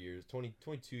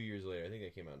 22 years later, I think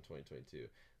that came out in 2022.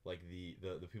 Like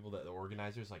the people that the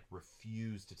organizers like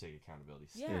refuse to take accountability.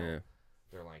 Still. Yeah.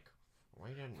 They're like, why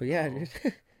didn't? Well, yeah, dude.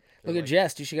 Look at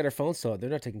Jess. Dude, she got her phone stolen. They're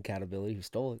not taking accountability. Who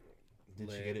stole it?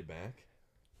 Did she get it back?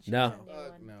 No.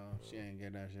 Fuck no, she ain't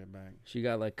get that shit back. She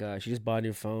got like she just bought a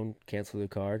new phone, canceled the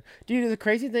card. Dude, the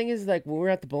crazy thing is like when we were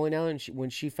at the bowling alley and when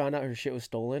she found out her shit was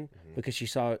stolen because she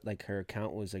saw like her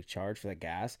account was like charged for that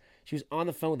gas, she was on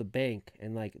the phone with the bank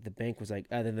and like the bank was like,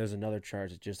 then there's another charge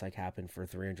that just like happened for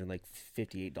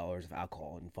 $358 of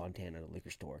alcohol in Fontana at a liquor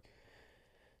store.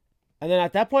 And then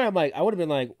at that point I'm like, I would have been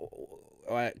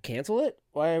like, cancel it?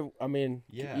 Why? I mean,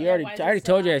 Yeah. I already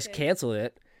told you I active? cancel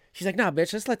it. She's like, nah,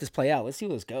 bitch, let's let this play out. Let's see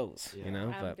where this goes. Yeah. You know,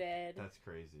 I'm dead. That's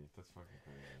crazy. That's fucking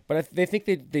crazy. but they think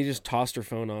they just tossed her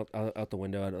phone out the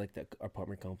window at like the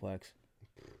apartment complex.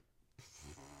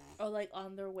 Oh, like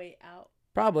on their way out.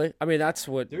 Probably. I mean, that's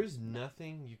what. There's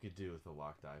nothing you could do with a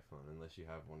locked iPhone unless you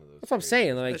have one of those. That's what I'm crazy-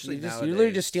 saying. Like, Especially you're literally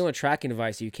nowadays. just stealing a tracking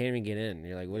device. So you can't even get in.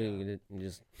 You're like, what are you Yeah. gonna do? You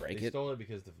just break They it? stole it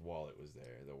because the wallet was there.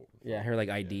 Yeah, her like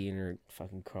ID and her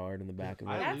fucking card in the back of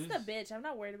it. I That's the lose- bitch. I'm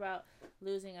not worried about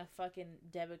losing a fucking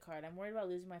debit card. I'm worried about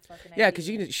losing my fucking Yeah, ID.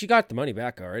 because she got the money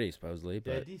back already, supposedly.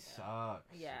 The But ID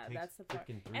sucks. Yeah, It takes that's the part.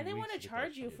 freaking 3 And they weeks want to get that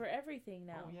charge you shit. for everything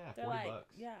now. Oh, yeah, They're $40. like,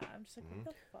 yeah. I'm just like, what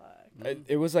the fuck?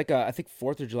 it was like I think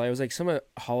 4th of July. It was like some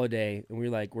holiday, and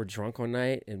we're drunk one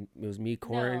night, and it was me,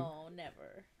 Corey. No,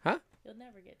 never. Huh? You'll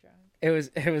never get drunk. It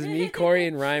was me, Corey,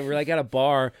 and Ryan. We were like at a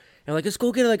bar, and like, let's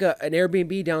go get like an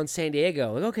Airbnb down in San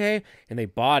Diego. Like, okay, and they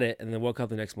bought it, and then woke up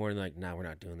the next morning like, nah, we're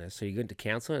not doing this. So you going to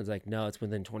cancel it? It's like, no, it's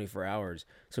within 24 hours.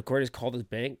 So Corey just called his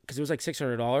bank because it was like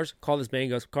 $600. Called his bank,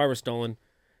 goes, car was stolen.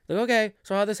 Like, okay,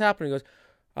 so how'd this happen? He goes,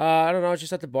 I don't know, it's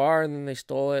just at the bar, and then they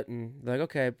stole it, and they're like,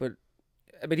 okay,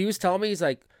 but he was telling me he's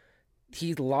like.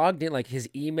 He logged in like his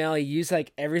email. He used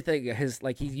like everything.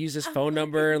 He used his phone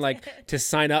number and like to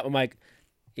sign up. I'm like,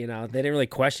 they didn't really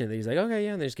question it. He's like, okay,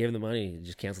 yeah. And they just gave him the money. He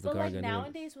just canceled the But card. like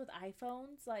nowadays with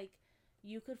iPhones, like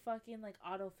you could fucking like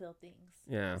autofill things.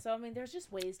 Yeah. So I mean, there's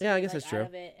just ways to Yeah, I get, guess like, that's true. out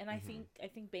of it. And I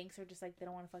think banks are just like they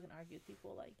don't want to fucking argue with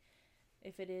people. Like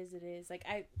if it is, it is. Like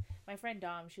my friend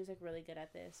Dom, she was like really good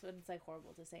at this, and it's like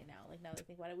horrible to say now. Like now that I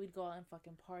think about it, we'd go out and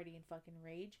fucking party and fucking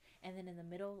rage, and then in the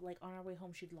middle, like on our way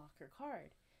home, she'd lock her card.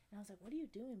 And I was like, what are you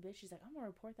doing, bitch? She's like, I'm gonna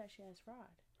report that shit as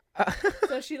fraud.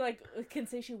 So she like can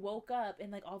say she woke up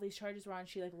and like all these charges were on.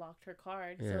 She like locked her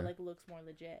card, so Yeah. it like looks more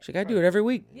legit. She's like, I do it every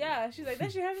week. Yeah, she's like,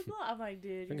 that shit happens a lot. I'm like,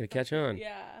 dude, I'm you're gonna catch fucking- on.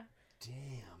 Yeah.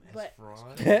 Damn, as But-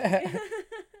 fraud.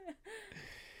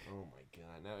 Oh my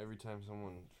god! Now every time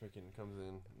someone freaking comes in,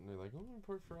 and they're like, "Oh, I'm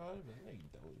report fraud," but no, you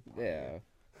don't. Yeah.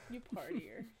 You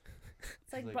partier.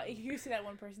 It's like, Like- but you see that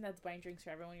one person that's buying drinks for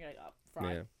everyone. You're like, oh,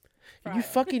 fraud. Yeah.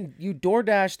 Fraud. You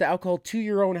DoorDash the alcohol to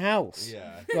your own house.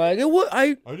 Yeah. Like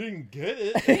I didn't get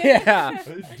it. Yeah. I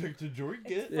didn't drink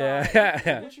it.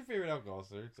 Yeah. What's your favorite alcohol,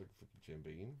 sir? It's like Jim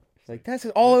Beam. Like that's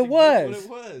all it was. That's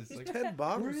what it was. Like, 10 where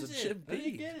bottles is of it? Jim I didn't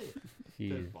Beam. get it. Jeez.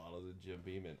 10 bottles of Jim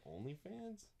Beam and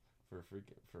OnlyFans for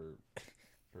freaking for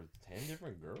 10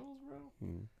 different girls, bro.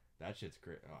 Hmm. That shit's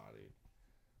great. Oh, dude.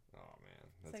 Oh man,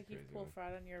 It's that's like you crazy. pull man.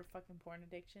 fraud on your fucking porn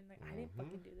addiction. Like, I didn't Mhm.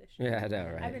 fucking do this shit. Yeah, I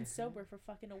know, right? I've been sober for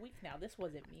fucking a week now. This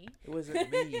wasn't me. It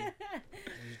wasn't me. It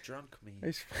was drunk me.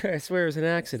 I swear it was an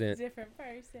accident. Different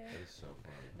person. That is so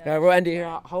funny. No, Well, Andy,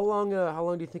 how long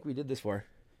do you think we did this for?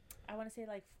 I want to say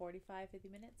like 45, 50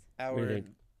 minutes. Hour What do you think?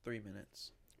 and 3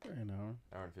 minutes. An hour.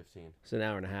 Hour and 15. It's an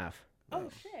hour and a half. Oh,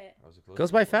 shit. That was a close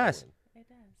Goes by one. fast. It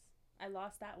does. I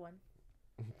lost that one.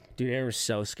 Dude, Aaron was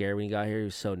so scared when he got here. He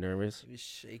was so nervous. He was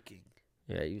shaking.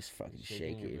 Yeah, he was fucking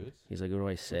Shaking your shaking. boots? He's like, what do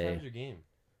I What say? time's your game?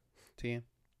 10.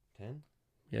 10?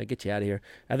 Yeah, get you out of here.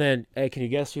 And then, hey, can you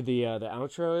guess who the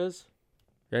outro is?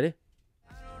 Ready?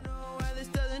 I don't know why this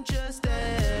doesn't just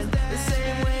end the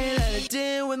same way that it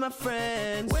did with my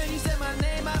friends. When you said my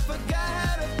name, I forgot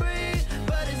how to breathe,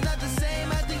 but it's not the same.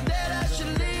 I think that I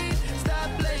should leave.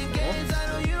 Stop playing games. I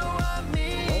know you don't want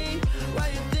me. Why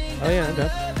you think Oh, yeah, I'm that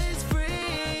done. love is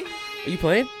free? Are you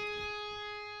playing?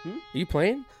 Hmm? Are you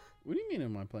playing? What do you mean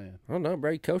am I playing? I don't know,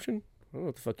 bro. You coaching? I don't know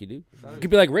what the fuck you do. thought You it could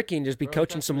be like Ricky and just be Bro,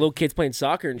 coaching that's some what- little kids playing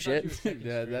soccer and I thought you shit. were second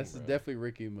Yeah, string, that's bro. definitely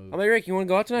Ricky move. I'm like, Rick, you want to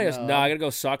go out tonight? He goes, No. no, I gotta go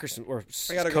soccer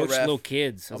I gotta go coach ref. little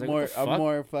kids. I was I'm like, more, what the I'm fuck?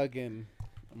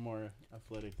 more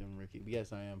athletic than Ricky. But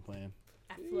yes, I am playing.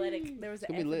 Athletic. There was It's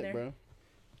an gonna F be in lit, there. bro.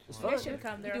 It's They should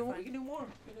come. They're We fun. can do more.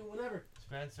 We can do whatever.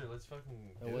 Spencer, let's fucking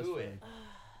That was do fun. it.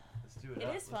 Let's do it. It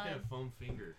up. is Let's get fun. a foam finger.